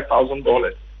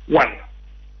 $45,000. One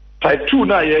type 2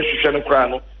 now shusha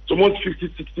krano. so much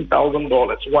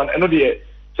 $50,000-$60,000 one and the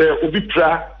say obi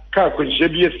pra car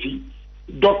BSc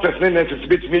doctors and nurses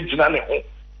bit me gyina ne ho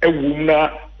ewum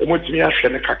na omotimi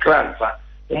ahwe ne kakra nsa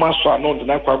omaso anon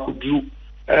na kwa kudru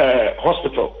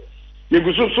hospital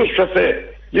yeguso so stress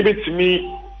yebetimi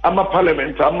ama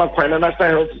parliament ama kwa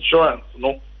national health insurance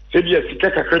no say BSc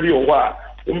kakra bi o wa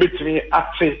ombetimi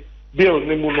ate bill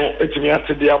ne mu no etimi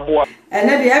ate de aboa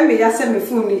ene de eme ya se me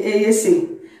phone eyese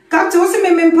kapte wo se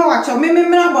me mpa wacho me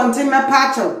mra bonte me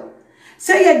pacho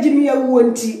se ya gimi ewu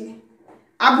nti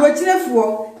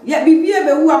abrochirefuo ya bibie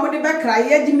be wu amode be kra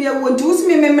ya gimi ewu nti wo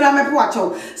se me mra me pa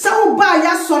wacho se wo ba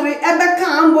ya sori ebe ka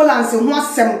ambulance ho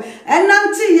asem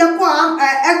enanti ye ko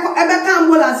ebe ka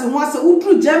ambulance ho asem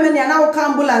utru Germany na wo ka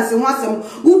ambulance ho asem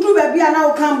utru ba bia na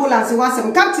wo ka ambulance ho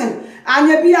asem captain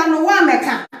anya bia no wa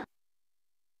meka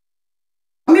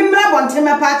Mimra bonte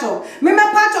me pacho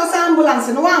sa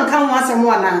ambulance no wan kan wasem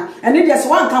wana ene dey so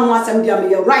wan kan wasem dia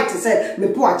me right say me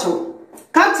po acho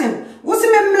captain wo se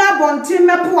mimra bonte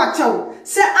me po acho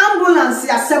say ambulance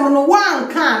asem no wan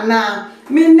kan na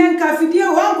me nenka fidie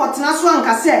wan kwotena so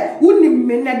anka say unim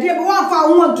me na dey be wan fa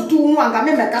wo ntutu wo anka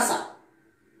me mekasa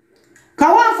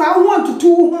ka wan fa wo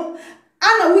ntutu wo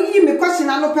ana we yi me question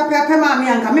no pepepe ma me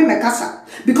anka me mekasa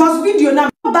because video na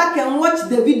back and watch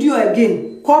the video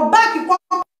again go back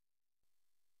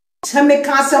Teme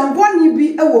kasam boni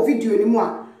bi e wo video ni mu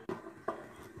a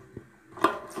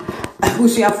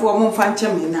abusuafo mo mfa nche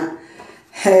me na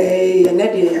hey ene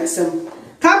de asem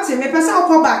captain me pesa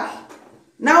go back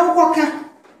na wo koka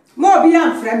ma obi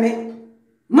amfre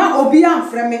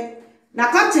me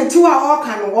na captain ti wa o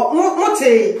kan wo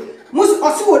mote mus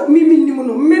osi wo mimi ni mu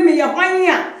no mimi ye hwan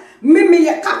a mimi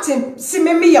ye captain si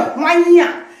mimi ye hwan a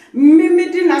mimi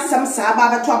di na sam sa ba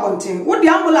beto abonten wo di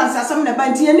ambulance asam na ba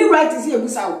nti ye ni right is ye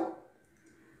busa wo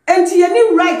enti ye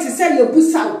ni right say ye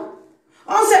busa wo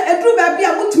on say edru ba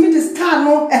bia mutimi di star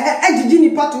no ejiji ni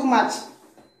part too much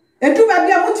edru ba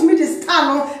bia mutimi di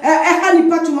star no ha ni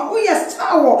part too much o yes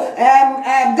star wo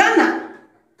Ghana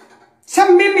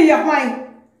sam mimi ye hwan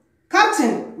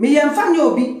captain me ye mfa nye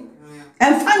obi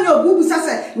emfa nye obi busa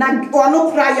say na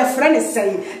ono pra ye friend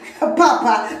say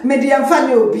papa me di emfa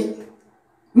nye obi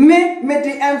me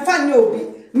di emfa nye obi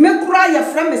me kura ye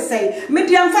friend say me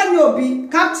di emfa nye obi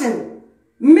captain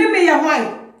me ye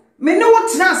hwan me ne wo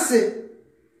trase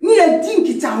ni ye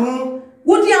dinkita ho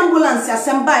wo di ambulance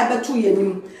asem ba e beto ye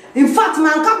nim in fact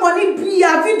man ka boni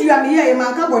bia video me ye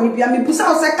man ka boni bia me busa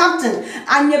o say captain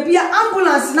anya bia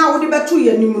ambulance na wo di beto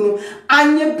ye nim no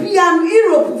anya bia no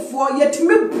Europe fo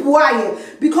yetime bua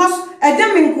ye because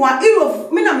edem nko a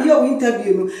Europe me na me ye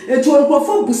interview no eto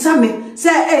nkofo busa me say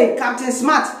hey Captain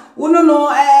Smart wono no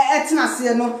etna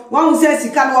se no wan se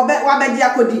sika no wa be dia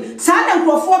kodi sa na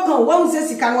nkrofo kan wan se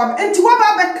sika no wa enti wa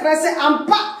ba be krese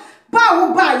ampa ba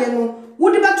wo ba ye no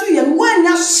wo de beto ye no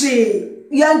anya hye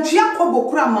ya ntwa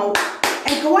kobokura ma wo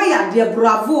enka wa ya de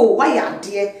bravo wa ya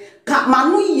de ka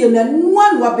manu ye na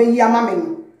nuan wa be ya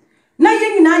mame na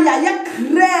ye nyina ya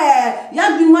kre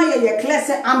ya dwuma ye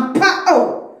klese ampa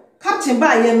o captain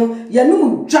ba ye no ye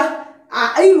no dwa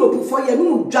Europe for ye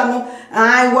no dwa no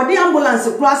wo de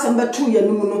ambulance class am beto ye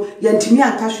no no ye ntimi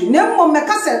anka hwe na mo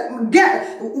meka se ge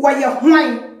wo ye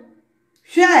hwan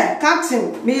hwe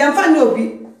captain me ye mfa na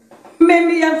obi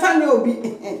me ye mfa na obi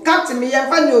captain me ye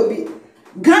mfa na obi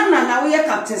Ghana na we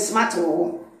Captain Smart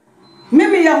wo me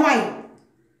ye hwan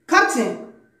captain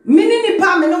mini ni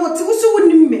pa me no wote wo so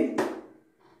wonim me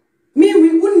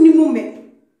wi wonim me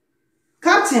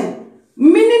captain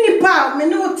mini ni pa me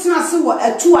no tena se wo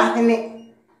atu ahene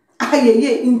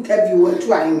ayeye interview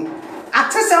atu ahene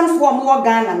atesam fo mo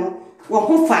Ghana no wo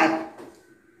ho fine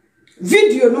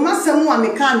video no masem wa me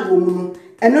kan wo mu no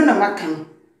eno na makan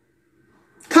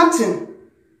captain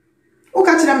o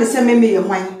ka tira me se me ye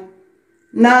hwan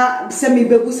na se me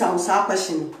bebu sa usa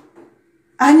question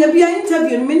anya bia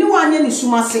interview no me ni wa anya ni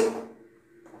sumase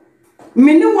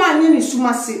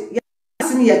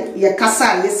ye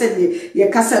kasa ye said ye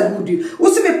kasa good wo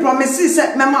se me promise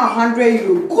say mema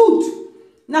 €100 good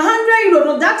na €100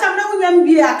 no that time na wunyam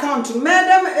bi account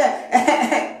madam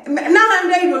na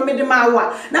 €100 me de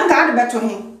mawa na nka de beto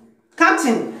he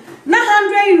captain na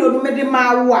 €100 no me de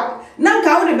mawa na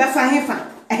nka wo de be fa hefa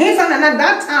na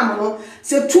that time no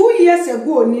say 2 years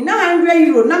ago ni na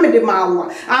 €100 na me de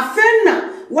mawa afenna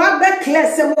wa be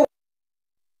clear say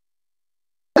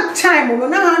time no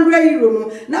na €100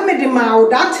 no na me de ma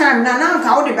that time na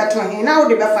nka wo de beto he na wo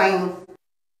de be fine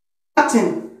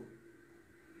captain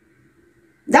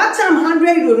that time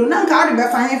 €100 no na nka wo de be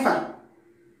fine fa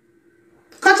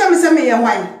kacha me say me ye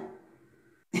hwan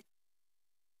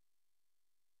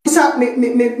sa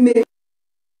me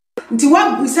nti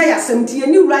wabusa yasem ti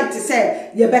ye right say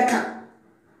ye beka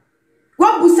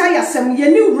wabusa yasem ye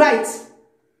ni right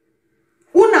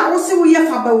una wo se wo ye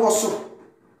fa be wo so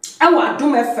awa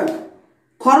Adom FM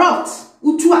corrupt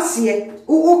utu ase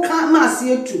o ka ma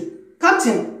ase tu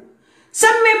captain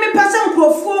some me person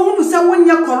crofo hunu se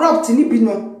wonya corrupt ni bi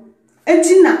no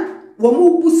enti na wo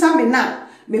mu busa me na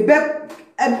me be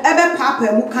ebe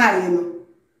papa mu kai no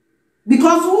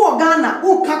because who Ghana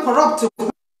who can corrupt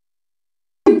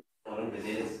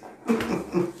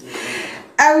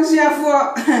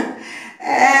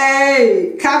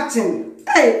hey captain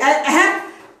hey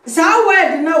sa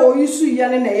word na o yusu ya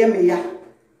ne na ye me ya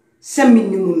se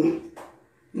minimum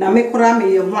na me kura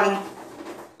me ye hwan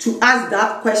to ask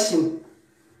that question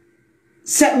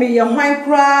set me ye hwan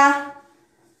kura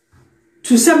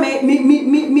to say me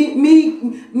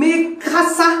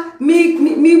kasa me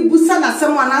busa na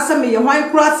someone na say me ye hwan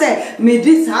kura say me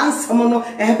this handsome no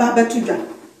e ba betu dwa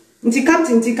nti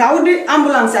captain nti ka wo de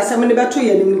ambulance asem ne betu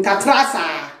ye ni nkatrasa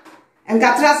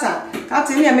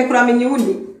captain ye me kura me nyi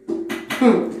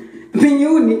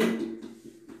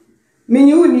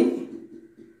Minyuni.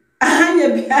 Ahanya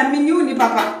bia minyuni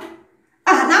papa.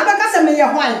 Na baka se me ye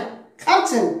hwan.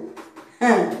 Captain.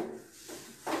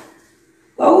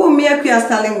 Wo me akua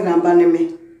Starling namba ne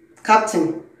me.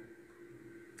 Captain.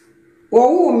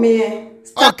 Wo me.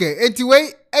 Okay, eti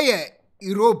we eye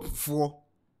Europe fo.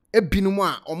 Ebinumu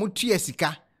a omutu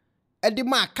sika. E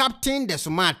ma Captain the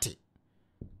Smart.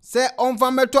 Say on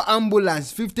va mettre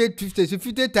ambulance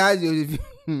 50,000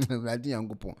 Vladi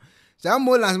Yankopon. Say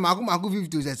ambulance maku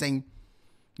 50 say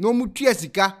no mutu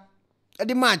sika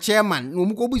e ma chairman no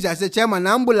muko buza say chairman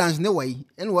ambulance ne way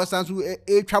en wasanso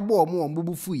e twabo omo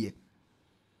ombubu fuye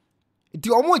ti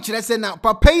omo kire say na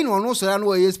papa yi no no so na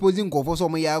we exposing nkofo so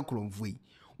omo ya kromfuyi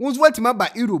wonso watima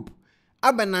ba Europe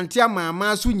abenante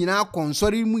amama so nyina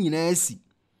konsori mu nyina asi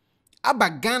aba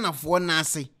Ghana fo na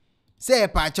ase say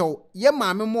pacho ye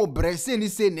maame mo bre say ni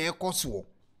say na ekoso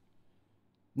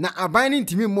na aban ni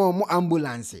ntimi mo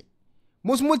ambulance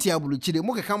mosmoti abuluchire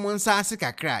mo keka mo nsa ase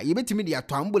kakra ye betimi de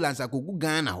ato ambulance akogu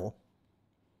Ghana ho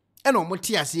e no mo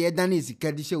ti ase ye dan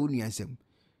ezika di hye onu asem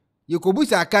ye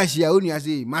kobusa akashi ya onu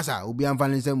ase masa obi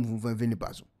amfane nsem funfun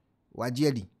paso waje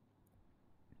adi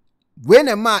we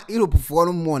na ma Europe fo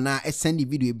no mo na send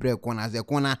video ebre kona ze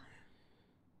kona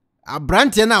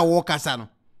abrante na wo kasa no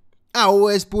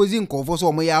wo exposing confo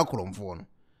so mo ya akromfo no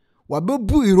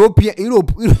wabebu Europe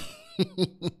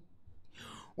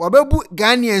wabebu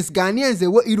Ghanaians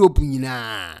wo Europe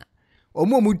nyina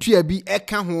omo mutua bi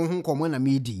eka ho komo na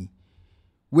medi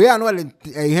we are no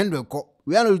 100 ko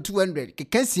we are no 200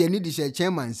 kekansi ani di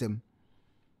chairman sam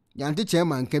yante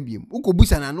chairman ka biem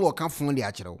ukobusa na no ka fon de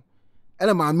akyerew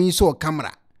ele maami so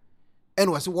camera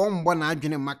ene wose wo mbo na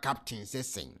adwene ma captain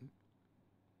sesen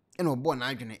ene obo na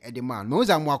adwene e de ma no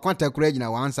za mo akwanta kura gina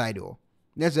one side o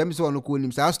neso em so no ko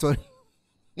nim sa story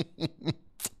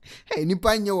hey ni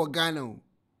panye wo Ghana o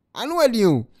anu wadi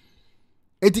o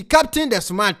eti Captain the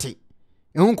Smart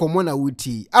ehun komo na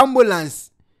wuti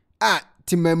ambulance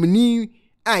timamni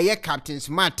ye Captain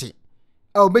Smart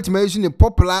obetima yesu ne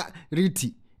popular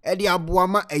riti e de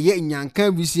aboama eye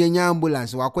nyanka visi nya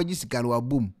ambulance wakwaji sika no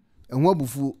abum ehun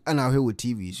abufu ana hwe wo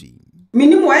TV so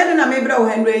minimum why na me bra wo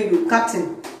 100 euro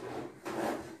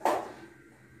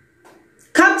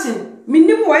captain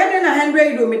minimum why na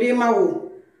 100 euro me de ma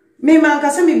wo me man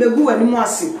ka se me begu wani mu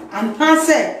ase anpa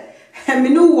se me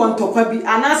no want to kwa bi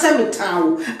anase me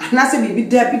tawo anase bibi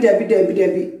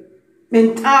dabi me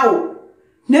tawo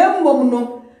na mbom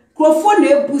no krofo na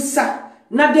ebusa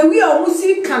na de wi a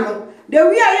musika no de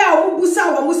wi a ya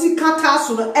obusa wa musika ta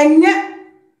so no enye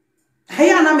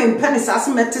haya na me mpene sa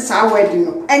se mete sa word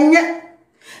no enye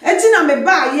enti na me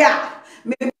ba ya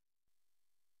me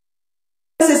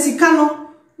se sika no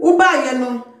wo ba ye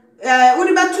no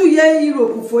odi batu ye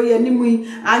Europe fo ye nimu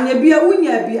yi anya bia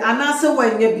unya bi anase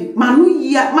wanya bi manu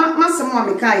ya masem wa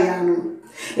meka ya no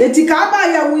eti ka ba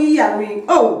ya wi ya wi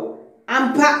oh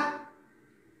ampa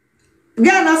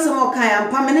Ghana sem o kan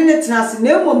ampa menene tenase na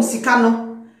emom sika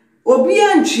no obi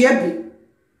antwea bi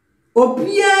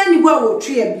obi ani gwa wo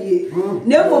twea bi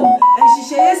na emom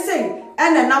enhihye ye sei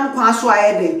ene nam kwa so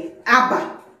ayede aba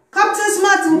Captain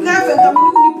Smart mkafe ka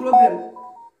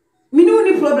minu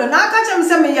ni problem na aka chem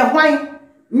se me ye hwan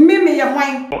me ye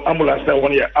hwan ambulance that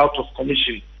one year out of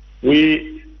commission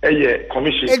we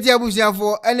commission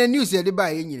ejiabusiafo ene news ye de ba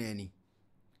ye nyina ni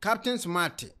Captain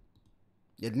Smart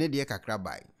ye de ne de kakra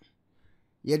bai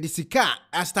ye de sika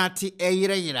a start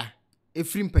yira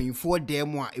efrim panyifo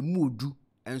dem a emuodu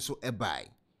enso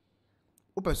bai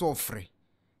opese ofre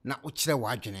na okire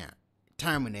wadwene a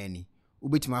time na ani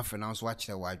obetima finance wa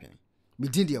kire wadwene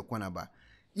medin de Ekuonaba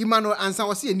Imano ansa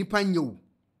wasi e nipa nyew.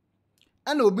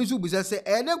 Ana obi nso busa se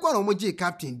e ne kwa no mo je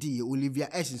captain di Olivia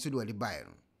S nso do de bae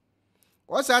no.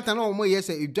 O sa ata na o mo ye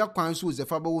se edwa kwan so ze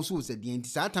fa ba wo so ze di enti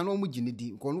sa ata na o mo gine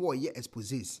di ko no wo ye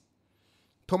exposes.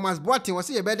 Thomas Boateng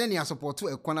wasi e bede ne support to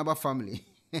Ekuonaba family.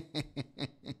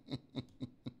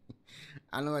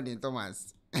 I know the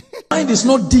Thomas. Mind is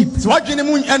not deep. You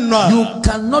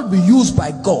cannot be used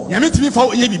by God. I'm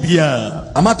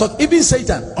not talking even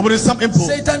Satan.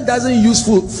 Satan doesn't use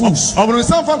fools.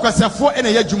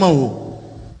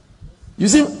 You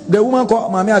see, the woman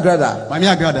called Mami Agrada. Mami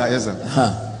Agrada, yes, sir.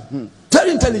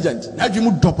 Very intelligent.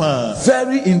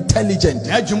 Very intelligent.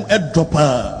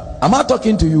 Am I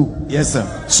talking to you? Yes, sir.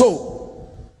 So,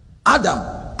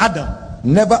 Adam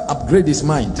never upgrade his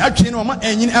mind.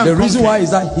 The reason why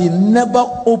is that he never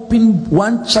opened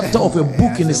one chapter of a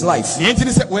book in his life. Mind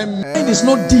is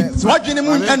not deep. You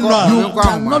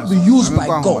cannot be used by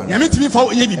God.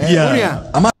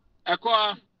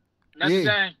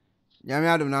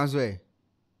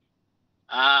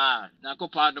 Nako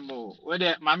padomo.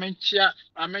 Wede mamenchia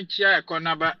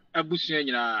Ekuonaba abusuye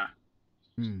nyina.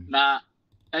 Na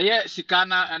eye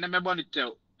sikana anemebo ni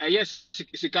tel. Yes,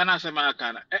 sikana sema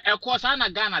kana. Eko sana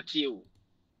Ghana tiyo.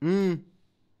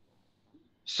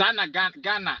 Sana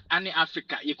Ghana ani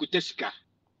Africa yekutesika.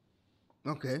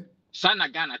 Okay. Sana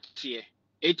Ghana tiye.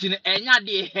 Etine enya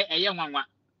de eye nwanwa.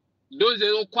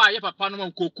 Doze okwa ye papa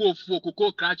no koko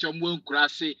crunch omwo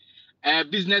nkurase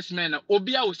businessmen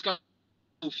obia uska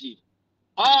ofie.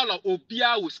 All of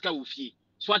obia uska ofie.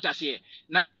 So what I say.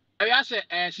 Na I say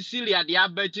Cecilia the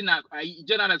Albertina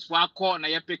journalist for call na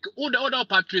pick all the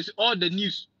patriots all the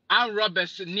news and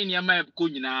Roberts Ninyama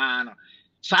Kunyina no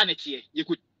sanity you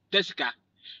could Jessica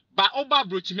but oba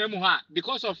brochimemu ha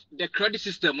because of the credit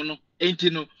system no enti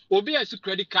no obi is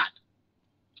credit card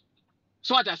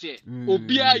so what I say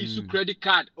obi is credit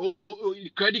card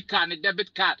and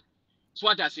debit card so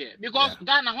what I say because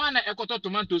Ghana one ekoto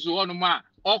tomatoes so no ma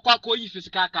okwa koyi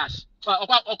physical cash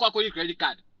okwa koyi credit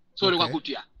card so they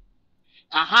wakutia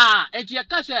aha, enti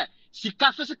yakase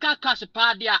sika physical cash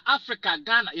pa dia Africa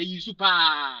Ghana ye yusu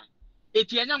pa.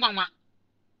 Eti enya nwanwa.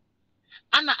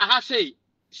 Ana aha say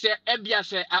se ebia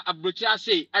se abrochia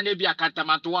say ana ebia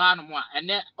kantamanto ha no mo a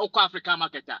ene okwa Africa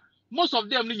marketer. Most of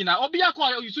them nyina obia kwa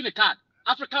yusu ne card.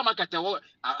 Africa marketer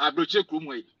abrochia krum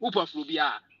we. Upafuru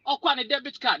bia. Okwa ne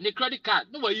debit card, ne credit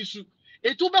card no wa yusu.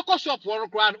 Eti ubekọ shop woro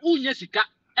kra no unye sika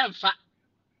emfa.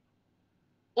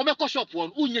 Ubekọ shop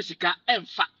won unye sika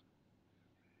emfa.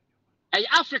 Ay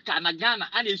Africa na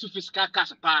Ghana ana esu physical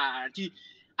cash party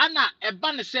ana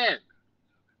eba ne say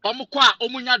omukwa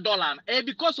omunya dollar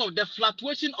because of the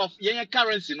fluctuation of yen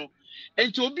currency no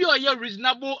enti obi oye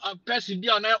reasonable person bi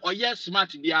ona oye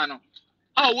smart bi no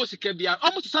wo sika bi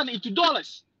almost turn into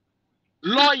dollars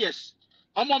lawyers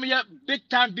ye big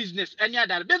time business any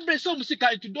other be so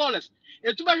musika into dollars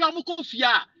etu ba hwa mukọ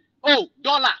fia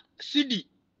dollar cedi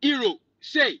euro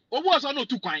say obu so no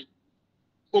tu kwan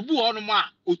obu ono ma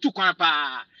otu kwan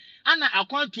pa ana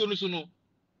akwantuo no so no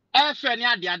efe ne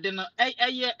ade no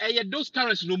eye those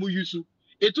currency no mu use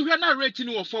etu hwe na rate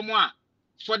ni wo form a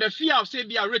for the fear of say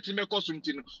be a rate me cost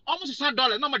something no almost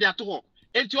 $1 no mo de ato ho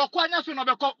enti okwanya fe no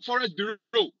be call forest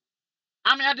bureau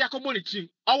am ya de akomonity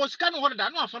I was scan ho da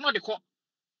no afa no de ko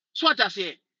so what I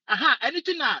say aha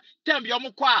anything na time bi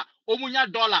omukwa omunya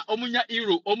dollar omunya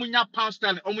euro omunya pound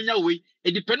sterling omunya we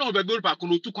e depend on be bureau pa ko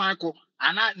no tu kwan ko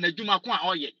ana na dwuma ko a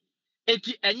oye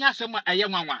enti enya asem eye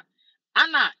nwanwa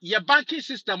ana ye banking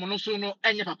system no so no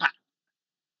enye papa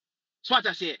so what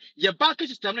I say ye banking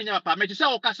system no enye papa me say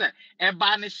o ka say e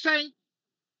ba ne sen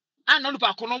ana no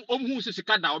pa ko no omhu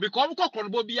sika da obi ko ko kro no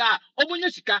bo bia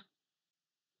omunya sika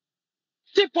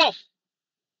tip off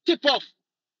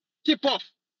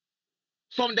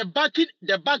from the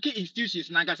banking institutions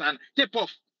nagasa tip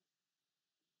off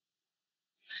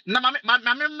na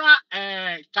memra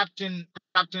captain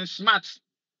smart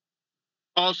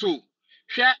also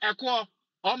share eko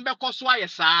ombeko so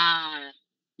ayesa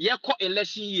ye ko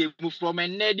election ye move from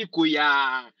enedi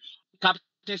koya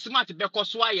captain smart beko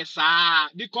so ayesa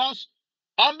because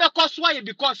ombeko so aye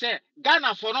because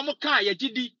Ghana for no mo kan ye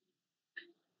gidi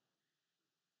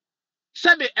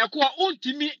sebe eko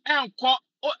untimi enko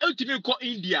ko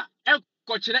India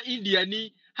enko chere India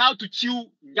ni how to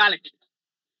chew garlic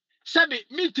sebe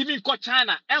mitimi ko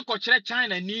China enko chere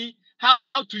China ni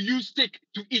how to use steak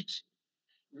to eat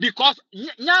because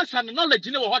nyansa knowledge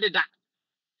ni wo hodeda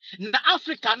na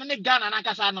Africa no ne Ghana na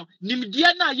kasa no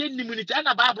nimdie na ye nimunity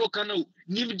na Bible kan no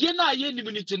nimdie na ye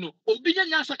nimunity no obi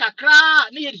nyansa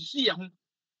kakra na ye sisi ye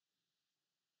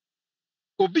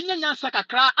ho Obinya nyansa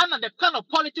kakra ana the kind of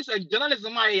politics and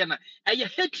journalism aye na eye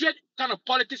hatred kind of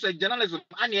politics and journalism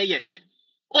ani eye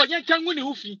oh yen kan gu ni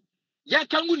hufi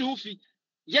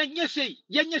yen nye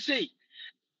sei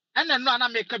ana no ana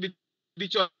make bi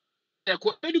cho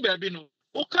ko edu ba bi no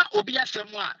oka obi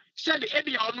asem a se de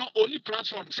ebi ono oni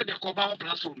platform se de ko ba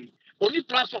platform oni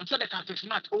platform se de ka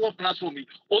smart over platform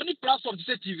oni platform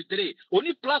se TV3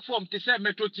 oni platform se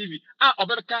Metro TV a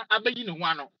obeka abayi ne ho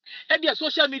ano e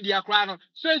social media kra no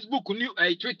Facebook ni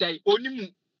Twitter oni mu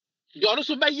de ono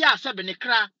so ba ya se be ne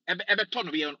kra ebe to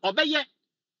no ye no obeye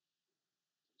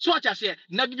so acha se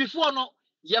na before no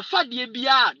ye fa de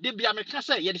bia de bia me ka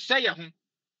se ye de se ye ho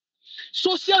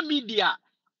social media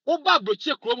oba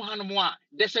broche krom hanom a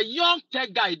there's a young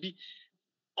tech guy be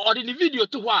or in the video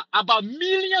to what about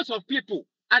millions of people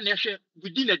and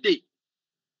within a day.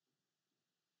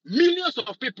 Millions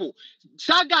of people.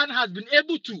 Sagan has been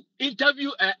able to interview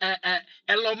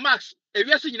Elon Musk.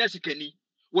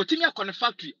 Working on a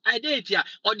factory, idea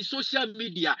on the social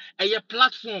media, a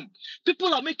platform.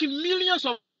 People are making millions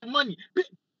of money.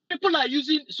 People are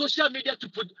using social media to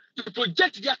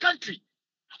project their country.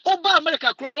 Oba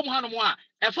America, Chrome Hanwa,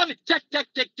 and funny tech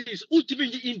things,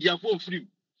 ultimately India for free.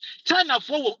 China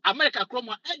for America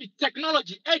chroma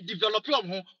technology develop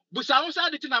home busa hon sa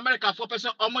in America for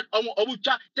person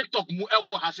omucha TikTok mu e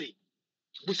ha say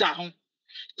busa hon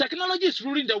technology is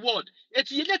ruling the world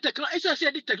it's ye technology it's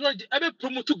say the technology e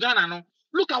promote to Ghana no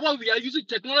look at what we are using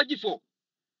technology for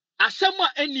asema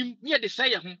enim near the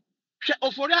say ho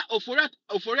hwe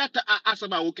oforia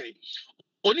asaba okay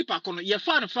oni pa kono ye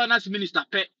fan finance minister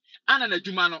pe ana na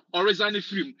djuma no o resign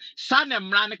free sa na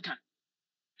mra ne ka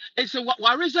it's a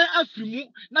what reason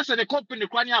afrimu na se the company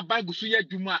kwani aban gusu ya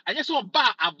dwuma anye se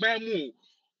oba aban mu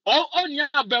o onya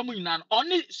aban mu nyina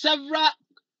only several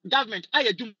government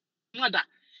aye dwuma da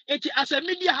it as a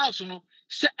media house no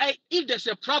say if there's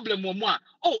a problem mo a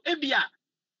oh ebia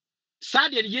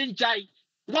sad ye njai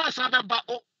wa sabe ba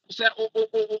o say o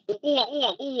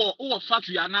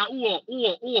factory ana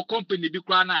o company bi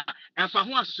kwa na enfa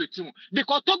ho associate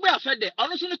because togbe afede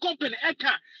ono so ni company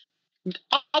eka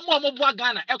omo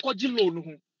Ghana ekoji loan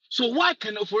ho so why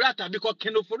can Ofori because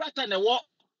can Ofori na wo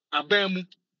abamu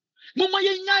mama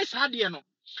ye nyai sade no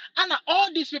ana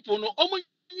all these people no omo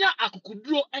nya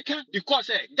akukuduro eka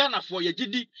because Ghana for ye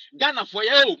gidi Ghana for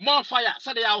ye oh more fire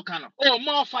sade ya wo kan oh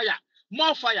more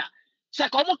fire say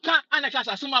komo kan ana ka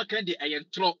asema kan de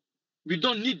eyentro we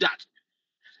don't need that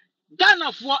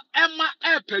Ghana for Emma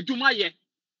peduma ye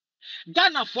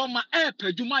Ghana for ma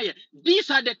peduma ye these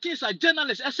are the things that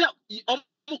journalists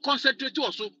concentrate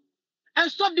also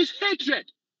and stop this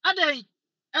hatred. Adey,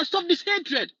 and stop this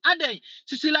hatred. Adey,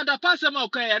 Sicila da pasama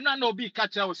okay, and no be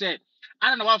catcher will say. I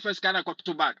don't know what first kind of got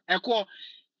to back. Eko,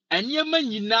 and ye man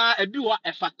yina a biwa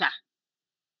efata.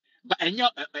 But and your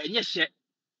share.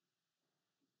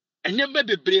 And your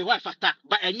baby brave fata,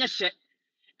 but and your share.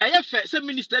 And your fair, some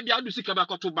minister be out to seek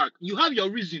about to back. You have your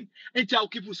reason, and tell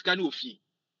people scan of ye.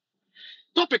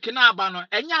 Topic na bano,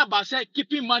 and ya ba say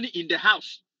keeping money in the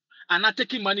house and not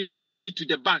taking money to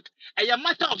the bank. A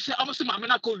matter of say almost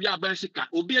mamena ko via bensika,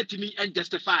 obi atimi and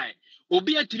justify,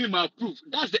 obi atimi ma prove.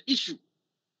 That's the issue.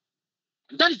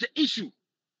 That is the issue.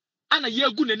 Ana ye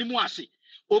gu nanimu ase.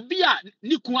 Obi a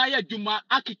ni kuaya juma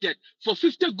architect for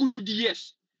 50 good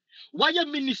years. Why a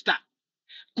minister?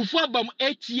 Kufuabam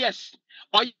 8 years.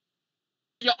 Or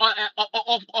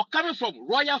coming from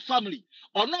royal family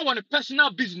or not on a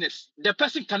personal business, the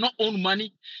person cannot own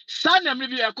money. Son and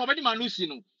maybe a comedy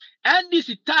manusino. And this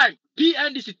is time,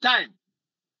 PNDC time.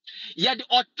 Yeah, the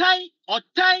or time,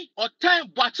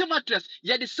 watch mattress.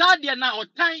 Yeah, the Sadia now or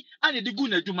time and the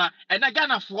Guna Juma and I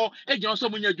Ghana for a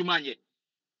Johnson Munya Jumanye.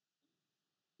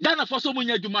 Ghana for so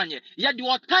munya Jumanye. Yeah, the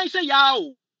or time say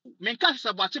yao.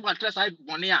 Menkasa watch mattress I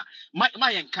monia.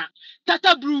 My enka.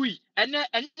 Tata Brewery and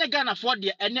Ghana for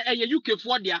the and a UK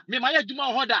for the me my Juma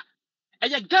Hoda.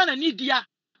 And ya Ghana need dia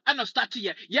and start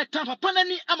here. Yet Tampa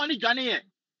Panani Amani Jane.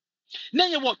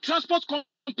 Then you work transport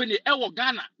company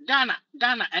Ghana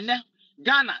and then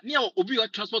Ghana near Obi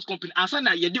transport company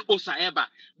Asana ye di osa eba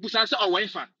busanse or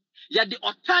wifan. Ya the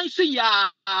otan say ya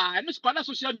and this partner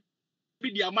social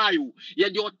media mayo. Ya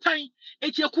the otan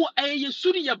etiaku ye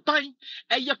suni ya bang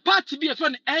a party be a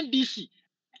fun NDC.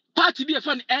 Party be a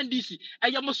fun NDC.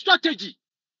 A strategy.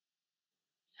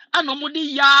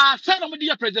 Anomodi ya send nomodi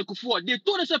ya President Kufuor. They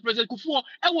told us President Kufuor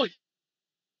I will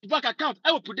bank account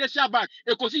I will put this back.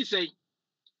 E kosi say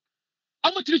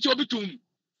omo trichi obitum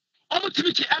omo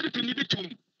trichi everything ni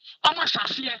bitum omo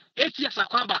safie 8 years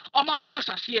akwaba omo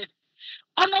safie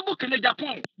omo book in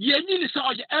Japan ye ni so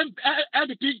o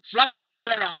MVP flag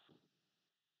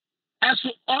Eso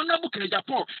honorable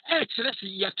Japan kyerɛ sɛ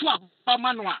yɛto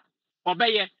abama no a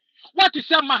ɔbɛyɛ what is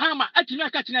say Mahama atumi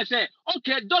aka kyerɛ sɛ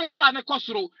okay dollar ne kɔ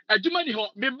soro adwuma ni hɔ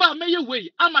meba mɛyɛ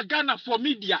wei ama Ghana for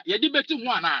media yɛde bɛti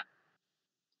ho ana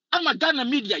ama Ghana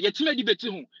media yɛtumi de bɛti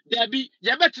ho dabi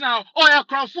yɛbɛtena ɔyɛ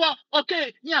krɔfoɔ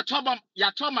okay ni atɔbam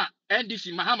yɛatɔma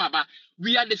NDC Mahama ba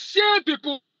we are the same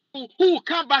people who will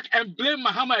come back and blame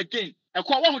Mahama again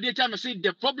ɛkɔ wɔn ho de kyerɛ me say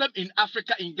the problem in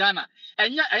Africa in Ghana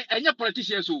ɛnyɛ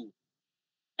politicians o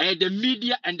the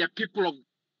media and the people of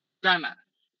Ghana.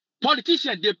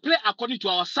 Politicians, they play according to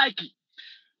our psyche.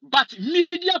 But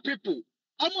media people,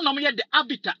 almost the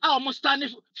arbiter, almost standing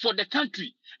for the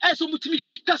country. And so much me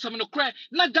cry,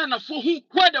 not Ghana for who,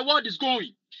 where the world is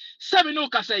going. Seven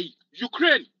say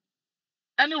Ukraine,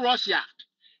 any Russia.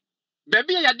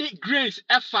 Baby, ya de grains,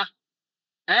 effa,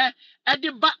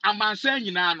 ediba amansen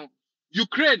yinano.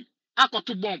 Ukraine,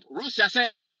 akoto bomb. Russia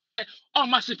say, all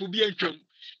massive will be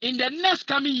in the next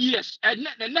coming years,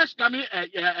 the next coming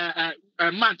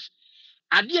month,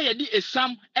 adia yedi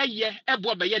esam eye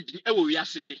ebo be yedi ewo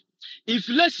wiase.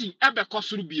 Inflation ebe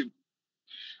kosuru biom.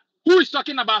 Who is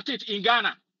talking about it in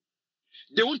Ghana?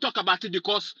 They won't talk about it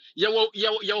because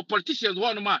your politicians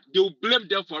they will blame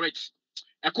them for it.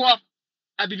 Ekwa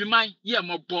abibi man ye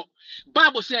mobo.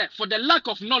 Bible says for the lack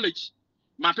of knowledge,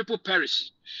 my people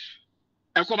perish.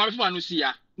 Ekwa my people anu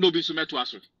ya no be so meto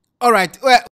aso. All right,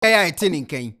 well, I think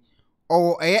Ken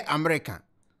or America.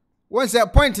 Once a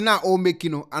point now, all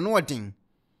making no another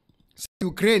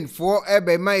Ukraine for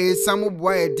ebe my some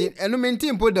boy did and no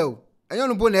maintain podo. I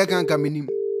don't know I can come in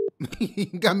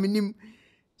him.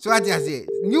 So I just say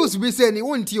news be saying it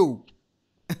won't you.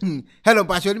 Hello,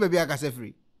 Pastor, maybe I can say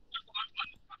free.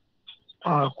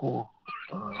 Cool.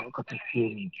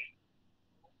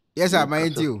 Yes, I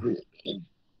mind you.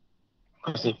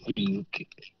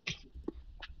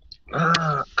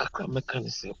 Kaka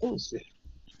mekanise onse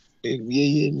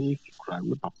ewie ni kura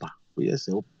me papa we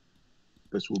say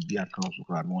person be account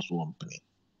kura no so one play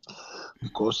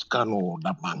because kano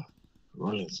da bank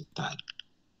rolling time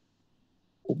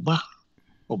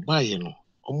oba ye no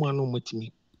omo anu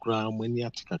matimi kura mani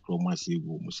atika kura ma se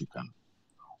go musika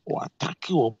o attack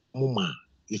o muma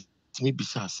itimi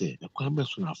bisa say e kwa be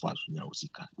so na fa so nya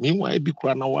osika meanwhile bi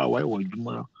kura na wa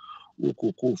adwuma wo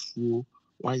kokofu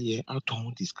why ye out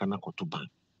on this kana koto bank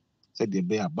said the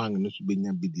bear bang no to be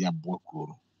nya bi dia bo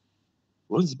akuro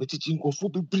runs be teaching kofu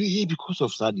be because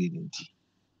of sad unity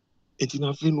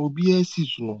etina fe no obi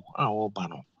asis no a oba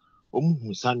no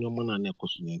omuhu sanyo mo na ne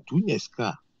koso ne 2 years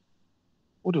ka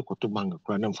o de koto bank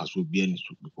kra na mfa so obi ani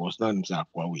so because na nim say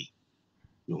akwa we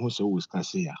you hu say we ska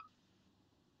say ya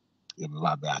ye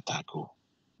ba be attack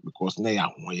because na ya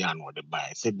ho ya no de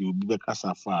buy said the obi be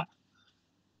kasa fa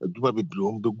aduba be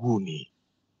bro be gu ni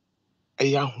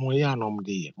eya ho ya no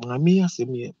mde ye maami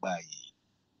asem ye bayi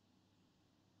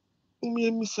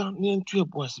misa ne ntu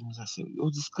ebo asem say o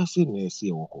discussing na say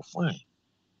e wo fine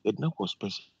it na ko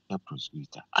special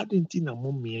prosecutor adentina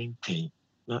mo me ntwen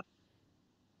na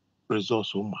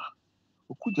resource o ma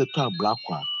okuja to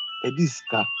ablakwa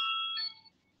ediska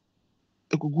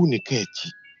egugu ne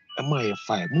kachi e ma ye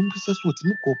fire mo bisa so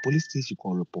timi ko police station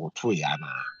ko report for ya na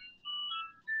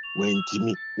when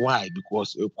timi why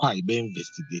because e kwai be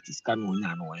investigate scan no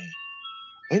nya no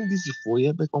NDC for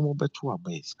ye be komo beto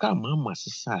abai scam ama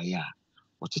sisa ya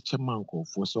ocheche manko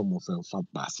for some of them fa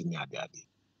basi ni ade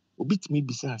obi timi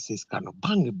bisa say scan no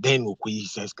bang ben okoyi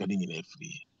say scan ni na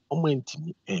free omo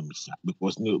ntimi emisa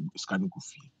because no scan go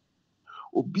free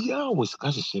obi a was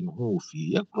hyehyɛ no ho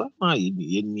ofie ye kura na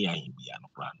ye ni ahi bia no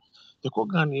kura no ye ko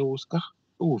Ghana ye was ka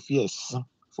ofie esa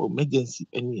for emergency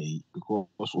any ayi because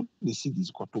also the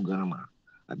cities ko to Ghana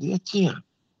ade achia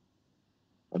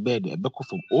bed e beko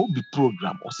from obi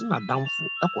program o se na damfo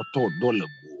ekoto dollar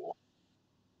go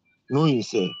no you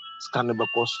say scan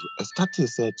beko starting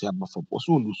set ya before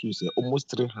also lose say almost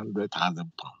 300,000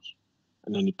 pounds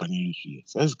and then pani lose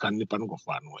say scan ni pan go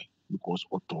fa no because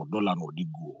auto dollar no di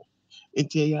go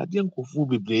enti ya de nkofo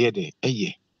bebreye de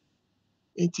eye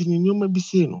enti ni nyoma bi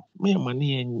say no me ma ne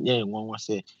ye nwanwa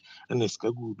say na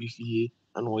ska go bi fie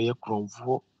ana oye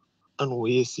kronfo ana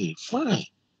oye say fine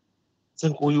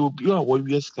senko you be a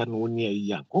warriors can only a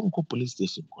young conco police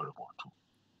station report.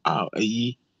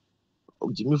 Aye,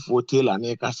 Jimmy Fortel and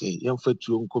Eka say, young fetch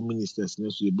ministers, no,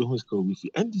 so you be who's going with you.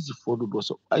 And this is for the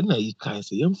boss. I know you can't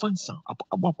say, young fan son,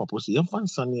 about purpose, young fan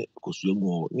son, because you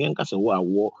more, Yanka say,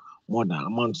 war more than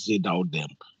amount to say doubt them.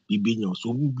 Be being your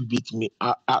so be beat me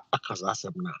a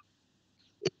casasem now.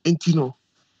 And you know,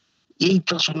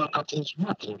 international captains,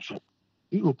 Martin,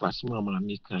 you pass Mamma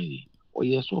Mika, or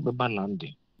yes, or be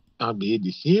landing. I'll be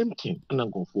the same thing, and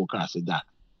I'm going to forecast that.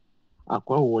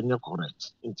 akwa wonya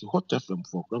correct into hot FM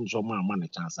for gram so man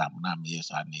chance am na me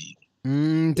yes ani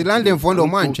the landing fund o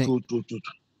man chen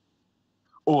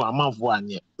oh amafo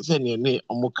anye say ne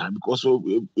omoka because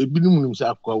ebinum nim say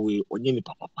akwa we onye ni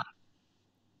papa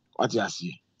what you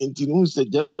see into no say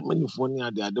Germany for ni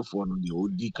ade for no dey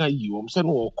odi kan yi om say no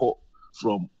woko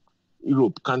from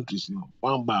Europe countries no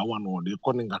one by one or they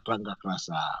calling gatranga class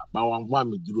ba wan gba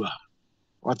meduru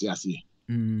what you see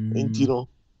into no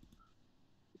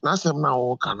na sem na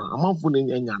wo kana amafo ne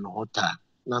nya no hota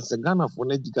na se Ghana fo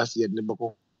na digase ne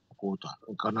beko kota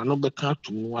kana no beka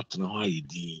tumu atena ho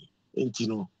ayedi enti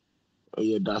no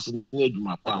ye dase ne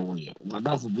adwuma pa wo ye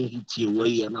madafo be hitie we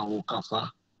ye na wo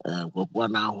kafa kwakwa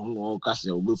na ho no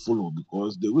kase wo be follow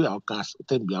because the way our cast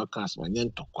ten be our cast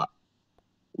wanyen tokwa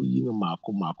uyi no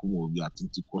mako mo bi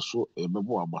atenti koso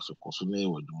bebo abaso koso na ye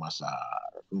wadwuma sa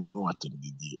no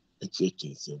atendidi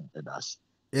echeche sem edase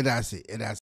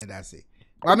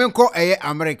Maminko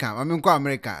America.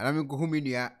 Maminko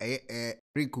huminia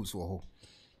Ricus wo.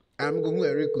 I'm going to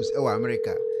Ricus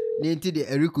America. Ninti de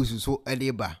Ricus so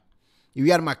edeba.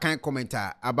 You are my kind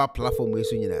commenter about platform we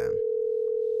soon.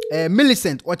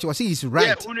 Millicent, what you say is right.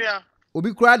 Yeah, Unia.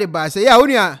 Obi crowded by say, yeah,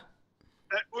 Unia.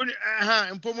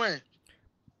 Impome.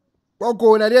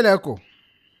 Oko na de eko.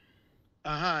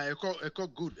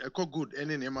 Eko good.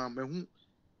 Any name, me hu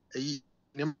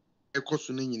eko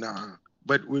suni nyina.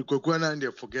 But we go and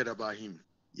they forget about him.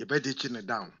 You better chin it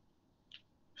down.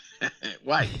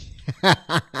 Why?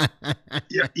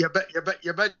 You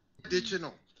better ditching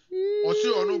on.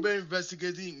 Also, on over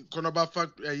investigating Ekuonaba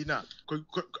fact,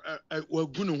 we're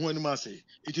going to win say.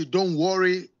 It don't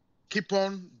worry, keep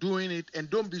on doing it, and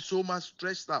don't be so much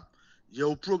stressed up.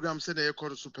 Your program said that you're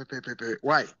called super pepe.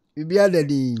 Why?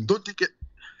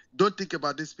 Don't think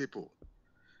about these people.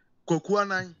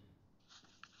 Kokuana.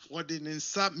 What they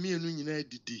insert me and you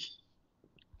did.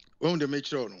 When they make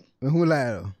sure no.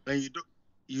 And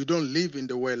you don't live in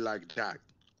the world like that.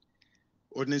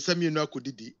 Or then some you know could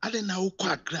did. I don't know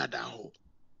quite glad how.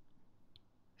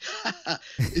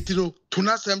 It to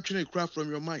not something cry from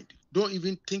your mind. Don't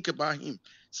even think about him.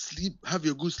 Sleep, have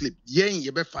your good sleep. Yeah,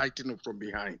 you be fighting from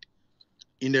behind.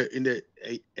 In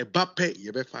a bape,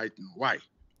 you be fighting. Why?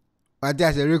 But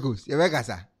there's a recus. You be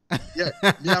gasa. Yeah,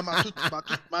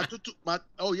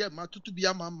 matutu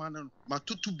biya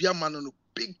man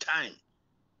big time.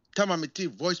 Time I take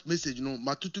voice message no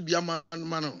matutu biya man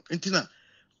entina.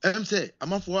 I'm say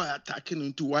I'm for attacking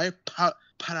into why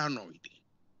paranoid.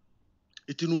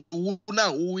 It no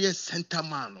na we center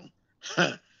man.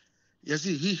 You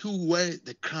see he who wear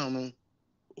the crown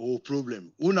no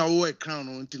problem. Una wear crown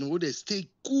no entina they stay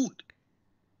good.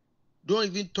 Don't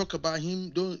even talk about him.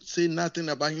 Don't say nothing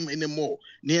about him anymore.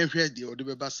 Near here, the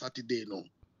other Saturday, no.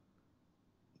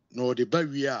 No, the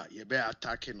barrier, you better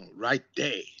attacking right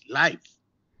there, live.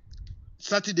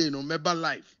 Saturday, no, member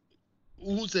live.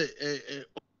 Who's a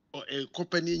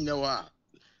company in our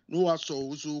no one saw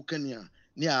who's Kenya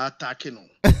near attacking.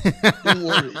 Don't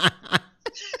worry.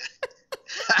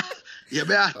 You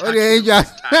better attacking.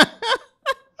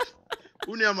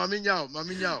 Unia maminya.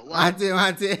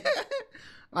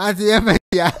 Ati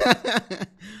ya.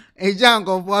 Eja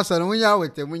nko poso no munya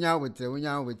wete.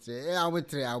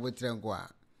 Abutre nkwa.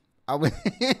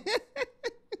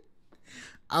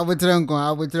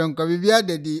 Abutre nkwa bibia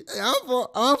dedi.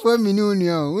 Afo mini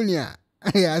unia.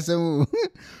 Ya semu.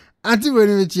 Anti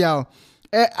boni mechiao.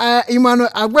 Imano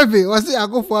Agbefe was say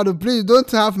Akufo-Addo, please don't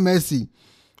have mercy.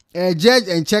 Judge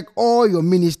and check all your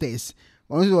ministers.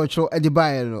 Once you watch at the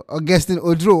Bible, Augustine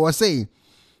Odro was saying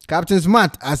Captain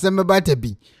Smart assemble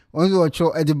batebi. Once you watch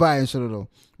at the Bible,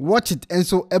 watch it and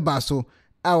so ebaso.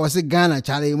 I was a Ghana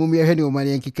Charlie mummy head no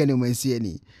money and kicking my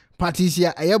CNE.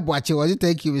 Patricia Ayabwache was it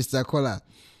thank you, Mr. Kola.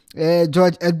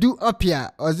 George Edu up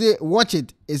here was it watch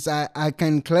it is I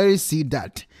can clearly see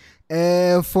that.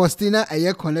 Faustina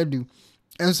Ayakonedu.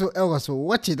 And so also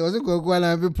watch it. Also go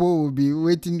people will be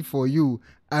waiting for you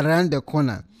around the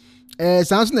corner.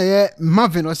 Sounds like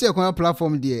Marvin or say a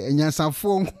platform there and your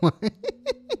phone.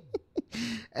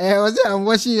 Was it I'm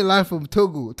watching you live from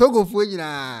Togo. Togo for you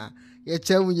na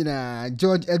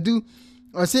George Edu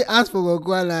or say ask for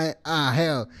go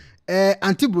hell.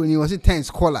 Auntie Bruni was it 10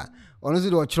 scholar.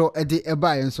 Honestly do throw at the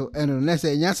buy and so and let's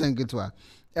say Nyasan Gitwa.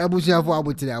 Abusia for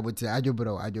Abutre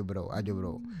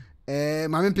Ajobro.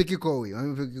 Mami Piki call.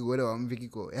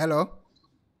 Hello.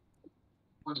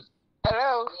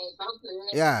 Hello.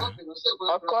 Yeah.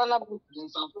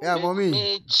 Yeah, mommy.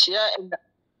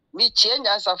 Me change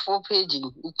as a 4 page.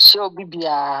 It's your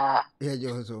bibia. Yeah,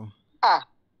 Joso.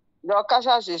 Your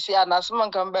casa is here, and as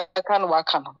man come back and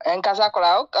work on. And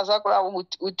Casacra,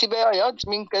 utibe, or yacht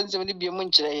mean can be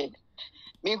munche.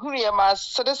 Me who ya ma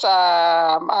stress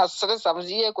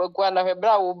mzie kwagwa na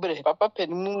hebra wo bre papa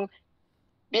panimu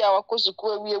bia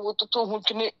wakosuku awie wototo ho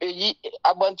twene eyi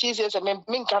abonti se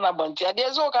menka na abonti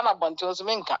ade zo ka na abonti o se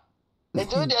menka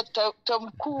ejo de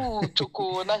tamku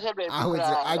choko na hebre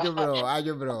bra ajo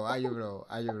bro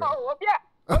obia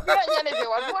nya ne be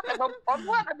wadwa na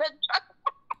be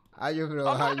ajo bro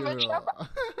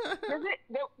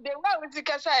the way we see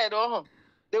kasa do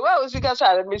the way we see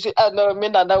kasa me say no me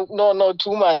na no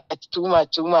too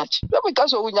much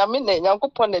because we nya me na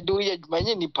nyankopon na do ye adwuma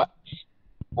nye nipa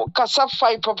kasa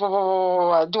fai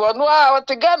papa do no a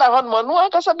tegana hon mo no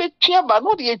kasa betwa ba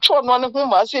no de etwo no ne ho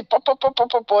ma say papa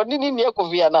ni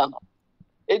ekofia na no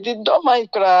e di do my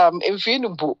kram enfinu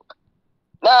bu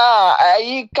na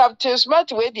ai Captain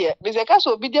Smart we there be say kasa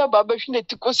obi dia ba hwene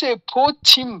tiko say pro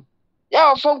team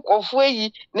ya ofon kofo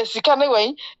yi na sika na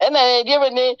wen na dia be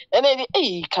ne na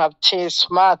Captain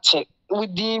Smart we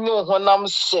di no honam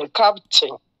se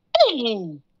captain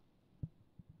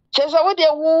Chesa wo de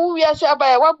wo wi ase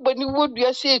abaya wa bani wo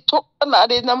dua se to na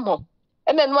ade nam ho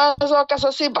ene no so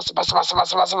kasa se bas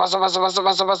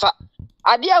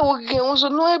ade a wo gen so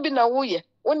no ebi na wo ye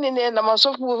woni ne na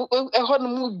masofo ho no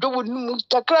mu dobo no mu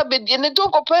takra be de ne to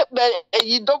ko pe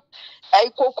yi do ai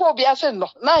koko bi ase no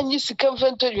na anyi sika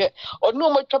mfentwe ono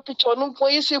mo twapicha ono nko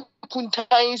yese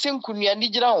kuntan se nkunua ni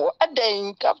gira ho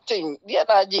adan captain dia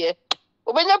na je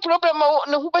obenya problem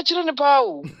ne hu ba kire ne pa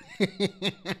o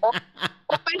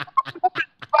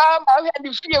ma we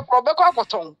adi fie ko be ko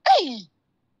akoton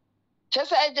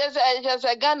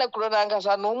chese Ghana krona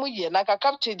ngasa no mu ye na ka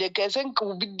captain de kese nka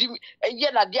bi di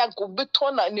ye na dia nka bi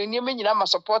to na ne nyeme nyina ma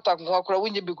supporter nko akora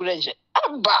wonye bi kura nje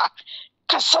aba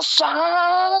kasasa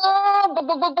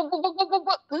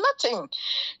nothing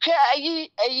hwe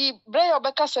ayi bre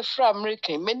obeka se fra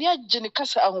America meni agye ne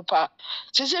kasa ahopa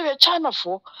chese we China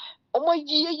fo omo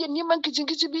ye nyema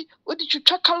nkizinkisi bi odi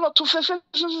twetwa kaloto fefe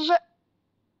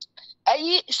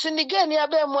ayi Senegal ni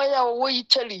abe mo ya wo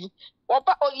Italy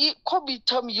oba oyi kobi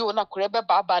tam yo na kure be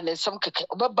baba na nsam keke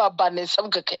baba na nsam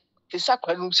keke isa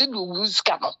kwa no se do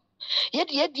wuska no ye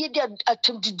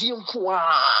atemdidi nko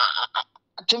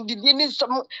atemdidi ni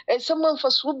nsam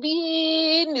mfaso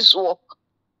bi ni so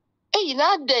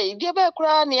na day dia be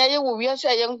kura na ye wo wiase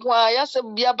aye nko ya se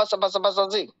bia basa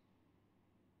zi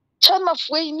chana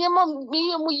fwe nyema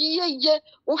mi mu ye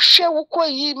wo hwe wo ko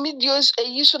yi videos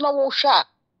ayi so na wo hwa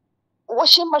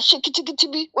washing machine kiti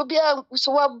bi obi a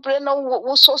so wa brena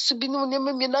wo sauce bi no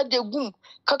me na de gum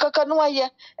kakaka no aye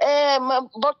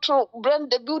bottle brand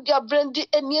de bi dia brandi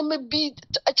enema bi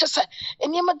achesa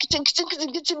enema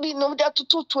kiti bi no de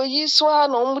atoto yi so ha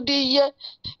no mo de ye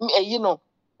no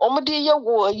omde ye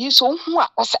wo yi so hu a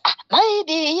o se na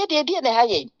ye na ha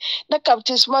ye na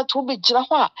Captain Smart wo be gira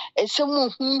ho a esem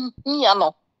hu nya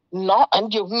no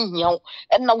and you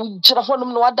and now we just want to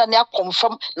know that they are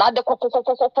confirm now the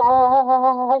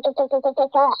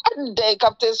they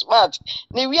Captain Smart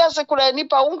ni we are sekura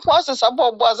nipa unko se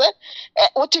sabo boaze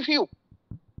what if you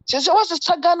se was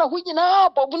sagana hu nyina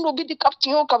bobu no bi di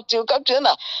captain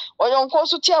na oyonko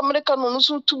so ti America no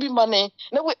so to be mane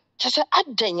na we se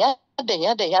adenya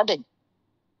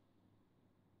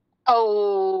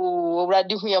oh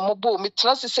already hu ya mobo mi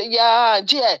trust se ya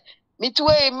je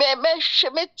mitwe me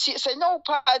se nyo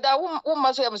pa da wo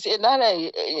ma se na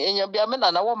enya bia me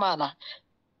na wo ma na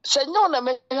se nyo na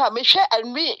me ha me hwe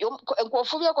anwi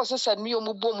nkofo bi akoso se anwi o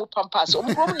mu bo mu pampas o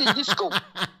mu pro di disco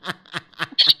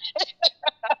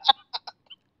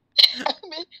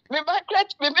me ba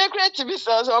create bi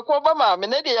so ko ba ma me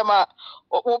na de ya ma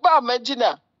o ba ma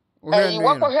dina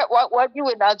wa di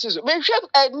we na tuzo me hwe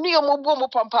anwi o mu bo mu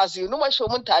pampas no ma hwe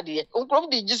mu ntade nkofo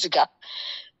di jisika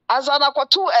azana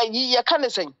kwatu ayi ye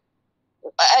kanesen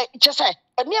chese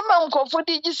eniema nkofo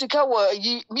di jisika wo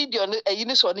ayi media ayi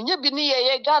ni so nye bi ni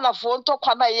ye Ghana fo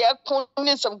ntokwa na ye kun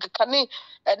ni nsam kakane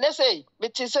ene sei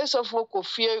beti sei so fo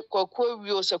kofie kokwa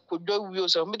wi se kodo wi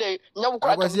so me de nyawo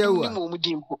kwa ni mu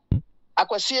dimpo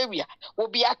akwase awia wo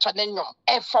bi ato ne nyom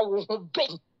efa wo ho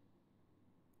ben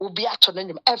wo bi ato ne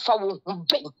nyom efa wo ho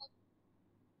ben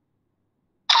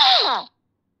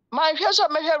my hweso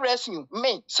me hwe wrestling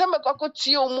me se me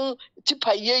kwakoti omu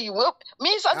tipa ye yi we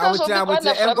me sasa so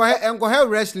bi kwa enko he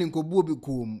wrestling ko bu obi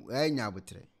ko mu enya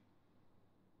abotre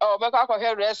oh me kwa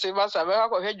hwe wrestling masa me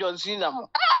kwa hwe John Cena mo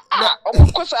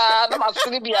ko sa na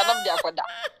masiri bi anam dia koda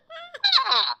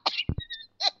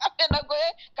na go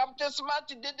Captain Smart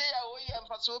dede ya o ye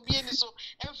mfaso obi eni so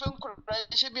emfe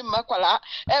nkuraje bi makwala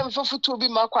emfe futu bi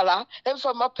makwala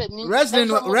emfe mapani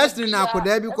wrestling na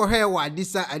akoda bi ko he wa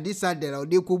adisa de o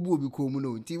de ko bu obi ko mu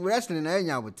no nti wrestling na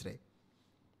enya abotre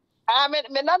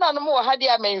me nana no mo hade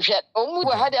amenhwe omu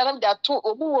wo hade anam da to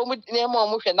omu wo mu ne mo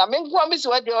mo hwe na me nko mi se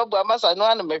wade obu amasa no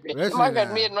anam hwe ma hwe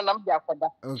me no nam da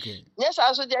akoda okay yes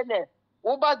aso je ne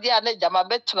wo ba dia na jama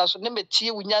betena so ne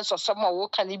metie wunyansa sama wo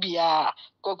kan bia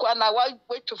kokwa na wa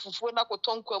wetufufu na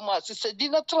kotonkwa mu asisedi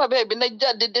na tra ba bi na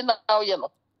jade na aye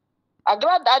no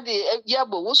agrada de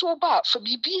yabo wo so ba fa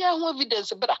bibia ho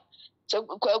evidence bra se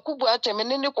kwakubu ateme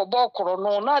ne ko bo okoro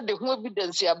no na de ho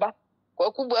evidence aba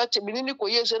kwakubu ateme ne ko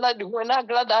yese na de ho na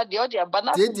agrada de o de aba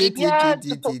na bibia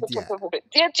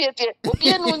tie obi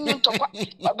enu nyu tokwa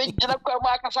abegina kwa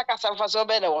ma kasa fa so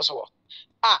be na wo so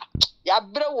ya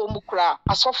bre wo mu kura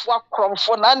asofo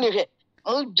akromfo na ne hwe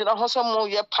mu gina ho so mu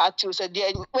ye party o se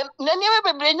de na ne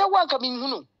bebre nya wanka mi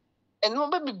hunu enu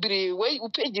be bebre we u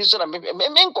page so na me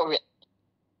nkọwe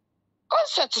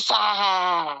concept sa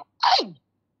ai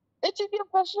eti bi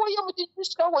kofo ye mu di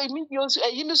diska wo mi bi o so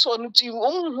ayi ni so no ti o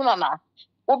mu hunu na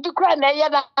obi kura na ya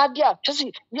na ade a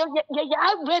twese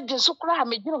ya ready so kura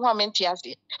me gina ho amenti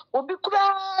ase obi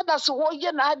kura na so wo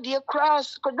ye na ade kura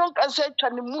ko don kan say twa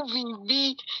ne movie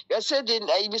bi you said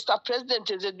Mr.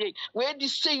 President is a day where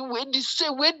this say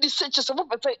just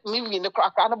about movie ne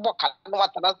kura ka na boka na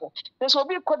watana so so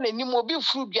obi ko na ni mo obi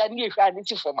furu bia ne ehwa ade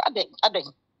ti fom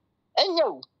aden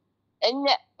enyo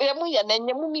enya emu ya na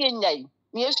enya mu mi enyai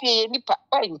ni esu ye nipa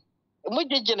ai mo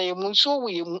jejena ye mu so wo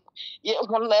ye mu ye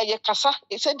honna ye kasa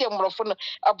e se de mrofo no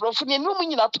abrofo ne no mu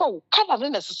nyina to kala ne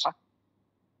nesesa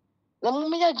na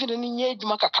mu ya dwene ni nya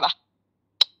edwuma kakra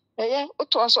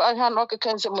oto aso aha na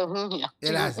okeka nse mahunhia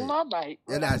ma bai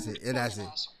yedase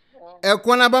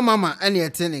Ekuonaba mama ene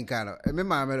etene nkaro me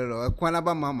ma merelo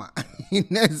Ekuonaba mama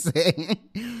nese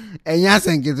enya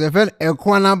senkizo fe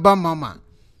Ekuonaba mama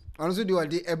ono so di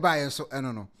odi eba ye so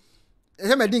eno no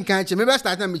e me din kan che me be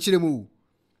start na me chire mu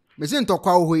me se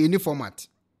ntokwa ho any format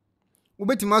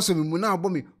ubetima so me mu na obo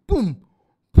me pum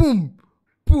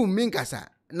minkasa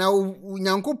na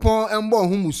nyankopon embo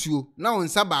ho musuo na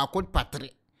onsa ba akot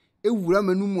patre ewura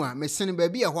manumu a me sene ba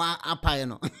bi e ho apae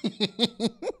no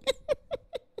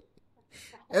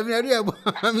every day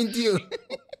amintio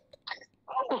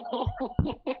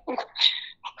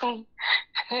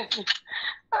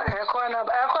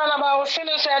Ekuonaba o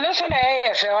sinu se no se na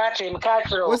e fe wati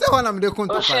mkatro o se honam de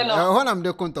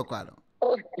konto kwalo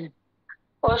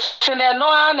o sinu no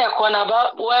an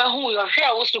Ekuonaba wa hu yo hwe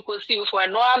a wo sukosi fo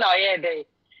no an na ye dey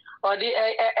o di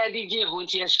edigi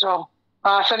hunti so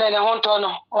sinu ne honto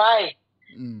no why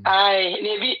ai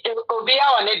ne bi obi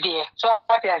a woni de so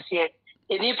ati ase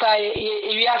edi pa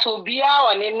ewi aso obi a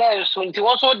woni na nso nti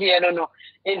wo so de no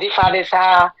edi fa de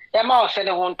sa e ma o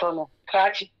sinu honto no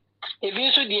krachi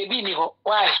ebi so de ebi ni ho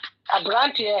why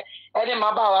abrante e de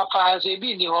maba wa pa so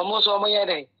ebi ni ho mo so mo ye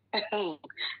dey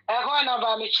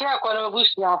Ekuonaba me chia Ekuonaba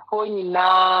busia fo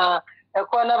nyina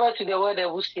Ekuonaba to the word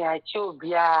busia chi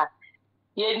obia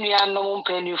ye nua no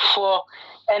mpanifo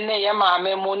ene ye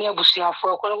maame mo ne busia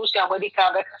fo Ekuonaba busia body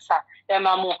ka be kasa e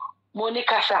mamo mo ni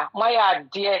kasa maya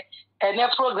de ene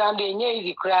program de nye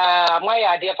easy kra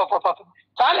maya de papa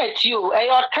sana tio e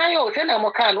yo kan yo se na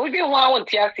mo kan wo de ho awon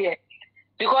ti ase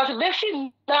because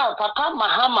besi now papa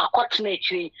mahama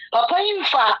kotnechiri papa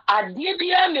infa adie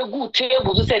bia megu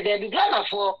table so say there Ghana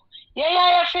for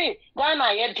ya fe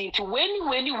Ghana ye dinti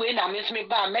weni na mesme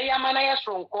ba me ya mana ya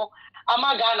sonko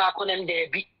ama Ghana konem de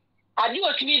bi adi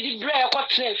otimi di bre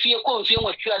kotna fie ko mfie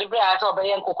nwatwa de bre asa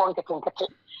obaye nkokon ketenkete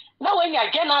na when ya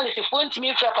journalist for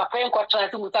ntimi fra papa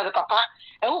nkotna so muta papa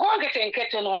nkokon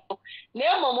ketenkete no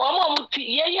na mo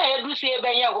ye du se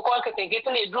ben ya nkokon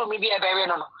ketenkete na edru mi bi e bewe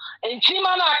no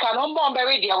ntima na aka no mbon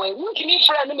bewe dia we ntimi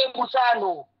fra no mebusa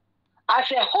no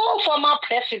as a whole former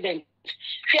president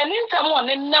fianinta mo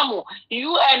ne namo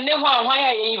UN ne ho ahwan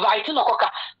ya invite no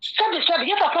koka sabi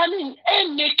ya papa ni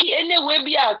eneki enewe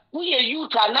bia wo ye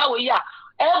youth na we ya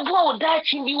ebo o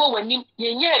dachi bi wo wani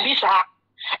yenye bi sa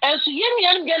enso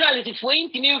yemian journalist for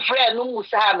intimi frɛ no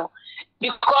musa no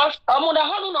because amuda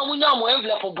hanu na munya mo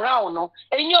envelope brown no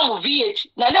enyom VH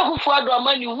na ne hufu ado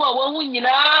amani hu a wo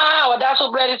nyina wada so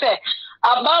brɛ sɛ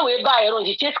aba we ba yero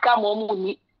nji cheska mo mu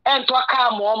ni ento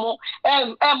aka mo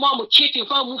mo cheating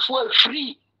for mu fu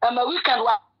free ama weekend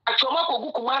wa achoma ko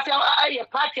guku ma se aye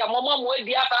party mo mo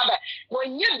edi asa ba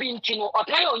wonye binti no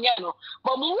otai onya no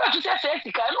but mu wa to say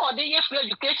sika no ode ye free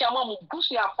education mo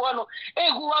busu afo no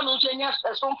egu wa no so nya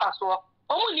so mpaso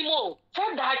omo ni mo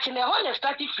said that in a whole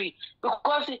start free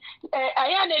because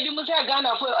aya na bi mu say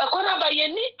Ghana for Ekuonaba ye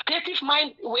ni creative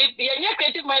mind we ye ni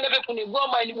creative mind be puni go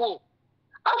mind mo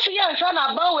afi ya nsa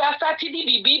na ba we start di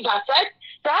bibi ba sai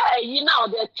ta eyi na o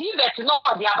de TV no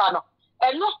o de aba no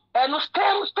no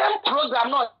STEM program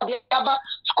no de aba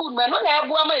school me no na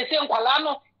ebu ama ese nkwala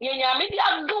no yenya me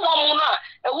dia do mo no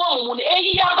ewo mu no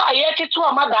eyi aba ye tetu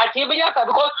o ma da che be ya ka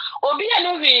because obi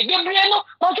enu wi bebre no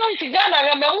mo to si Ghana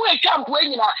ga me mu etwa mpo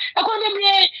anyina e ko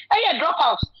bebre e drop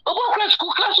out obo class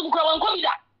school classroom kwa wanko bi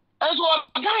da enso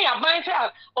dan ya ban se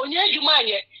onye adwuma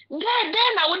ye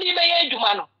den na woni be ye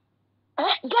adwuma no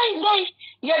dai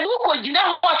ya duko jina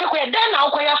ho se ko den na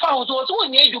ko ya fa ho so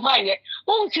woni adwuma ye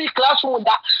unti classroom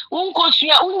da unko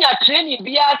sua unya training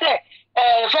bia se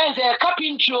friends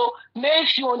carpentry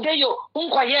meshi ondeyo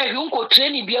unko ye unko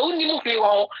training bia unni mu fe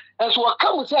ho enso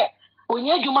ka mu se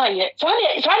onye adwuma ye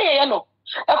sare ye no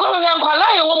ekoro ya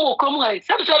nkwala ye wo mu krom ha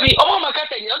sebi omo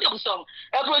makata ye ode busom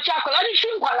approach akwala ni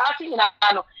shin kwala asi nyina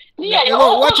no ni ye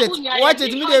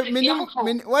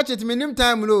watch it minim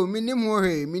time lo minim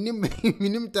hore minim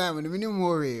time minim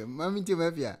hore mami ti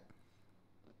mafia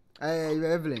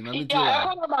Evelyn mami ti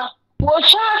wo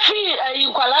shafi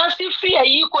nkwala si fi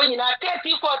ayi ko nyina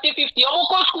 30 40 50 omo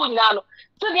ko school nyina no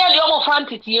so ne de omo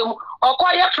fantity mu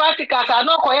okoye practical ka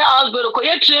no okoye hospital ko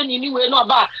ye training ni we no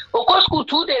ba oko school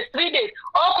 2 days 3 days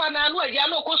oko na no ya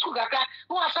no oko school kaka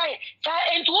no asai sa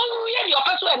ento wonu ye di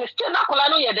opeso and still na kola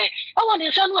no ye de e won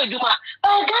nsa no adwuma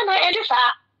ba Ghana e de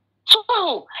sa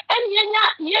so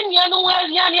enya no wa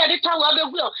ya ne de tawo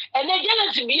abegu e na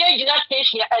jealousy bi ye gina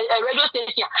station radio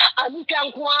station anutwa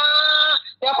nko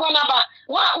Ekuonaba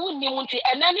wa unni munti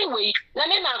enani we na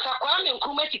ne na nsa kwa me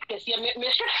nkuma tikesi me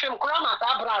hwehwem kora ma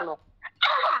sa bra no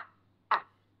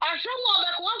asem obe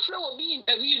ko afre obi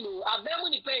interview no abemu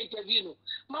ni pe interview no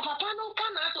ma papa no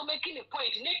kana so make the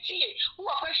point ne tie wo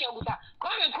question buta kwa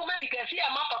me nkuma tikesi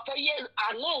ma papa ye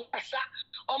ano asa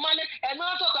o ma ne eno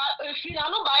so ka fi na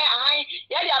no bai ai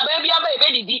ye dia ba bia ba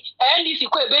ebe didi NDC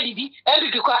ko ebe didi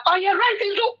MPP ko oh you right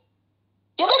into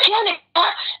yebe kiane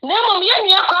na mo ye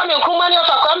nia kwa me nkuma ne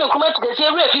ofa kwa me nkuma tikesi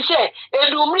every fi say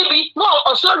edumri bi no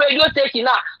oso radio station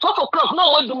na 12 o'clock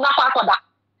no mo dum na kwa koda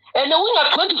and we are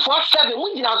 24/7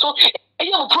 we did also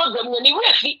a program when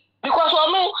we see because we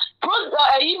know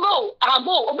emo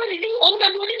abo obedi on the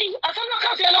do as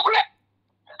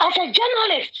as a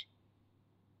journalist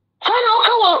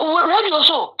fan radio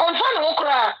so and fan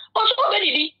okra also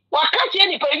obedi wa catch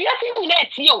any pa we are people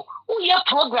net you we your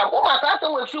program o ma sa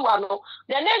we free one no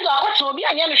the next akwat obi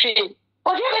anya no hwe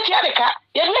o je be tia de ka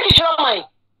ye make sure mind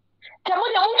tamo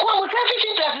de mo kwa mo traffic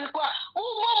interest kwa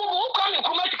mo kwa me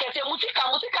kuma tikete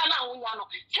musika na unya no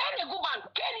chane go bank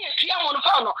keni etua mo no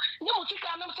fa no nye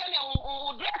musika na se ne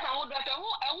o dress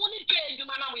ho ni pe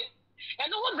eduma na mo ye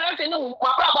eno ho dress ne mo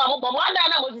kwa mo bo mo ada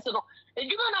na mo sisi no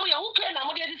eduma na mo ye ho pe na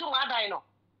mo de sisi mo adan no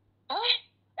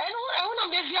eno na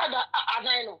me fi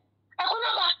adan no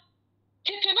Ekuonaba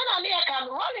titene na ne ya kan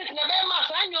rollins na be ma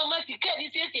sa anyo ma tiketi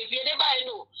sisi fi de bai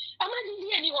no amadi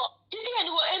die ni ho this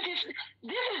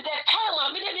is the time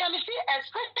I'm going to see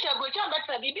especially go to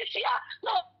that BBC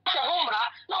no homra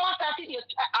no one started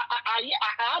I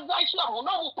advise you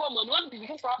no come no be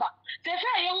so ba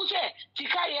say you say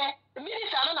tikaye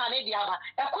minister no na ne dia ba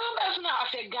Ekuonaba so na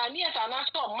ase Ghanaian na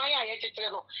so man ya chechire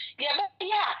no ye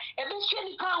be ya e be she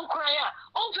ni kan kran ya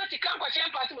on fe tikan kwa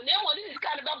party no mo this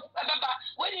kind ba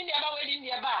when in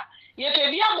there ba ye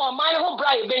pe bia mo man ho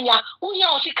bra ye benya unya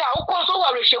osika ukọ so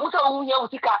wa rehye mu so unya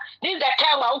osika this the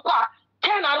time ukọ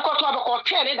ten na ko to abako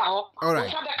ten da ho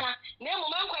sabeka na mo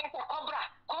man ko e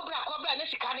cobra na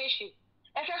sika na ehye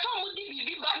e se so mo di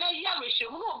bibi ba na ya rehye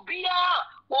mu no bia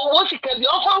wo sika bi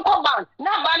o fan ko ban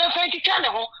na ba na fe twa ne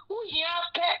ho unya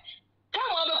pe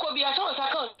kama abeko bia so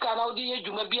saka ka na odi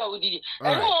edwuma bia odi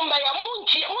e no mba ya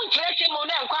munchire mo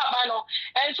na nkwa aba no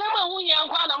ense ma hunya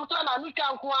nkwa na mto na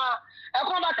nutwa nkwa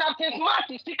Ekuonaba Captain Smart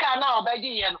sika na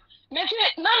obaji ye no me se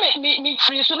na me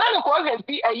free so na me ko hwe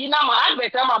bi ayi na ma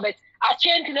advert ma bet a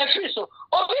change na free so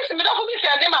obi se me da ko bi se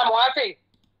ade ma mo ase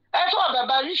so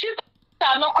obaba yi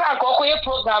ta no kra ko okoye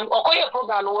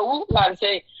program no wu na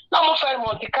say na mo fer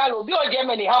Monte Carlo bi o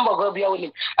Germany hamburger bi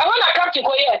awoni Ekuonaba Captain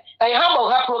ko ye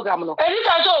hamburger program no e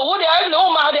dis so wo dey no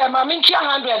ma dey ma min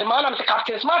 100 ma na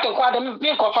Captain Smart ko adam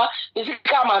mi ko fa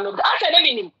sika ma no ase na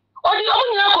minim odi o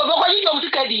nyina ko bo ko yi dom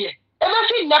sika di ye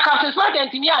everything na Captain Smart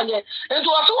ntimi anye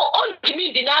nto so on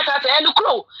timi di na asa e no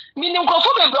kro minim ko fo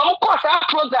be bro ko sa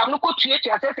program no ko tuetu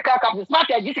ase sika Captain Smart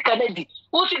agi sika na di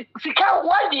wo sika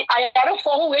wadi ayare fo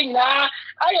ho we nyina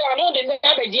ayare no de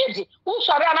na be jeji wo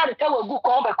sare ana de tawo gu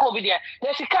ko be ko bi de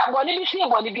na sika boni bi si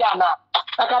boni bi ana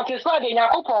Captain Smart de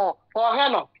nyakopon o he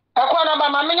no Ekuonaba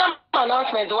ma menya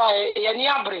announcement wa ye ni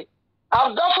abre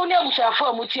abdofo ne busafo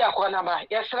amuti Ekuonaba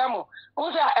yesramo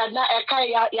uza na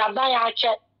ekai ya dan ya che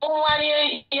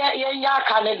Obi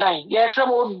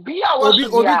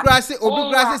krasi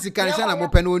sikanisha na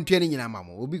mope no ntua ni nyina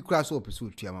mamo. Obi krasi opesu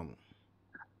otua mamo.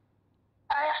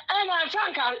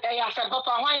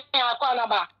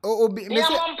 Obi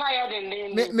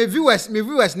me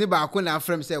viewers ni ba ko na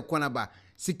frame say Ekuonaba.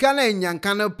 Sika na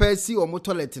enyanka na pesi o mo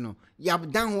toilet no.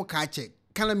 Yab dan ho ka che.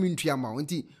 Kana mi ntua ma.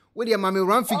 Nti we de ma me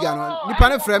run figure no. Nipa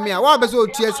na frame ya. Wa bezo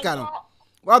otua sika no.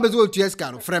 Wa bezo otua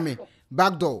sika no frame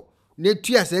back door. Ne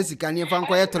tua se sika ni fa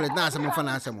nko ye toilet na asem fa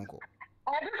na asem nko.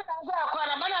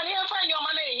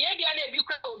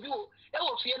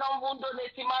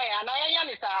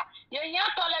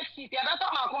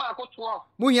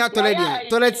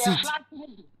 Toilet seat.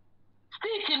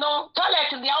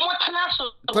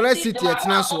 Toilet seat yet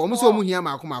na so. Omo so mu hia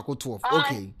mako 12.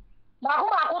 Okay.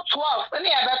 Mako 12. Any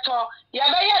better. Ya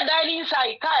be dining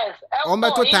side tiles.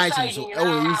 Beto tiles so.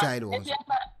 Inside also.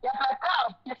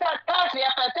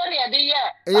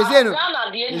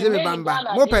 Is it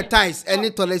bamba? Mo per tiles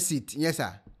any toilet seat. Yes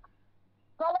sir.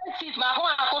 Toilet seat mako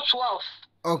 12.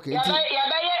 Okay.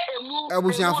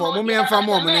 Abusian for mo me enfa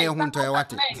mo na ye hu nto ye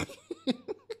wate.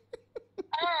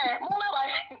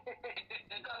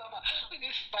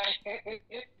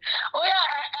 Oh yeah,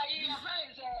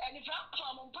 and if I'm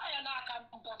from Empire now, I can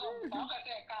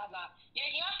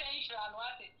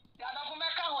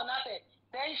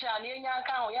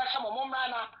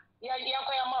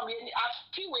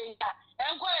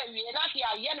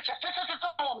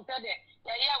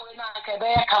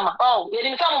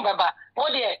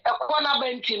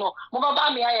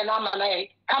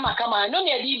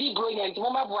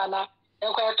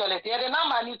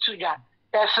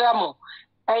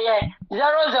yeah,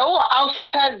 00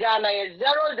 outside Ghana is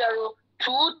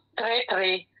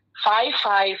 00233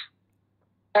 55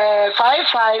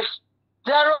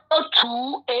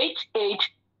 0288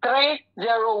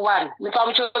 301. If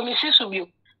I'm sure Mrs. Subu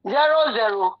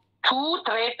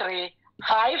 00233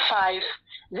 55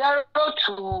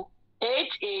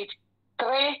 0288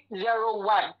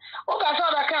 301. Okay, so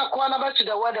I can't call number to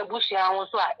the word of Bush. I was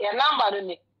like a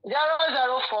number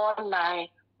 0049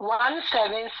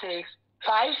 176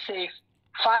 56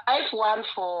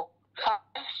 514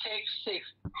 566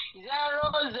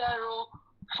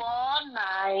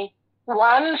 0049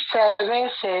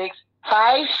 176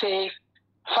 56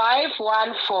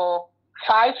 514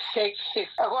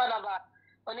 566.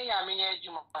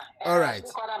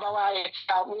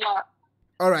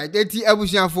 All right. Eti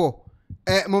abusianfo.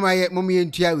 Mommy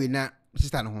ntua we na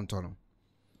sister no honto no.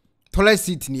 Toilet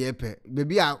seat ni epe.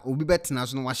 Baby a obi betena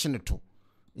so no wa hye ne to.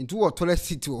 Into what toilet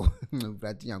seat o.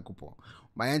 Brati yankopo.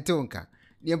 Ma yente onka.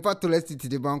 Ni emfa toilet seat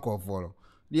de bank of follow.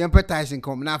 Ni empa tyson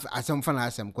come na asem fa na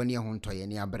asem kwani honto ye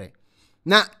ni abre.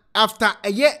 Na after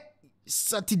a year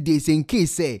Saturdays in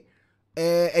case say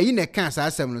eyi na kan sa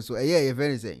asem no so ye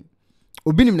very say.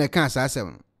 Obi nim na kan sa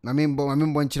asem. Na me mbo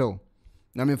nkyerɛ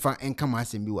na me fa enka ma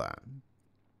asem bi wa.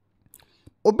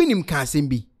 Obi nim kan asem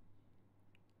bi.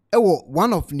 Ewo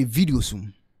one of the videos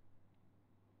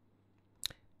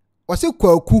Ose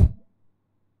kwaku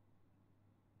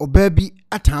obabi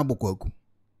atanbo kwaku.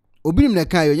 Obi nim na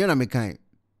kan yo na me kan.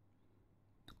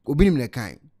 Obi nim na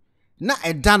kan. Na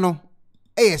eda no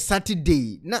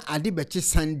Saturday na ade beche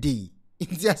Sunday.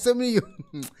 Ti asem yo.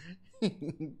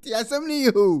 Ti asem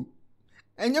yo.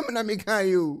 Enyem na me kan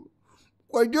yo.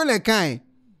 Kwadwo na kan.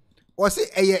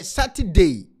 Ose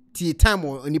Saturday tea time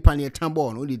or any panier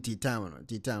tambo no tea time.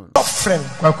 Suffering.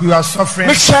 Kwaku, you are suffering.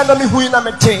 I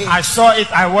saw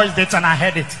it, I watched it, and I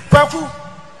heard it. Kwaku,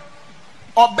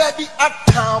 or baby at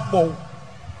tambo.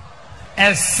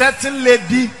 A certain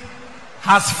lady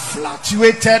has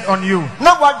fluctuated on you.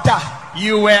 No wonder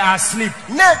you were asleep.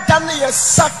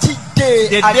 Saturday.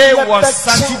 The day was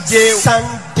Saturday.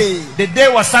 Sunday. The day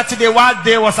was Saturday. While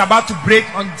day was about to break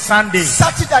on Sunday.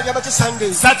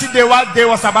 Saturday. While day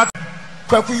was about to.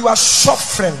 Kwaku, you are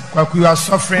suffering. Kwaku, you are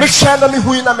suffering. I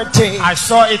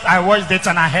saw it, I watched it,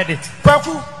 and I heard it.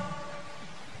 Kwaku,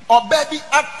 or baby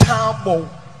at tambo.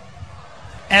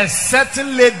 A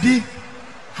certain lady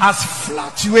has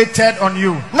fluctuated on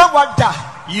you. No wonder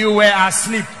you were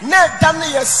asleep.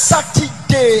 Saturday.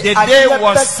 The day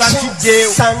was Saturday.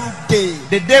 Sunday.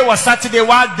 The day was Saturday.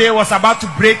 While day was about to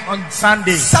break on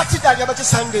Sunday.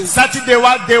 Saturday.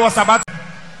 While day was about to.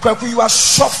 Kwaku, you are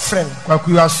suffering. Kwaku,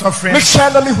 you are suffering.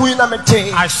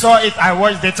 I saw it, I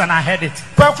watched it, and I heard it.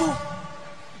 Kwaku,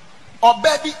 or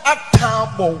baby at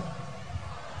tambo.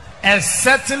 A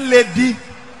certain lady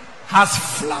has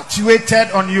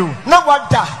fluctuated on you. No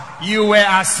wonder you were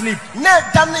asleep.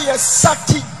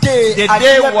 Saturday. The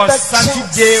day was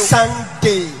Saturday.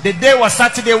 Sunday. The day was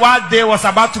Saturday. While day was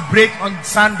about to break on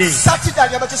Sunday.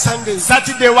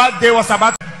 Saturday. While day was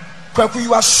about to. Kwaku,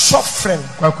 you are suffering.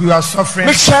 Kwaku, you are suffering.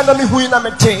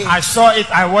 I saw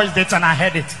it, I watched it, and I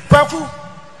heard it. Kwaku,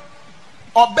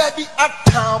 or baby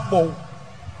Attah.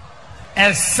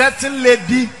 A certain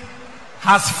lady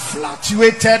has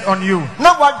fluctuated on you.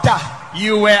 No wonder.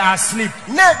 You were asleep.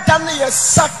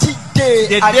 Saturday.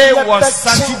 The day was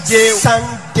Saturday.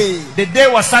 Sunday. The day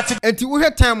was Saturday. And to we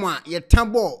time one, ye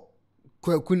tambo,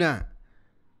 Kwakuna.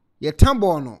 Ye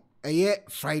tambo no, a year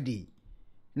Friday.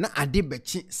 Na ade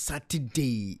bechi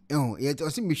Saturday. Oh, yet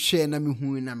also me share na me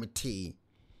hu na me tea.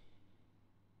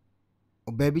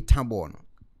 O baby tambo no.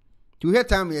 To we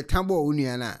time ye tambo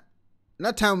uniana.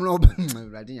 Na time no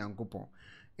radi yankopon.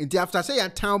 Inti after say ya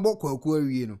tambo kwaku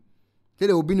awie no.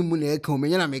 Tell obi ni mu na eka o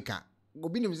menya na meka.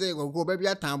 Obi ni say kwaku baby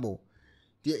atambo.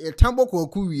 Ye tambo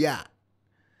kwaku wi a.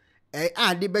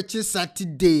 Ade bechi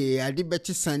Saturday, ade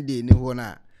bechi Sunday ne ho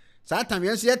na. Sa time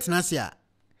yenso ye tenase a.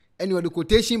 Anyway, the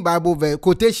quotation Bible verse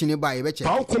quotation by a better.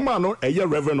 How come on a year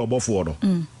Reverend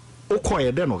Obofo? O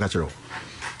quiet then or catch her.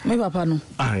 Me papa no.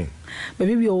 Aye.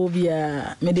 Baby bi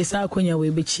obia me de sa akonya we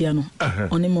bechia no.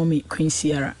 Oni mommy Queen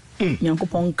Sierra.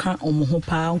 Nyankopon ka omo ho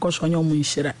pa onko so omo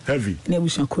nhira. Heavy. Na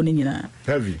ebusu ko ne nyina.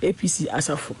 Heavy. APC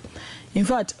asafo. In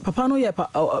fact, papa no ye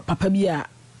papa bi a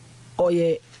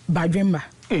oye badwemba.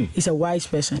 He's a wise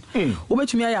person.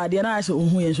 Obetumi aye ade na ase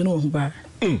ohun yen so no ohun ba.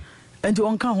 Enti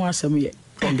onka ho asem ye.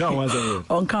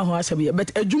 Onka ho asem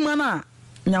but adwuma na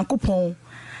Nyankopon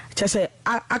say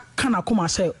aka na koma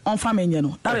say on famenya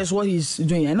no. That is what he's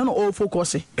doing. I no all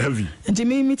focus. Heavy. Enti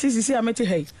me tisi a meti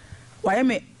hey. Why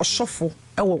me osofo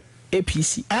ewo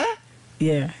APC?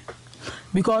 Yeah.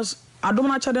 Because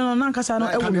adoma cha den no nankasa no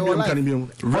ewo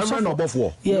Reverend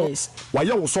Obofo. Yes. Why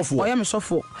you osofo? Why am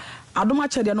osofo? Adoma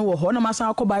cha den no wo ho na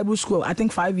masa akọ Bible school I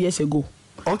think 5 years ago.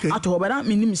 Okay. Ato but that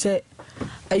meaning say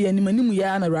animanimu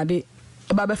ya na rade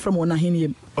eba from on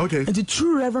ahiniam. Okay. And the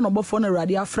true Reverend Obofo na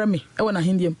rade afrem me e won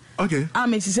ahiniam. Okay. I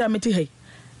me say ameti hey.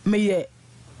 Me ye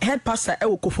head pastor e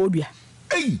wo Kofodua.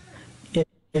 Hey.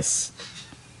 Yes.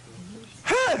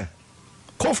 Hey.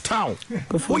 Cough Town.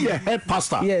 Who your head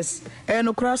pastor? Yes. And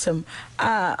no crasem.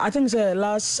 I think say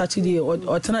last Saturday or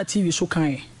TV show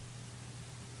kind.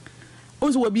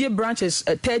 Also will be branches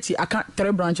 30 I can't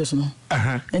 3 branches no.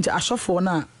 And I shop for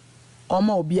na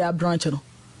Oma will be a branch no.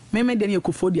 Me then you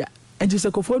Kofodia. And just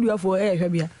a Kofodia for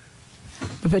Hebia.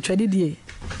 Perpetually,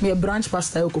 me a branch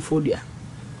pastor Kofodia.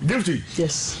 Guilty?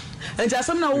 Yes. And just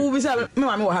some now who is a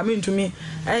mamma having to me.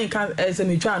 I can't as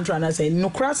a try and say, no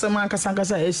cross a man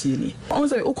Casancasa Esini.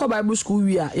 Also, Oko Bible School,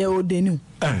 we are old day new.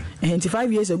 And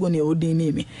 5 years ago, near old day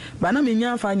name me. But I'm in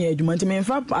young fine edgement, me in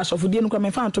fact, as of the come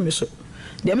and found to me so.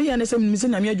 The American is a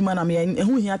missing a man, I mean,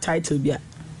 who here title be.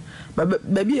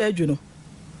 But baby, you know.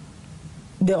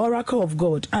 The oracle of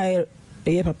God, I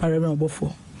a papa Reverend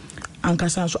Obofo. And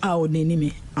Casanso, our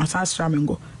name, as I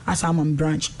stramingo, as I'm on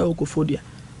branch, Elkofodia.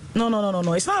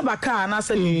 No. It's not about car, and I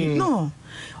said, no.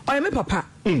 I am a papa,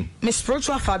 my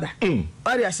spiritual father.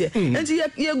 What do I say? And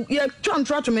you're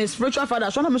trying to my spiritual father.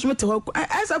 So I'm going to work.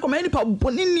 I said, come any pop,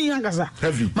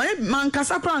 heavy. My man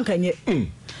Casapran can ye.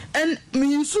 And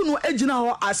me soon know edge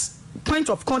now as point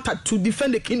of contact to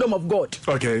defend the kingdom of God.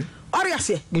 Okay.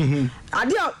 Ariase.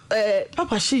 Adia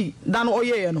papa she dan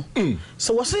oye no.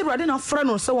 So was say ready na friend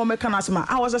no say wo meka na asema.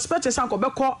 I was expecting sanko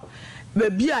beko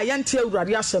baby a yente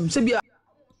awurade asem. Se bia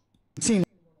tin.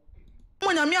 Mo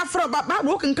nya me afra ba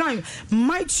broken kind.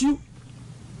 Matthew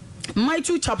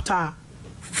chapter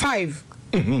 5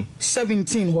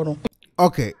 17 hono.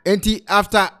 Okay, enti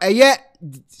after a year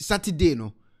Saturday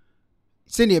no.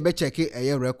 Send you be check a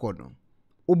year record no.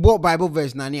 Ubo Bible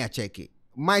verse na ne a check it.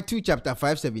 Matthew chapter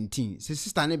 5:17.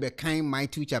 Sister ne be kind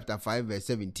Matthew chapter 5 verse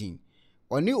 17.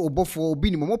 Oni obofo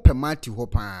obi ni mo pe Matthew ho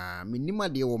pa. Minima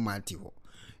de wo Matthew ho.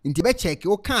 Nti be check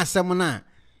o kan asem na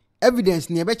evidence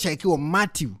ne be check o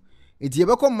Matthew. Nti ye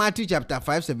be ko Matthew chapter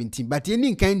 5:17. But ye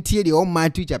ni kan tie de o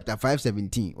Matthew chapter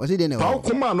 5:17. Was it dey na? How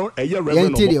come no eye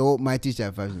reverend tie de o Matthew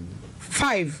chapter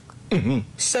 5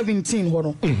 17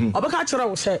 hono. Obeka kira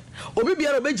wo say obi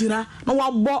bia obegina na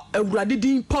wabo awurade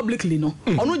din publicly no.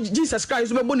 Ono Jesus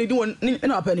Christ be boni din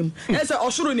na apanim. E say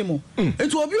osoro ni mo.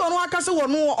 Etu obi ono aka se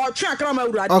wono otwe akra ma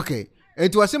awurade. Okay.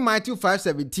 It was in Matthew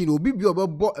 5:17. Obi bia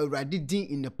obebo awurade din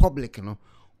in the public no.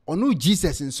 Ono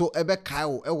Jesus nso ebe kai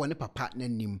wo e woni papa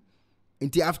nanim.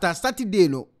 Nti after Saturday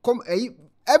no come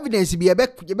evidence bi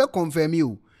ebe confirm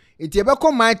you. It ebe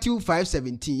come Matthew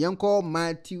 5:17. Yanko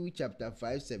Matthew chapter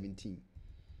 5:17.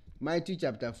 Matthew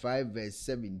chapter 5 verse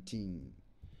 17.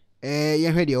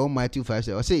 You heard the Matthew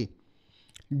 5:17. Say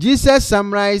Jesus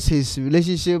summarized his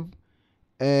relationship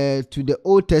to the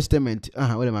Old Testament.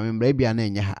 What am I remember? Maybe I know.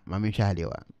 Mami Charlie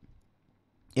wa.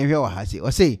 You hear what I say?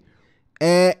 Or say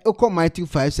Oko Matthew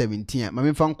 5:17.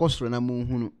 Mami fan kosro na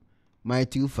munhunu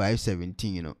Matthew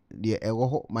 5:17. You know, the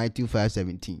Matthew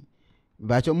 5:17.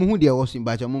 Bacho muhu dia was in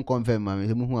bacho mun confirm mami.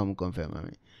 Muhu am confirm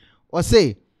mami. Or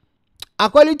say,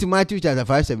 according to Matthew chapter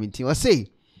 5:17, or say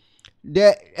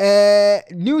the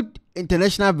New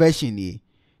International Version,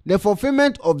 the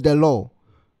fulfillment of the law.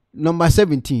 Number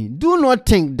 17. Do not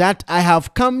think that I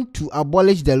have come to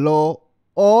abolish the law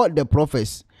or the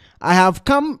prophets. I have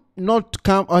not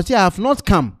come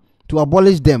to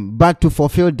abolish them, but to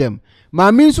fulfill them.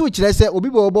 My means which let's say obi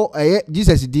bobo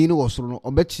Jesus dinu was no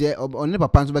obeche on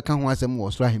papa nso beka ho asem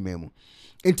was rahimemu.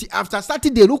 Enti after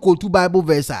Saturday look to Bible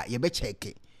verse ye be check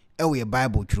e we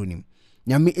Bible through nim.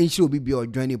 Nyame enhire obi bia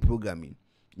join programming.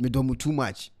 Me do too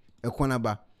much.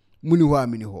 Ekuonaba muni ho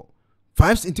amini ho.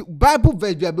 5 into Bible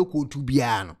verse be ko to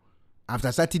bia no.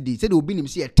 After Saturday said obi nim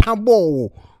say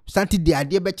tabo Saturday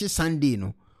ade be Sunday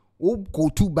no. O go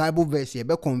to Bible verse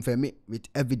be confirm it with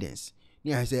evidence.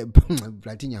 Ni I say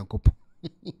Brati Yankop.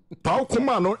 Pa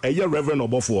kuma no eye Reverend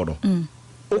Obofo no.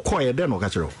 O koye de no ka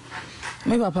kire.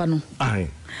 Me papa no. Ai.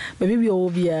 Baby bi o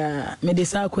bia me de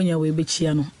sa akonya we be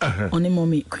chia no. Oni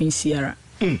mommy Queen Sierra.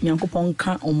 Nyankopon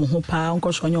ka omo pa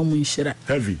nkoso nya omo nhira.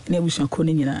 Heavy. Na ebusu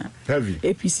akoni nyina. Heavy.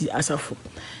 APC asafo.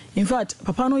 In fact,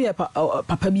 papa no ye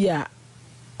papa bia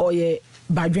oye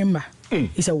badwemba.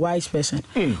 He's a wise person.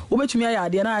 Obetumi aya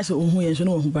ade na ase ohun yen so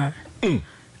na ohun ba.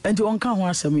 Enti onka ho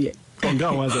asem ye.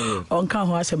 Onka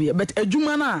ho asem ye. But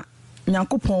adwuma na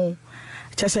Nyankopon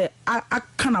say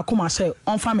aka na koma say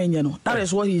onfa menye no. That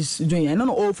is what he's doing. I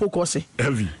no all focus.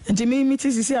 Heavy. Enti me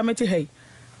sisi ameti hey.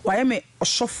 Why me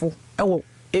osofo ewo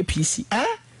APC.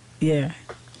 Yeah.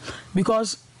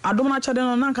 Because Adoma chade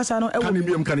no nankasa no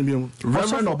ewo. Kanimium.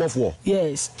 Reverend Obofo.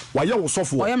 Yes. Why you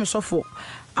osofo? Why me sofo?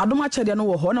 Adoma chade no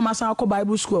wo ho na masa akọ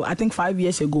Bible school I think 5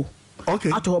 years ago. Okay.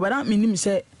 Ato but that meaning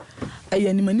say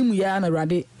animanimu ya na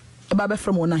rade e ba be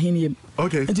frem wona heniem.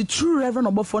 Okay. And the true Reverend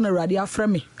Obofo na rade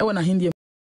afrem me e wona heniem.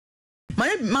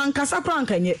 Man kasa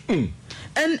prankanye.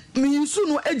 And me nsu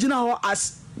no agina ho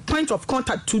as point of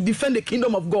contact to defend the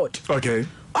kingdom of God. Okay.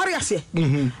 Oriase.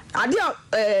 Adia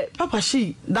Papa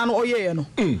Shi dan oye no.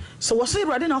 So was say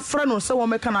rade na frɛ no say wo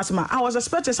meka na asema. I was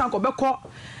expecting san ko beko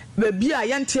baby a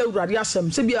yante awurade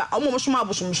asem se bia omo so ma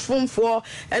abosomfomfo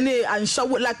ene ansha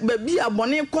like baby a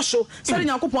bone koso say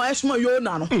Nyankopon esoma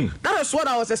Yona no. That is what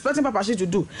I was expecting Papa Shi to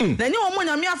do. Na nye omo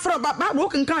nyame afra ba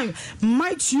broken kind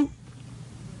Matthew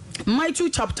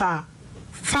chapter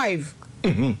 5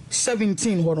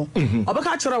 17 hono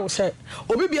obeka kira wo say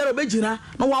obi biara obegina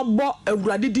na wabo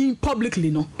awurade din publicly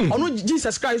no ono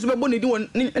Jesus Christ be boni din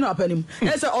na apanim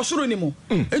e say osoro ni mo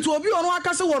etu obi ono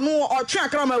aka se wono otwe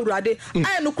akra ma awurade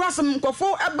ai no kwasem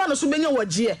nkofo eba no so benya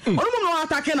wagie ono mo no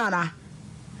attack na na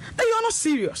you are not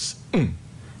serious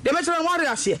they make one worry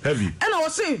ase and I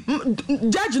was saying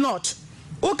judge not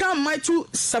o can Matthew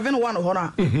 7:1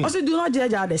 hono o say do not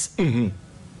judge others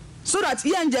so that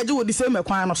he and judge would the same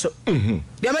ekwan no so the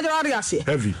major area say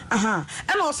heavy and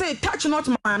I say touch not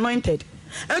my anointed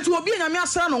and to obi nyame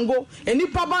asra no go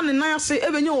enipa ba ne nan ase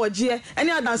ebenye wogye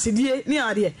ene adansedie ni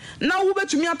ade na wo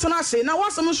betumi atena ase na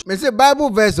wasem me say Bible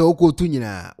verse okotu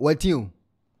nyina watin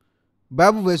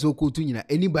Bible verse okotu nyina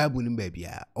eni Bible ni ba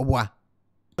bia oboa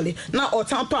na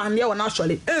otampa ane wona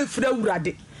asole enfra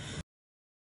wurade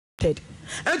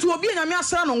and to obi nyame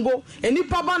asra no go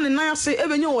enipa ba ne nan ase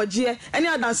ebenye wogye ene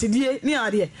adansedie ni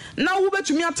ade na wo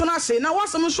betumi atena ase na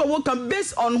wasem so wo can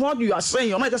based on what you are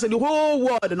saying you not just say the whole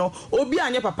world no obi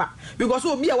anye papa because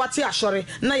obi a wate asore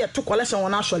na ye to collection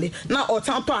wona asole na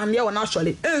otampa ane wona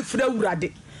asole enfra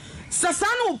wurade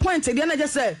sasano point dey na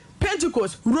just say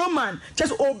Pentecost Roman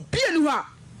just obi enu ha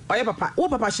oye papa wo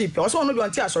papa sheep o so no do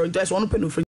anti asore just one pen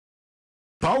ofri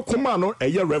pa kuma no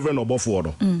eye Reverend Obofo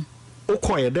no o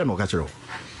koye de no ka kire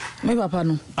me papa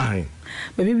no ai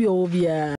baby bi o bia